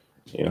there,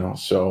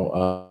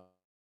 So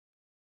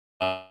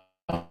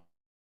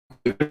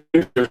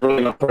there's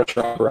really no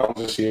pressure on Browns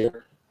this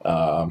year.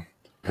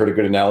 Heard a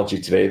good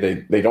analogy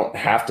today. They don't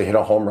have to hit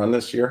a home run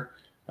this year.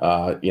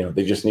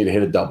 They just need to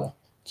hit a double.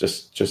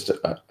 Just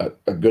a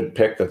good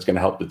pick that's going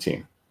to help the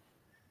team.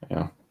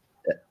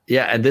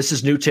 Yeah, and this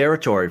is new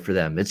territory for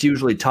them. It's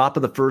usually top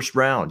of the first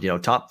round,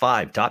 top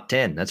 5, top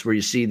 10. That's where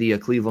you see the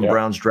Cleveland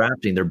Browns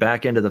drafting. They're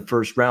back into the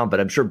first round, but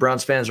I'm sure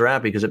Browns fans are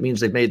happy because it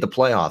means they've made the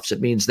playoffs. It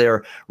means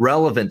they're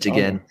relevant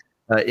again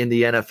in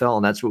the NFL,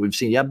 and that's what we've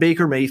seen. Yeah,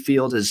 Baker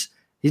Mayfield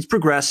he's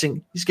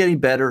progressing. He's getting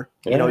better.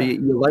 Yeah.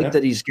 You like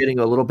that he's getting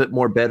a little bit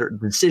more better.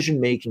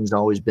 Decision-making has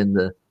always been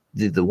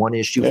the one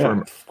issue for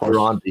him.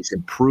 He's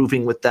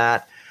improving with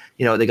that.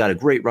 They got a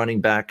great running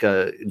back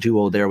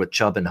duo there with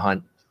Chubb and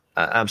Hunt.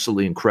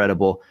 Absolutely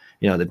incredible.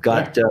 They've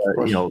got,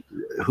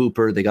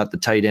 Hooper. They got the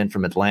tight end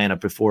from Atlanta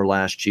before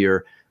last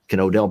year. Can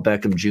Odell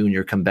Beckham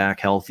Jr. come back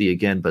healthy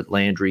again? But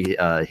Landry,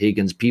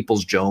 Higgins,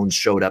 Peoples-Jones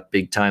showed up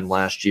big time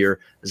last year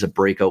as a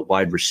breakout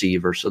wide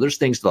receiver. So there's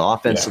things the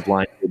offensive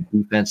line. The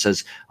defense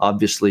has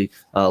obviously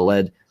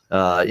led,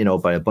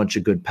 by a bunch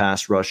of good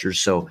pass rushers.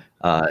 So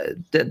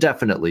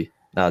definitely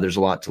there's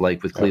a lot to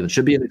like with Cleveland.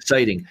 Should be an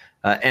exciting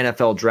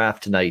NFL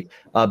draft tonight.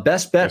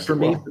 Best bet for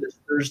me for this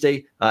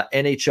Thursday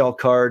NHL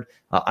card.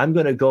 I'm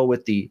going to go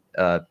with the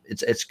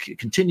it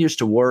continues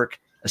to work,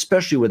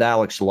 especially with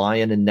Alex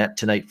Lyon in net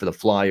tonight for the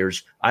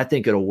Flyers. I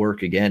think it'll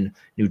work again.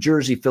 New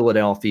Jersey,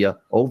 Philadelphia,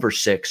 over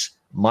 6,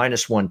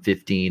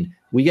 -115.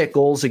 We get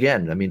goals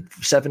again.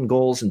 7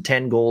 goals and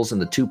 10 goals in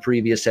the 2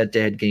 previous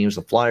head-to-head games.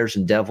 The Flyers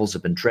and Devils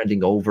have been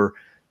trending over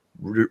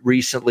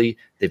recently.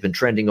 They've been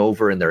trending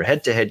over in their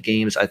head-to-head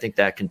games. I think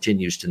that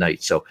continues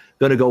tonight. So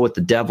going to go with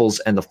the Devils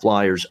and the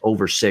Flyers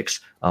over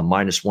 6,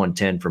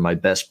 -110 for my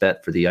best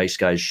bet for the Ice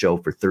Guys show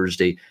for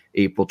Thursday,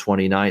 April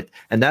 29th.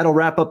 And that'll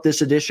wrap up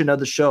this edition of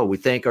the show. We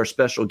thank our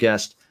special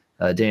guest,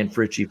 Dan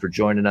Fritsche, for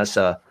joining us.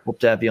 Hope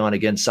to have you on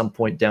again some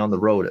point down the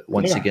road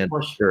once again,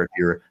 for sure, if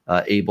you're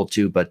able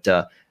to. But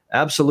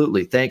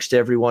absolutely, thanks to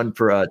everyone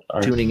for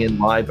tuning in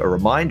live. A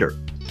reminder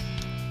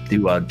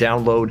to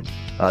download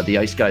the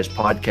Ice Guys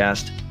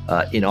podcast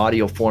in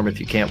audio form if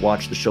you can't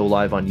watch the show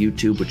live on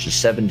YouTube, which is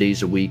 7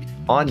 days a week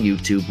on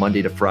YouTube,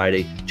 Monday to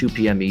Friday, 2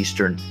 p.m.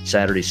 Eastern,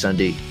 Saturday,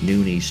 Sunday,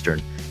 noon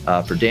Eastern.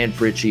 For Dan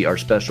Fritsche, our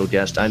special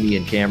guest, I'm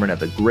Ian Cameron.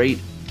 Have a great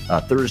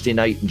Thursday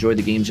night. Enjoy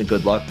the games and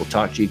good luck. We'll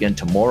talk to you again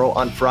tomorrow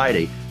on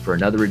Friday for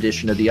another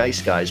edition of the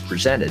Ice Guys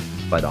presented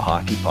by the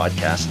Hockey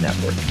Podcast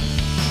Network.